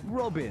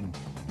 Robin.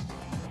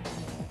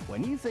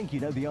 When you think you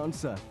know the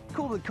answer,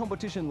 call the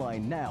competition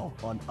line now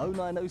on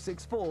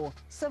 09064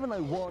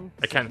 701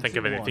 I can't think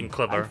of anything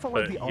clever,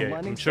 but yeah,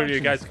 I'm sure you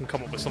guys can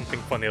come up with something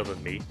funnier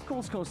than me.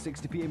 Calls cost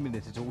 60p a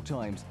minute at all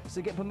times,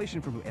 so get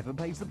permission from whoever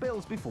pays the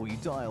bills before you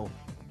dial.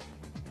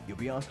 You'll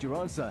be asked your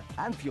answer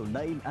and for your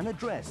name and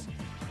address.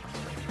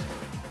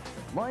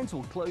 Lines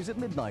will close at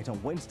midnight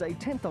on Wednesday,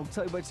 10th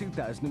October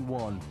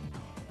 2001.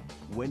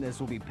 Winners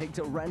will be picked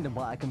at random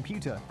by a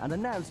computer and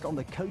announced on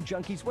the Code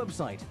Junkies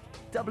website,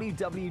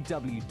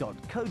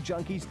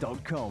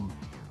 www.codejunkies.com.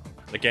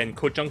 Again,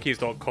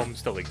 codejunkies.com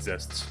still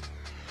exists,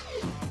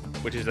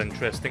 which is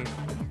interesting.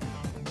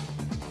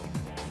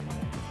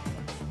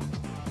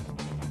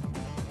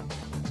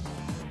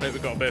 Right,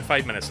 we've got about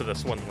 5 minutes of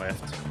this one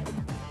left.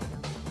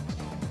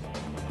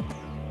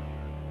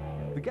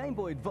 The Game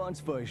Boy Advance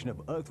version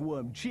of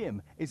Earthworm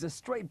Jim is a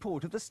straight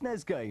port of the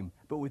SNES game,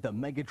 but with the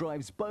Mega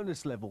Drive's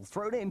bonus level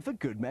thrown in for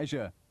good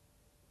measure.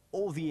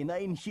 All the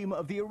inane humor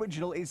of the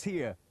original is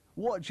here.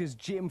 Watch as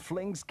Jim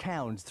flings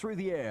cows through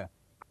the air,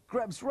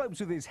 grabs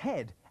ropes with his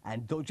head,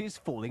 and dodges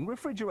falling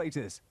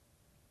refrigerators.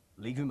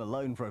 Leave him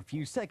alone for a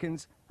few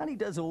seconds, and he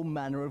does all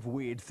manner of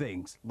weird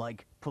things,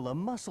 like pull a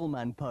muscle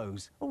man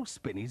pose or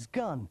spin his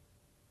gun.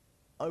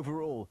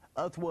 Overall,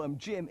 Earthworm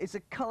Jim is a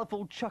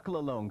colourful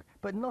chuckle-along,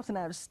 but not an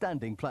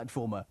outstanding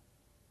platformer.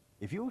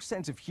 If your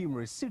sense of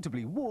humour is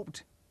suitably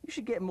warped, you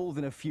should get more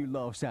than a few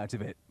laughs out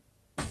of it.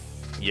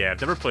 Yeah, I've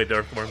never played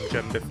Earthworm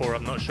Jim before.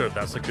 I'm not sure if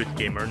that's a good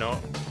game or not.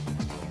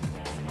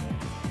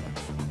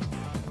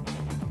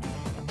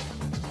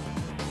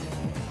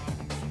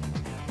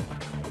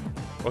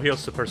 Oh, here's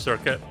Super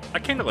Circuit. I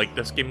kind of liked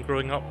this game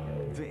growing up.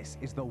 This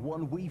is the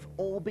one we've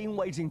all been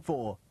waiting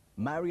for.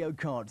 Mario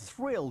Kart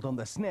thrilled on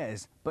the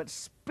SNES, but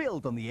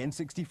spilled on the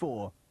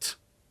N64.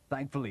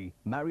 Thankfully,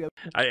 Mario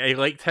I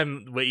liked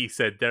him, what he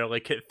said there,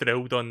 like it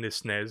thrilled on the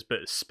SNES,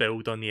 but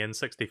spilled on the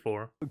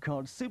N64.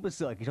 Kart Super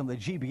Circuit on the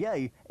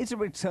GBA is a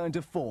return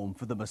to form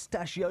for the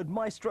mustachioed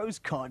maestro's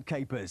kart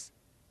capers.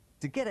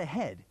 To get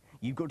ahead,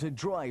 you've got to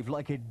drive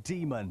like a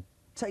demon,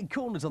 take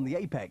corners on the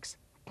apex,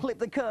 clip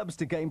the curbs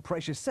to gain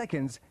precious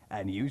seconds,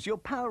 and use your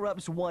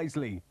power-ups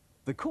wisely.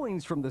 The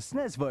coins from the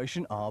SNES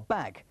version are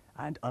back,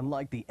 and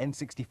unlike the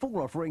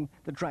N64 offering,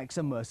 the tracks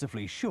are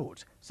mercifully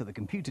short, so the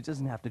computer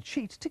doesn't have to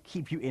cheat to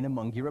keep you in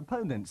among your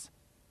opponents.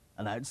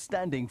 An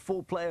outstanding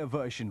 4-player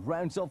version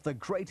rounds off the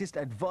greatest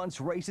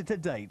advanced racer to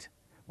date.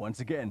 Once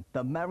again,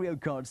 the Mario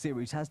Kart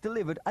series has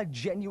delivered a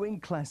genuine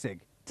classic.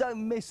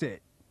 Don't miss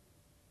it.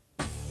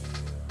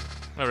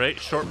 Alright,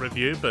 short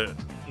review, but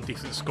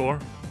decent score.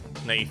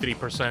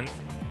 93%.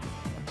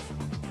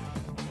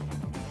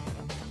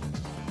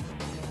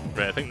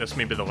 Right, I think this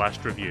may be the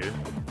last review.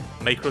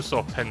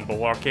 Microsoft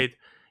Pinball Arcade.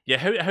 Yeah,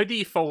 how do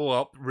you follow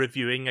up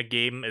reviewing a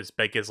game as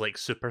big as like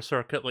Super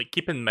Circuit? Like,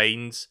 keep in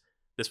mind,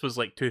 this was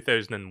like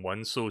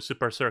 2001, so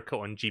Super Circuit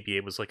on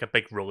GBA was like a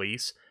big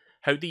release.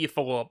 How do you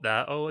follow up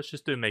that? Oh, let's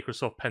just do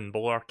Microsoft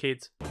Pinball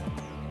Arcade.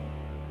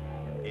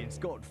 It's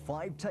got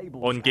 5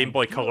 tables on Game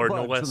Boy Color,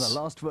 no less. Than the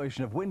last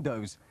version of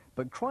Windows,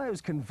 but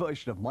Cryo's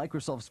conversion of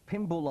Microsoft's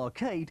Pinball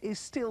Arcade is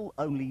still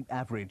only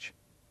average.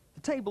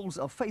 The tables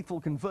are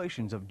faithful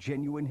conversions of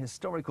genuine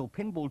historical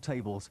pinball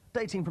tables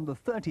dating from the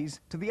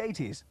 30s to the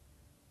 80s.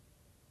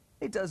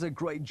 It does a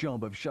great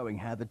job of showing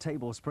how the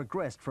tables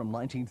progressed from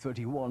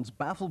 1931's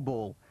Baffle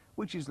Ball,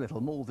 which is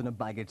little more than a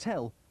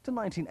bagatelle, to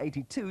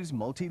 1982's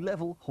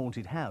multi-level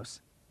Haunted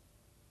House.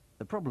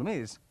 The problem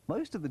is,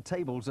 most of the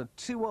tables are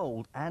too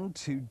old and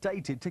too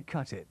dated to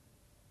cut it.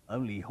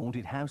 Only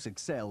Haunted House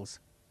excels.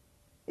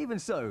 Even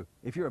so,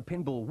 if you're a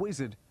pinball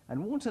wizard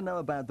and want to know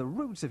about the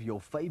roots of your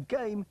fave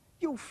game,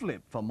 you'll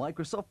flip for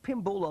Microsoft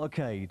Pinball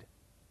Arcade.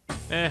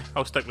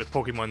 I'll stick with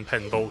Pokemon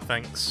Pinball,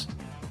 thanks.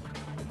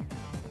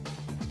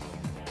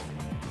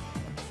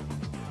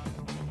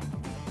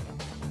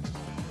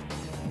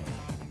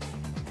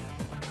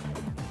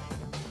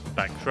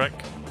 Backtrack.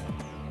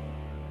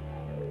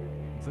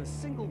 The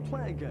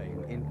single-player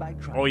game in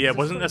Backtrack. Oh yeah,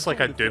 wasn't this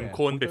like a Doom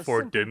clone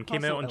before Doom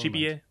came out on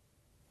GBA?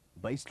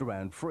 Based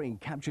around freeing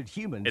captured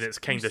humans, And it's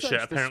kinda shit,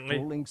 apparently.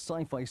 Sprawling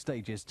sci-fi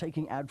stages,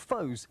 taking out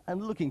foes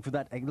and looking for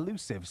that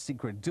elusive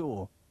secret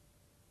door.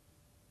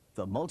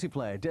 The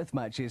multiplayer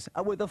deathmatches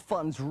are where the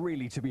fun's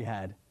really to be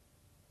had.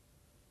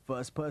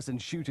 First-person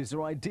shooters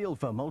are ideal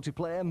for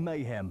multiplayer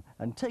mayhem,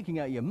 and taking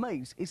out your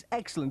mates is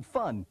excellent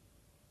fun.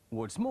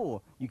 What's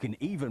more, you can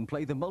even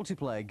play the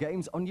multiplayer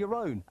games on your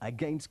own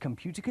against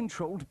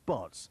computer-controlled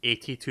bots.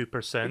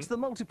 82%. It's the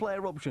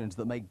multiplayer options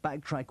that make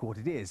Backtrack what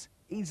it is,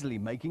 easily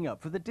making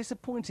up for the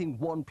disappointing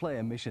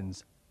one-player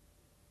missions.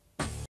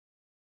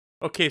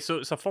 Okay, so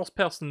it's a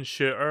first-person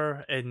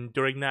shooter, and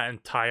during that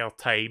entire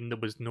time, there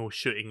was no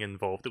shooting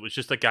involved. It was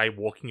just a guy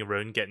walking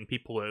around getting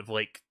people out of,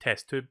 like,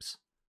 test tubes.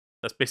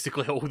 That's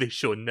basically all they've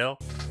shown there.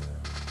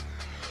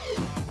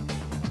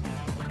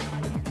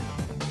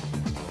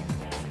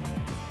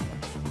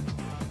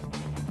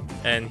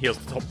 And here's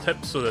the top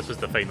tip, so this is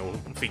the final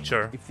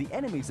feature. If the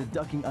enemies are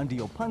ducking under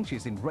your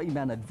punches in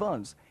Rayman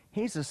Advance,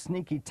 here's a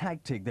sneaky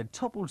tactic that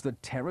topples the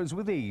terrors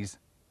with ease.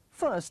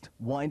 First,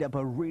 wind up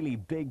a really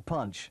big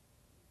punch.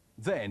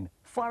 Then,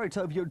 fire it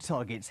over your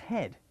target's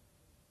head.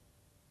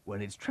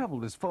 When it's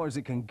traveled as far as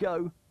it can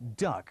go,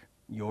 duck.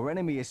 Your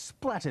enemy is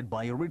splattered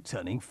by your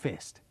returning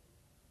fist.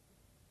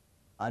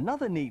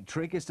 Another neat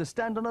trick is to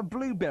stand on a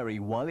blueberry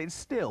while it's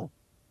still.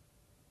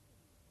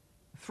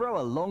 Throw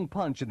a long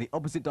punch in the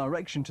opposite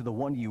direction to the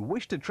one you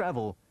wish to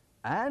travel,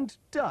 and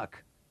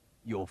duck.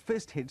 Your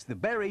fist hits the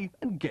berry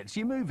and gets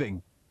you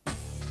moving.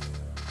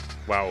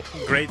 Wow,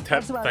 great tip,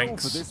 That's about all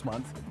thanks. for this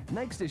month.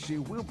 Next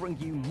issue, we'll bring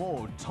you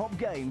more top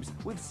games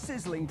with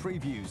sizzling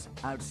previews,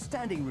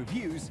 outstanding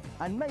reviews,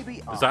 and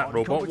maybe a Is that hard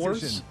Robot competition.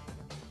 Wars?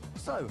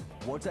 So,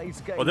 what 8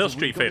 games Well, there's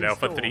have we Street got in Fighter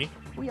Alpha store? 3.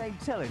 We ain't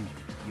telling.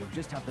 You'll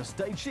just have to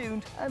stay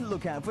tuned and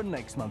look out for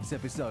next month's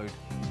episode.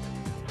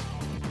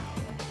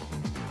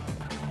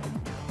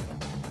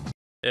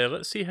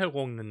 Let's see how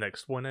long the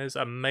next one is.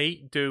 I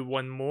might do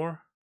one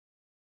more.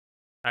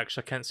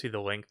 Actually, I can't see the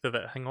length of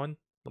it. Hang on.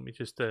 Let me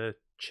just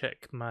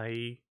check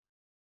my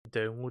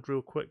download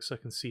real quick so I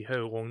can see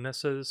how long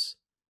this is.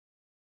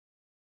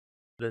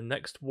 The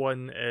next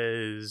one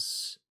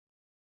is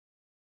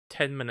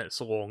 10 minutes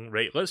long.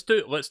 Right, let's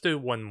do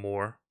one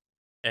more,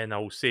 and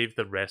I'll save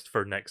the rest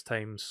for next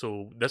time.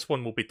 So this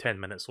one will be 10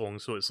 minutes long,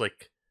 so it's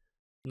like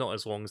not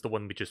as long as the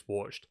one we just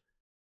watched.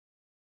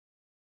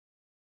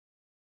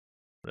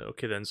 Right,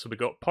 okay then, so we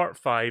got part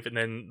 5, and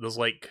then there's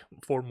like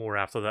 4 more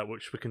after that,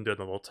 which we can do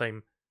another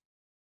time.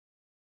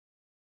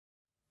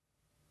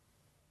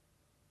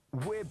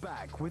 We're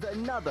back with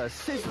another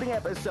sizzling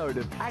episode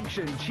of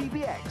Action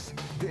GBX.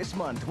 This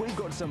month, we've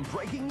got some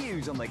breaking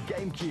news on the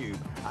GameCube,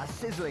 a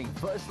sizzling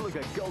first look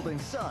at Golden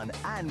Sun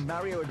and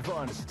Mario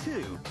Advance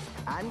 2,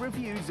 and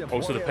reviews of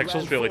Also, the Wario pixel's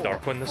Land really 4,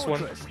 dark on this one.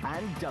 Fortress,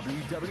 and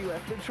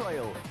WWF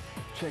Betrayal.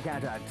 Check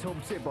out our top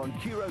tip on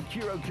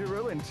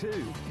Kuro and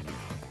 2.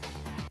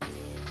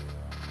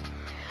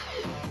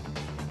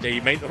 Yeah,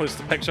 you might notice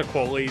the picture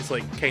quality is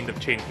like kind of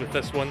changed with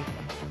this one.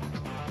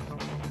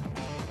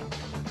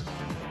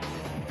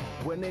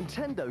 When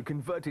Nintendo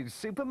converted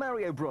Super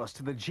Mario Bros.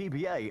 To the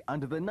GBA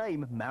under the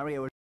name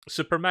Mario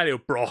Super Mario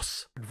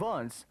Bros.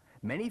 Advance,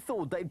 many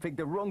thought they'd picked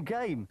the wrong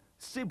game.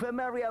 Super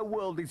Mario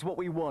World is what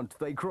we want,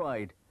 they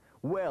cried.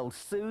 Well,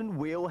 soon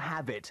we'll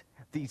have it.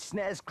 The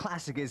SNES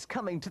classic is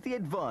coming to the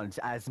Advance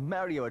as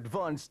Mario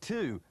Advance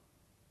 2.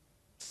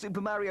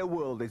 Super Mario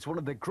World is one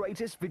of the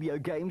greatest video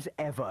games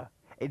ever.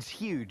 It's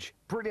huge,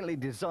 brilliantly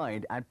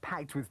designed, and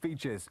packed with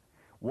features.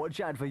 Watch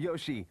out for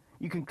Yoshi.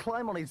 You can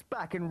climb on his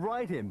back and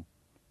ride him.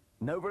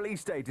 No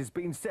release date has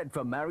been set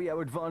for Mario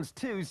Advance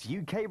 2's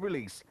UK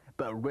release,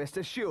 but rest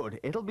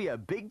assured, it'll be a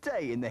big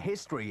day in the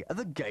history of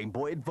the Game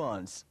Boy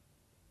Advance.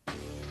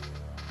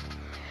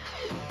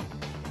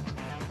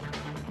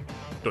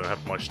 Don't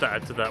have much to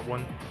add to that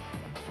one.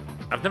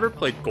 I've never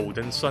played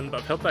Golden Sun,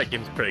 but I've heard that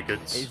game's pretty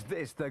good. Is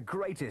this the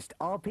greatest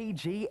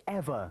RPG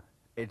ever?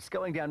 It's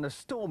going down the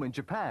storm in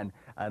Japan,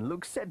 and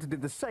looks set to do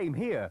the same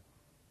here.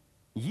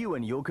 You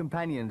and your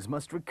companions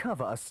must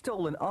recover a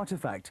stolen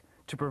artifact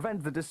to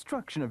prevent the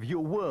destruction of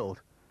your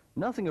world.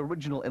 Nothing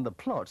original in the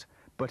plot,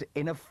 but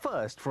in a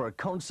first for a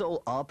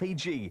console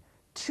RPG.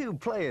 2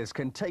 players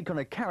can take on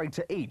a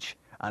character each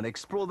and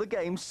explore the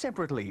game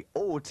separately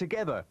or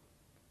together.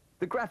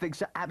 The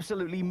graphics are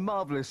absolutely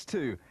marvelous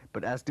too,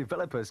 but as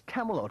developers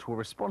Camelot were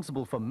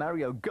responsible for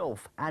Mario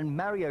Golf and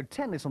Mario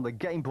Tennis on the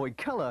Game Boy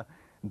Color,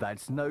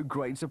 that's no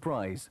great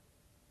surprise.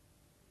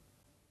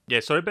 Yeah,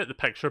 sorry about the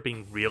picture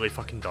being really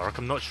fucking dark.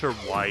 I'm not sure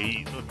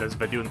why this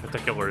video in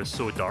particular is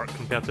so dark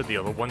compared to the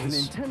other The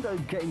ones. Nintendo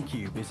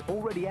GameCube is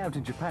already out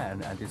in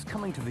Japan and is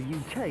coming to the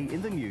UK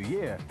in the new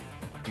year.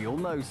 We all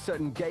know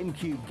certain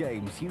GameCube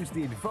games use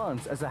the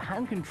Advance as a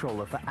hand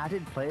controller for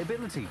added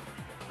playability.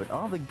 But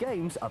are the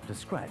games up to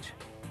scratch?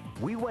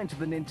 We went to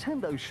the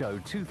Nintendo Show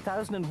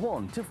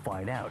 2001 to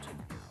find out.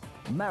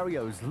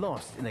 Mario's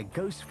lost in a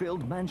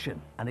ghost-filled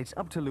mansion, and it's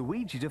up to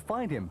Luigi to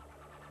find him.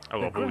 I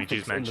love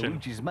Luigi's graphics in Mansion.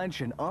 Luigi's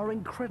Mansion are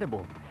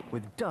incredible,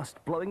 with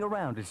dust blowing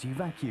around as you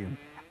vacuum,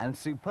 and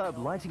superb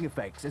lighting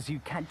effects as you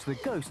catch the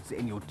ghosts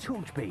in your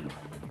torch beam.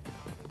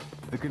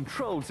 The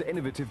controls are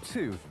innovative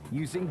too,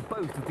 using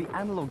both of the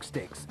analog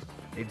sticks.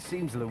 It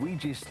seems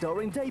Luigi's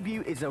starring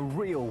debut is a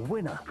real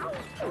winner.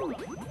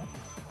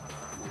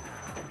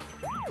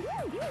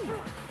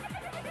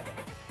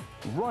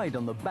 Ride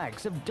on the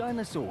backs of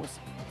dinosaurs,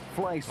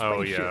 fly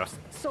spaceships,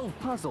 solve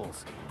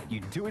puzzles. You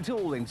do it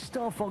all in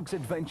Star Fox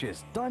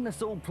Adventures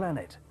Dinosaur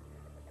Planet.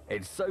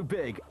 It's so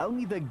big,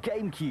 only the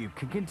GameCube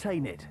can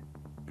contain it.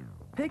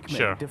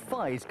 Pikmin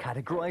defies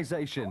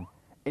categorization.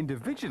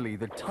 Individually,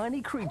 the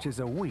tiny creatures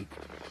are weak,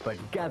 but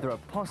gather a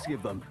posse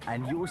of them,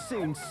 and you're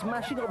soon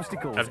smashing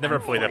obstacles. I've never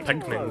played a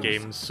fighting Pikmin foes.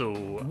 game, so...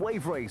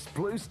 Wave Race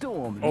Blue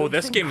Storm. Oh, looks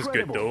this game's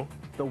good incredible.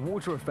 though. The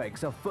water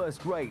effects are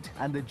first rate,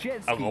 and the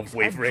jet I skis love are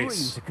Wave dream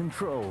Race. to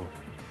control.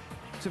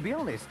 To be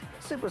honest,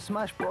 Super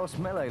Smash Bros.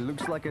 Melee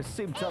looks like a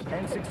souped-up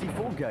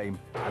N64 game,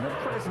 and at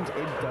present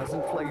it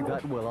doesn't play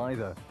that well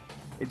either.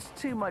 It's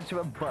too much of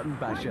a button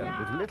basher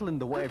with little in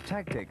the way of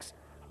tactics.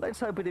 Let's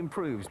hope it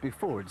improves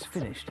before it's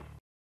finished.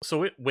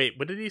 So wait,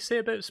 what did he say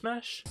about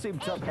Smash?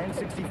 Souped-up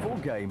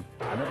N64 game,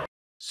 and at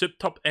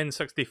Souped-up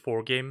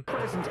N64 game.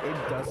 present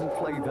it doesn't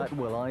play that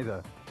well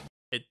either.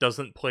 It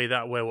doesn't play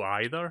that well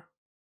either?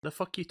 The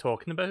fuck are you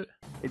talking about?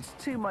 It's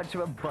too much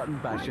of a button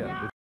basher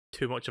with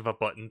Too much of a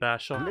button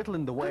basher. little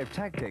in the way of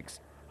tactics.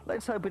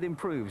 Let's hope it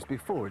improves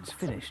before it's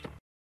finished.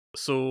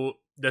 So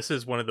this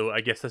is one of those,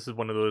 I guess this is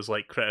one of those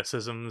like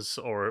criticisms,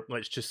 or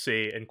let's just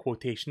say in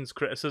quotations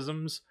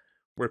criticisms,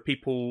 where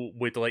people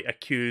would like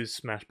accuse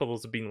Smash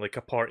Bros of being like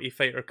a party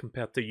fighter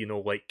compared to, you know,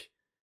 like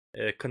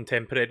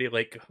contemporary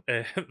like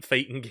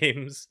fighting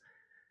games.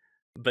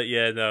 But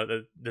yeah,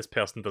 no, this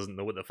person doesn't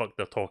know what the fuck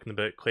they're talking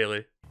about,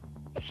 clearly.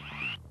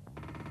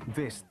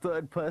 This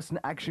third-person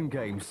action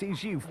game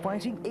sees you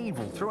fighting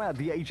evil throughout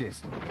the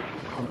ages.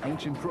 From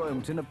ancient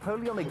Rome to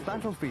Napoleonic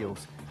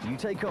battlefields, you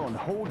take on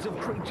hordes of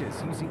creatures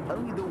using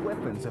only the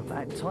weapons of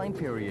that time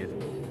period.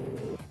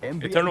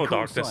 NBA Eternal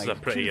Darkness is a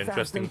Courtside pretty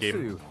interesting game.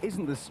 2002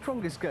 isn't the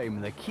strongest game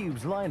in the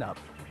Cube's lineup.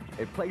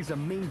 It plays a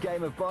mean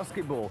game of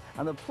basketball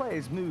and the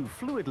players move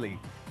fluidly,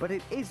 but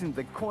it isn't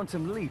the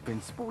quantum leap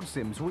in sports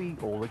sims we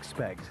all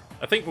expect.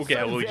 I think we'll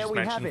get a So Luigi's there we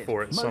have Mansion it.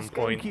 4 at some Most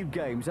point. GameCube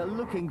games are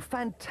looking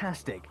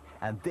fantastic,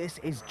 and this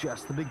is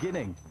just the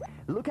beginning.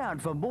 Look out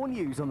for more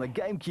news on the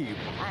GameCube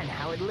and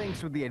how it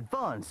links with the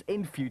Advance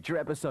in future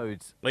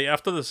episodes. Like,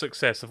 after the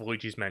success of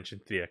Luigi's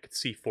Mansion 3, I could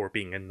see 4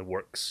 being in the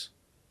works.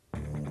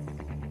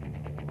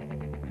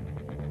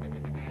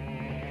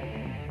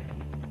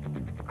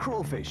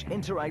 Crawfish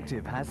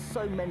Interactive has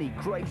so many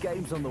great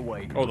games on the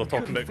way. Oh, they're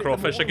talking about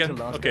Crawfish again?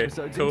 Okay,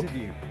 cool.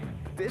 Interview.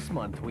 This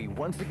month, we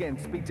once again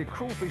speak to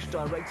Crawfish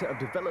Director of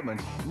Development,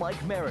 Mike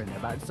Merrin,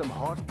 about some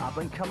hot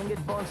up-and-coming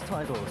advanced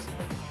titles.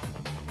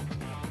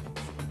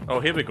 Oh,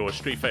 here we go,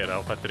 Street Fighter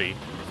Alpha 3.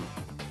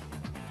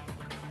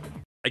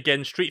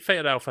 Again, Street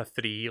Fighter Alpha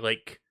 3,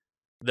 like,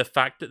 the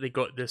fact that they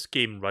got this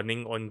game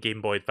running on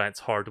Game Boy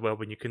Advance hardware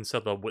when you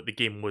consider what the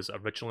game was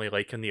originally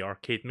like in the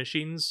arcade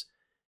machines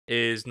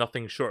is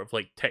nothing short of,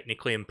 like,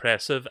 technically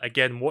impressive.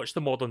 Again, watch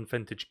the Modern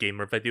Vintage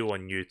Gamer video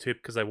on YouTube,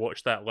 because I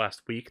watched that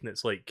last week, and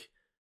it's, like,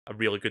 a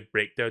really good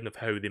breakdown of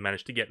how they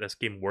managed to get this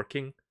game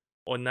working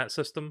on that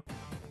system.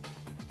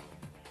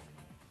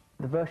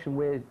 The version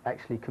we're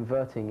actually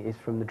converting is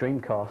from the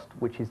Dreamcast,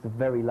 which is the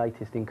very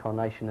latest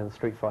incarnation of the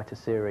Street Fighter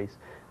series.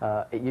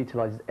 It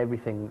utilises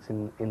everything that's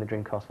in the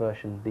Dreamcast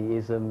version, the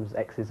isms,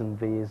 X-ism,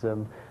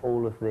 V-ism,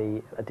 all of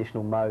the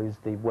additional modes,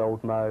 the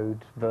world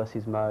mode,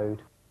 versus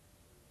mode.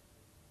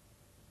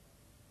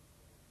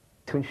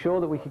 To ensure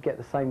that we could get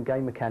the same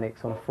game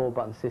mechanics on a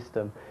 4-button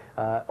system,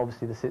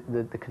 obviously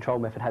the control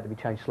method had to be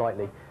changed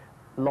slightly.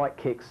 Light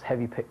kicks,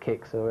 heavy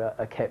kicks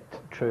are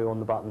kept true on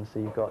the buttons, so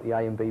you've got the A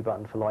and B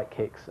button for light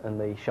kicks and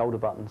the shoulder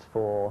buttons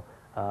for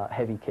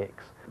heavy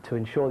kicks. To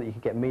ensure that you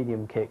could get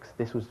medium kicks,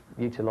 this was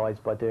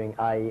utilised by doing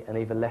A and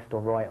either left or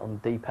right on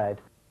the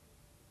D-pad.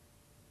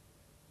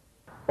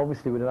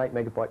 Obviously with an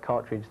 8MB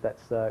cartridge,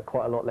 that's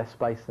quite a lot less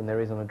space than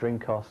there is on a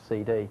Dreamcast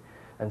CD,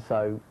 and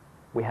so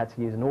we had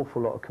to use an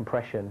awful lot of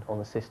compression on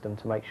the system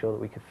to make sure that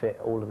we could fit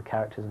all of the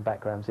characters and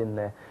backgrounds in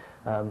there,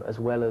 as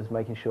well as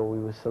making sure we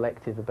were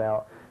selective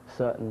about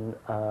certain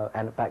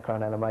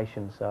background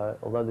animations. So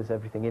although there's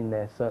everything in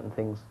there, certain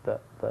things that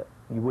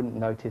you wouldn't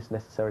notice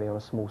necessarily on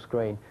a small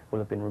screen will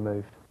have been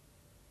removed.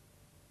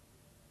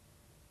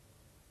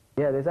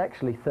 Yeah, there's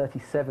actually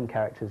 37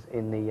 characters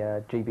in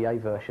the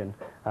GBA version.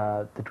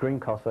 The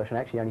Dreamcast version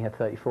actually only had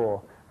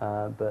 34.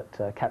 but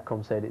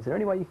Capcom said, is there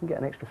any way you can get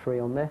an extra free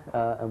on there?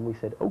 And we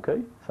said,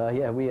 okay. So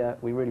yeah,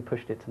 we really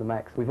pushed it to the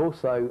max. We've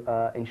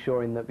also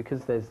ensuring that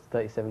because there's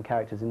 37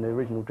 characters in the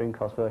original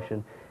Dreamcast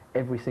version,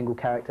 every single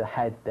character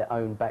had their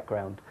own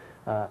background.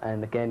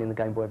 And again, in the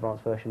Game Boy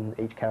Advance version,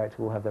 each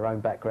character will have their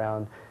own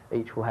background,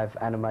 each will have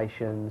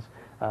animations,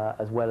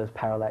 as well as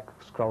parallax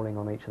scrolling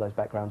on each of those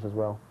backgrounds as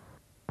well.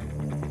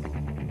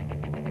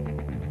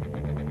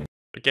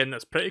 Again,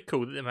 that's pretty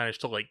cool that they managed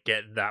to like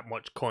get that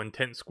much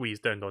content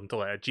squeezed down onto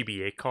like a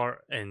GBA cart,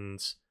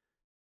 and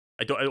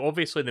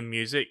obviously the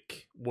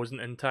music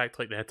wasn't intact,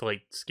 like they had to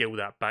like scale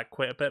that back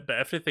quite a bit, but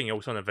everything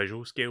else on a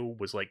visual scale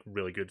was like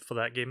really good for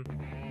that game.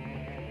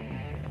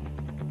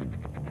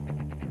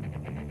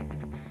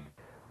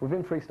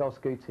 Within Freestyle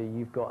Scooter,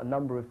 you've got a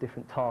number of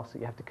different tasks that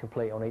you have to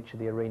complete on each of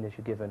the arenas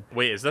you're given.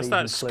 Wait, is this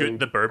that Scoot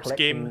the Burbs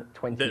game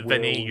that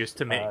Vinny used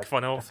to make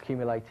fun of?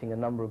 Accumulating a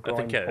number of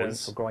grind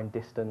points or grind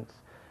distance,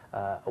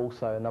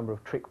 also a number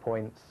of trick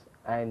points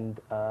and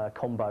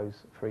combos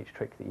for each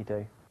trick that you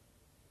do.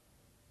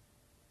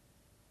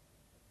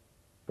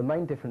 The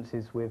main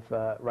differences with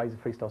Razor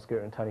Freestyle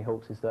Scooter and Tony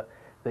Hawk's is that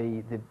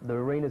the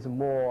arenas are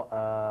more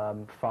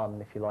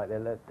fun, if you like.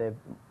 They're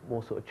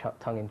more sort of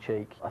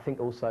tongue-in-cheek. I think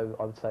also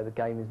I would say the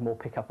game is more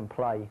pick up and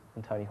play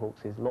than Tony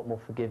Hawk's is. A lot more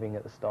forgiving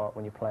at the start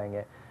when you're playing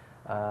it.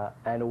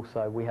 And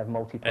also we have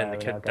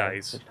multiplayer in our game,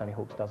 which Tony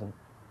Hawk's doesn't.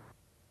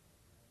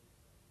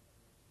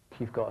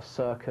 You've got a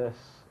circus,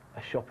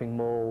 a shopping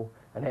mall,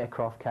 an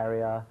aircraft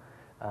carrier,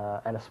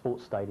 and a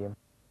sports stadium.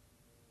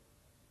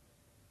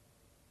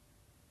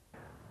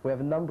 We have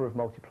a number of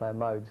multiplayer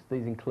modes.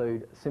 These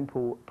include a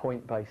simple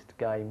point-based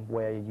game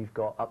where you've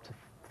got up to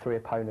 3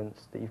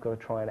 opponents that you've got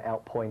to try and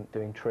outpoint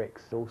doing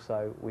tricks.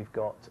 Also, we've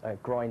got a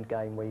grind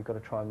game where you've got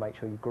to try and make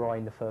sure you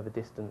grind a further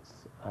distance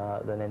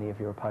than any of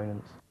your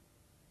opponents.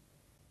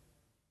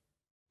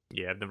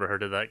 Yeah, I've never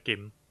heard of that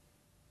game.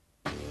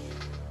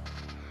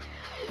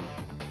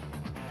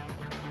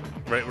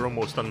 Right, we're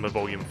almost done with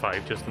Volume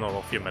 5, just another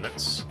few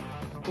minutes.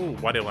 Ooh,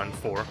 Wario Land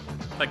 4.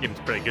 That game's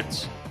pretty good.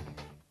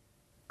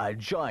 A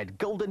giant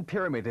golden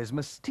pyramid has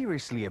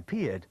mysteriously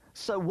appeared,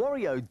 so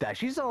Wario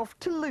dashes off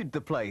to loot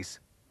the place.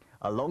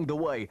 Along the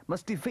way,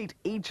 must defeat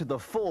each of the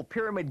 4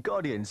 pyramid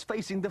guardians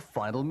facing the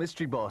final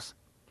mystery boss.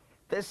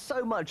 There's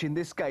so much in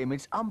this game,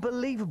 it's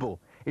unbelievable.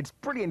 It's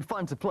brilliant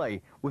fun to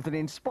play, with an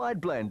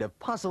inspired blend of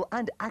puzzle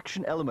and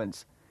action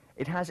elements.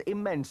 It has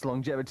immense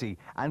longevity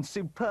and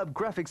superb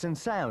graphics and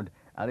sound,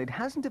 and it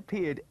hasn't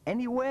appeared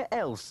anywhere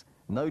else.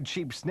 No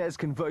cheap SNES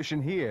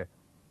conversion here.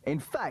 In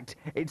fact,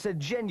 it's a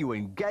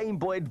genuine Game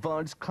Boy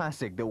Advance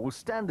classic that will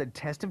stand the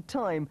test of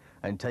time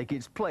and take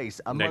its place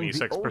among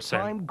 96%. The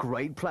all-time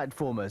great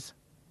platformers.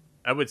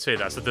 I would say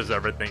that's a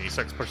deserved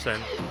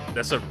 96%.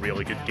 That's a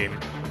really good game.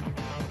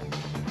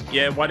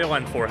 Yeah, Wario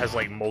Land 4 has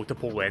like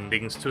multiple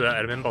endings to it,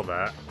 I remember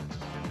that.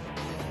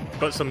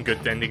 Got some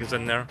good endings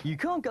in there. You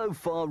can't go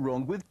far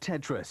wrong with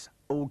Tetris,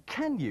 or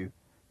can you?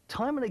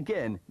 Time and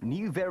again,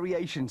 new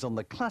variations on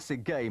the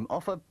classic game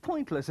offer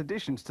pointless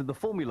additions to the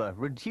formula,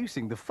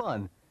 reducing the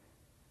fun.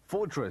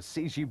 Fortress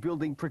sees you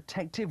building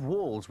protective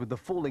walls with the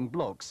falling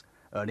blocks,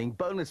 earning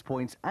bonus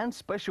points and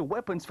special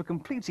weapons for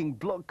completing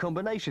block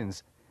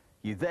combinations.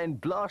 You then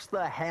blast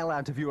the hell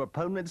out of your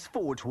opponent's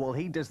fort while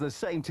he does the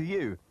same to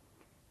you.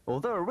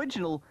 Although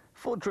original,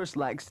 Fortress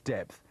lacks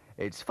depth.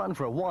 It's fun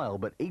for a while,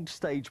 but each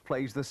stage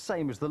plays the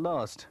same as the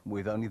last,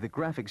 with only the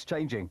graphics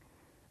changing.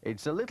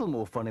 It's a little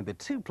more fun in the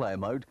 2-player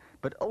mode,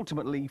 but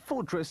ultimately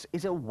Fortress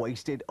is a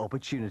wasted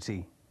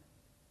opportunity.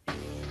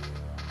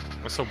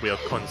 That's a weird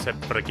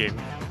concept for a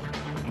game.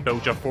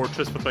 Build your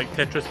fortress with like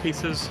Tetris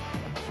pieces.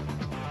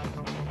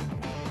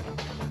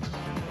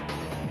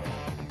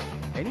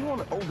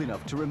 Anyone old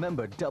enough to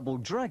remember Double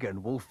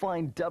Dragon will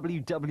find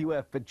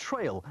WWF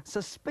Betrayal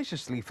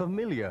suspiciously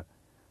familiar.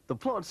 The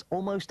plot's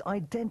almost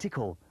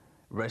identical.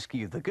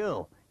 Rescue the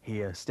girl,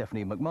 here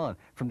Stephanie McMahon,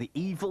 from the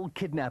evil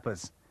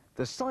kidnappers.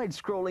 The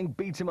side-scrolling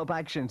beat-em-up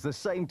action's the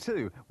same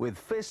too, with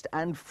fist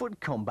and foot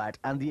combat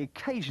and the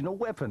occasional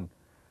weapon.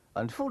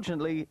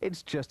 Unfortunately,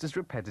 it's just as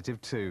repetitive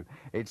too.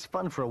 It's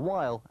fun for a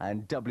while,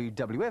 and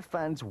WWF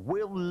fans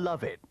will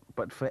love it.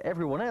 But for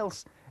everyone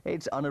else,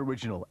 it's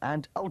unoriginal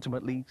and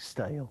ultimately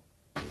stale.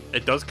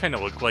 It does kind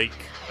of look like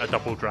a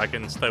Double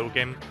Dragon style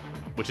game,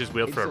 which is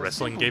weird for a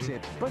wrestling game.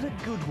 Tip, but a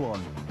good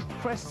one.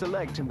 Press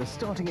select in the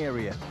starting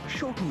area,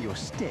 shorten your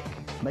stick,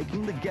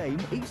 making the game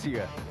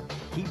easier.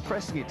 Keep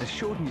pressing it to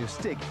shorten your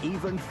stick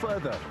even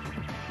further.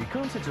 You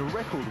can't set a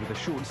record with a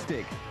short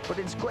stick, but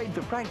it's great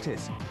for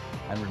practice.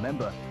 And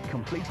remember,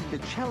 completing the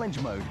challenge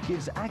mode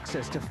gives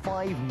access to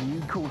 5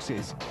 new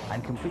courses,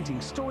 and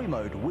completing story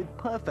mode with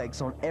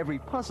perfects on every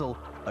puzzle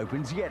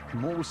opens yet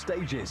more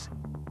stages.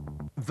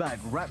 That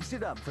wraps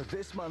it up for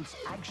this month's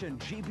Action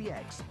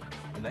GBX.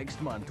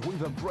 Next month,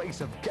 we've a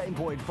brace of Game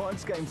Boy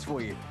Advance games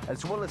for you,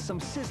 as well as some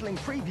sizzling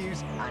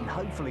previews and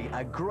hopefully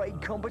a great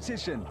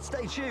competition.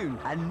 Stay tuned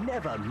and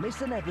never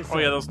miss an episode. Oh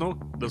yeah,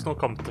 there's no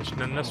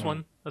competition in this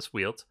one. That's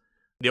weird.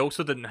 They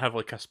also didn't have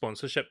like a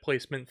sponsorship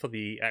placement for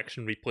the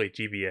Action Replay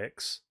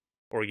GBX,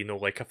 or you know,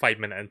 like a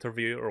 5-minute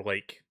interview, or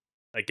like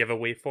a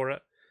giveaway for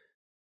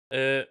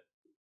it.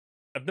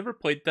 I've never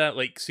played that,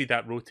 like, see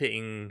that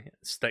rotating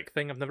stick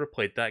thing? I've never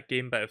played that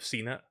game, but I've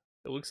seen it.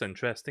 It looks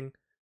interesting.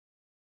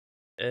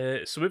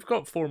 So we've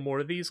got 4 more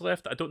of these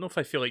left. I don't know if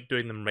I feel like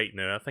doing them right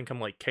now. I think I'm,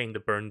 like, kind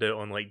of burned out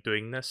on, like,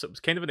 doing this. It was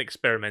kind of an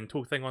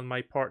experimental thing on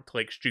my part to,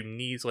 like, stream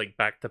these, like,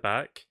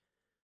 back-to-back.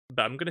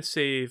 But I'm gonna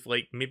save,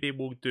 like, maybe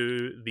we'll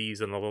do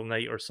these another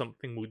night or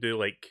something. We'll do,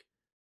 like,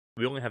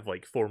 we only have,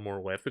 like, 4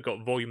 more left. We've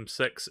got Volume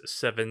 6,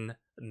 7,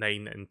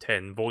 9, and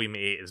 10. Volume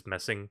 8 is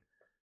missing.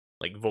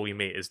 Like, Volume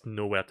 8 is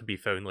nowhere to be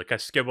found. Like, I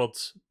scoured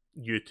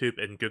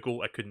YouTube and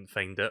Google, I couldn't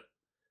find it.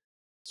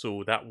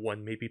 So that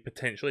one may be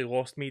potentially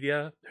lost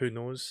media, who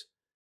knows.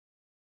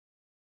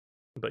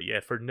 But yeah,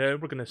 for now,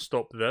 we're going to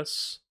stop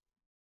this.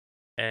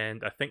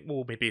 And I think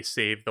we'll maybe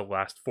save the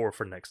last 4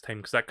 for next time,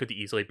 because that could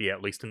easily be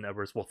at least an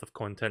hour's worth of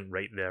content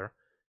right there.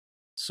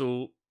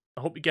 So,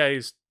 I hope you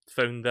guys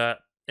found that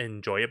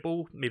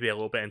enjoyable, maybe a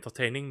little bit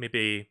entertaining,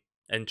 maybe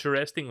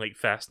interesting, like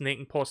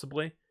fascinating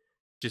possibly.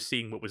 Just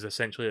seeing what was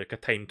essentially like a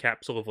time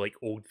capsule of like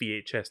old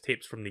VHS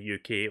tapes from the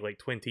UK like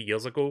 20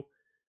 years ago.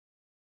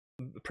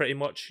 Pretty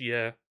much,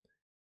 yeah.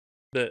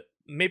 But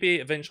maybe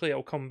eventually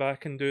I'll come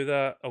back and do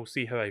that. I'll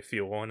see how I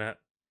feel on it.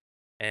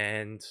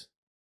 And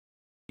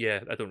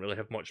yeah, I don't really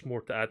have much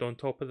more to add on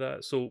top of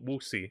that, so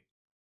we'll see.